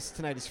come out.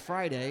 Tonight is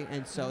Friday,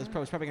 and so it's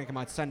probably going to come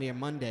out Sunday or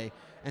Monday.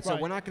 And so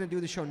Right. we're not going to do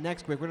the show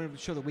next week. We're going to do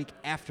the show the week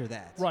after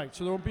that. Right.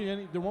 So there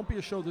won't be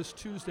a show this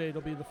Tuesday.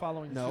 It'll be the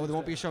following. No, Tuesday. there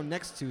won't be a show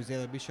next Tuesday.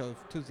 There'll be a show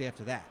Tuesday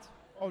after that.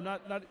 Oh,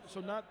 not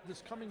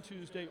this coming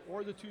Tuesday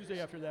or the Tuesday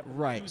after that. But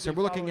Right. Tuesday So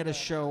we're looking at a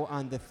following show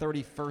on the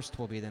 31st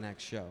will be the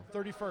next show.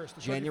 31st.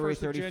 January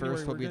 31st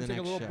 31st will be the next show. Take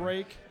a little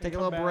break. Take a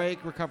little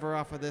break, recover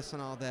off of this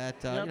and all that.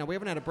 Yep. We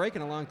haven't had a break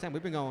in a long time.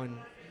 We've been going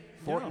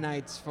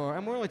fortnights for,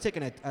 and we're only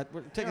taking a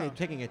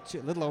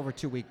little over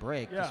 2 week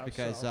break just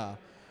because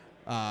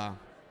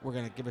we're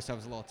going to give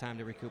ourselves a little time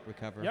to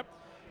recover. Yep.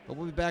 But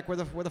we'll be back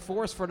with a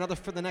force for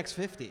the next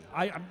 50.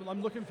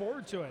 I'm looking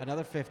forward to it.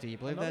 Another 50. You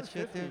believe Another that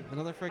shit, 50. dude?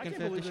 Another freaking 50 I can't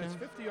believe show? it's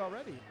 50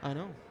 already. I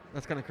know.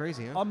 That's kind of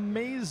crazy, huh?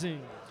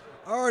 Amazing.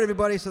 All right,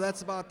 everybody. So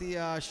that's about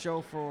the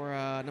show for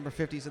number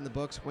 50s in the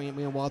books. Me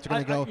and Walt are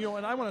going to go.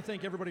 And I want to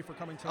thank everybody for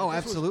coming tonight. Oh,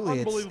 This was absolutely.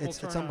 unbelievable It's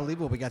turnout.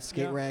 unbelievable. We got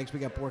Skate Rags. We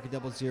got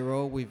Borky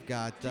 00. We've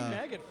got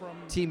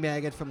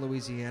T-Maggot from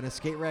Louisiana.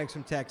 Skate Rags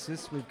from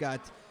Texas. We've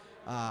got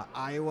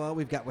Iowa.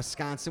 We've got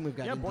Wisconsin. We've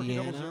got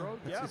Indiana. Borky 00.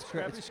 Yeah,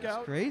 Scrappy Scout.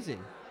 It's crazy.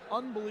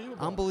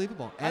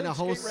 Unbelievable. And a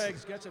whole. Skate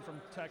Rags gets it from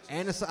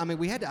Texas. And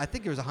we had. I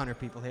think there was 100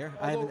 people here.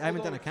 I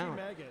haven't done a count.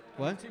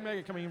 What?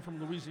 T-Maggot coming in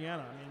from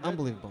Louisiana. I mean,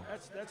 unbelievable.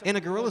 That's in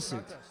a gorilla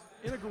suit.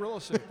 In a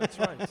gorilla suit. That's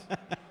right.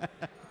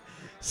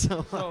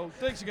 So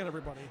thanks again,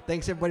 everybody.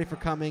 Thanks everybody for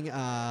coming.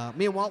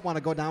 Me and Walt want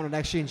to go down and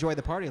actually enjoy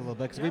the party a little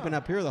bit because we've been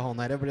up here the whole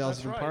night. Everybody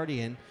else has been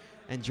partying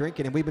and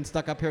drinking, and we've been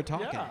stuck up here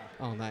talking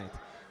all night.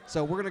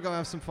 So we're gonna go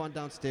have some fun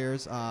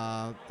downstairs,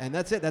 and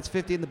that's it. That's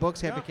 50 in the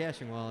books. Happy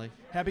cashing, Wally.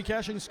 Happy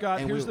cashing, Scott.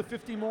 And Here's the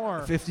 50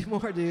 more. 50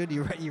 more, dude.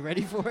 You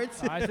ready for it?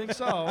 I think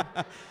so.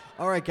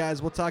 All right,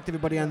 guys. We'll talk to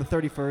everybody on the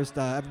 31st.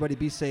 Everybody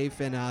be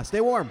safe and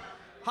stay warm.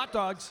 Hot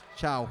dogs.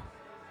 Ciao.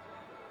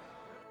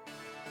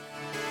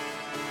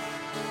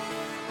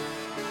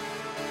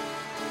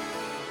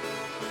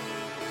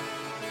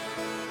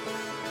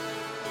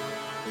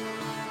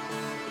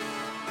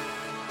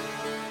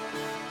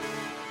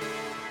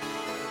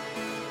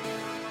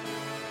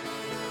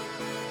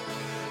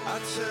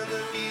 turn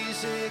the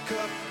music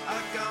up,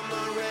 I got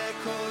my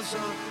records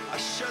on. I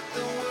shut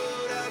the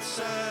world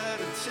outside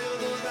until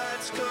the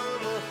lights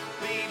come on.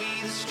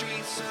 Maybe the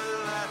streets are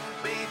alive,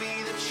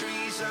 maybe the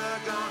trees are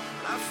gone.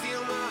 I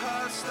feel my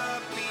heart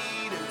stop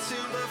beating to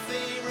my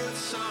favorite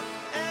song.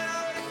 And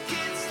all the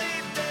kids they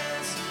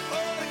dance,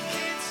 all the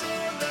kids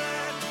all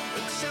night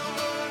until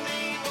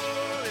morning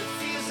morning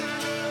feels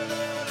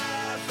another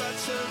life. I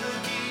turn the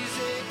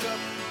music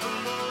up,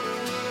 I'm on the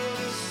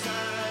other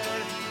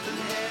side, and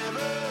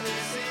heaven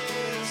is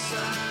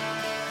inside.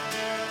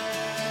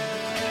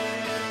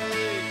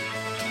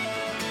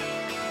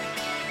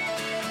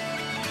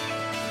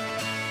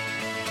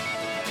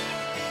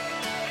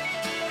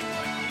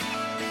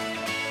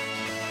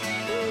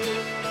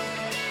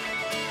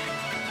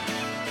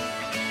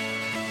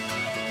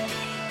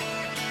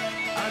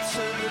 I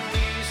turn the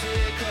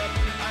music up,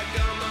 I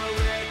got my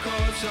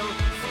records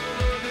on.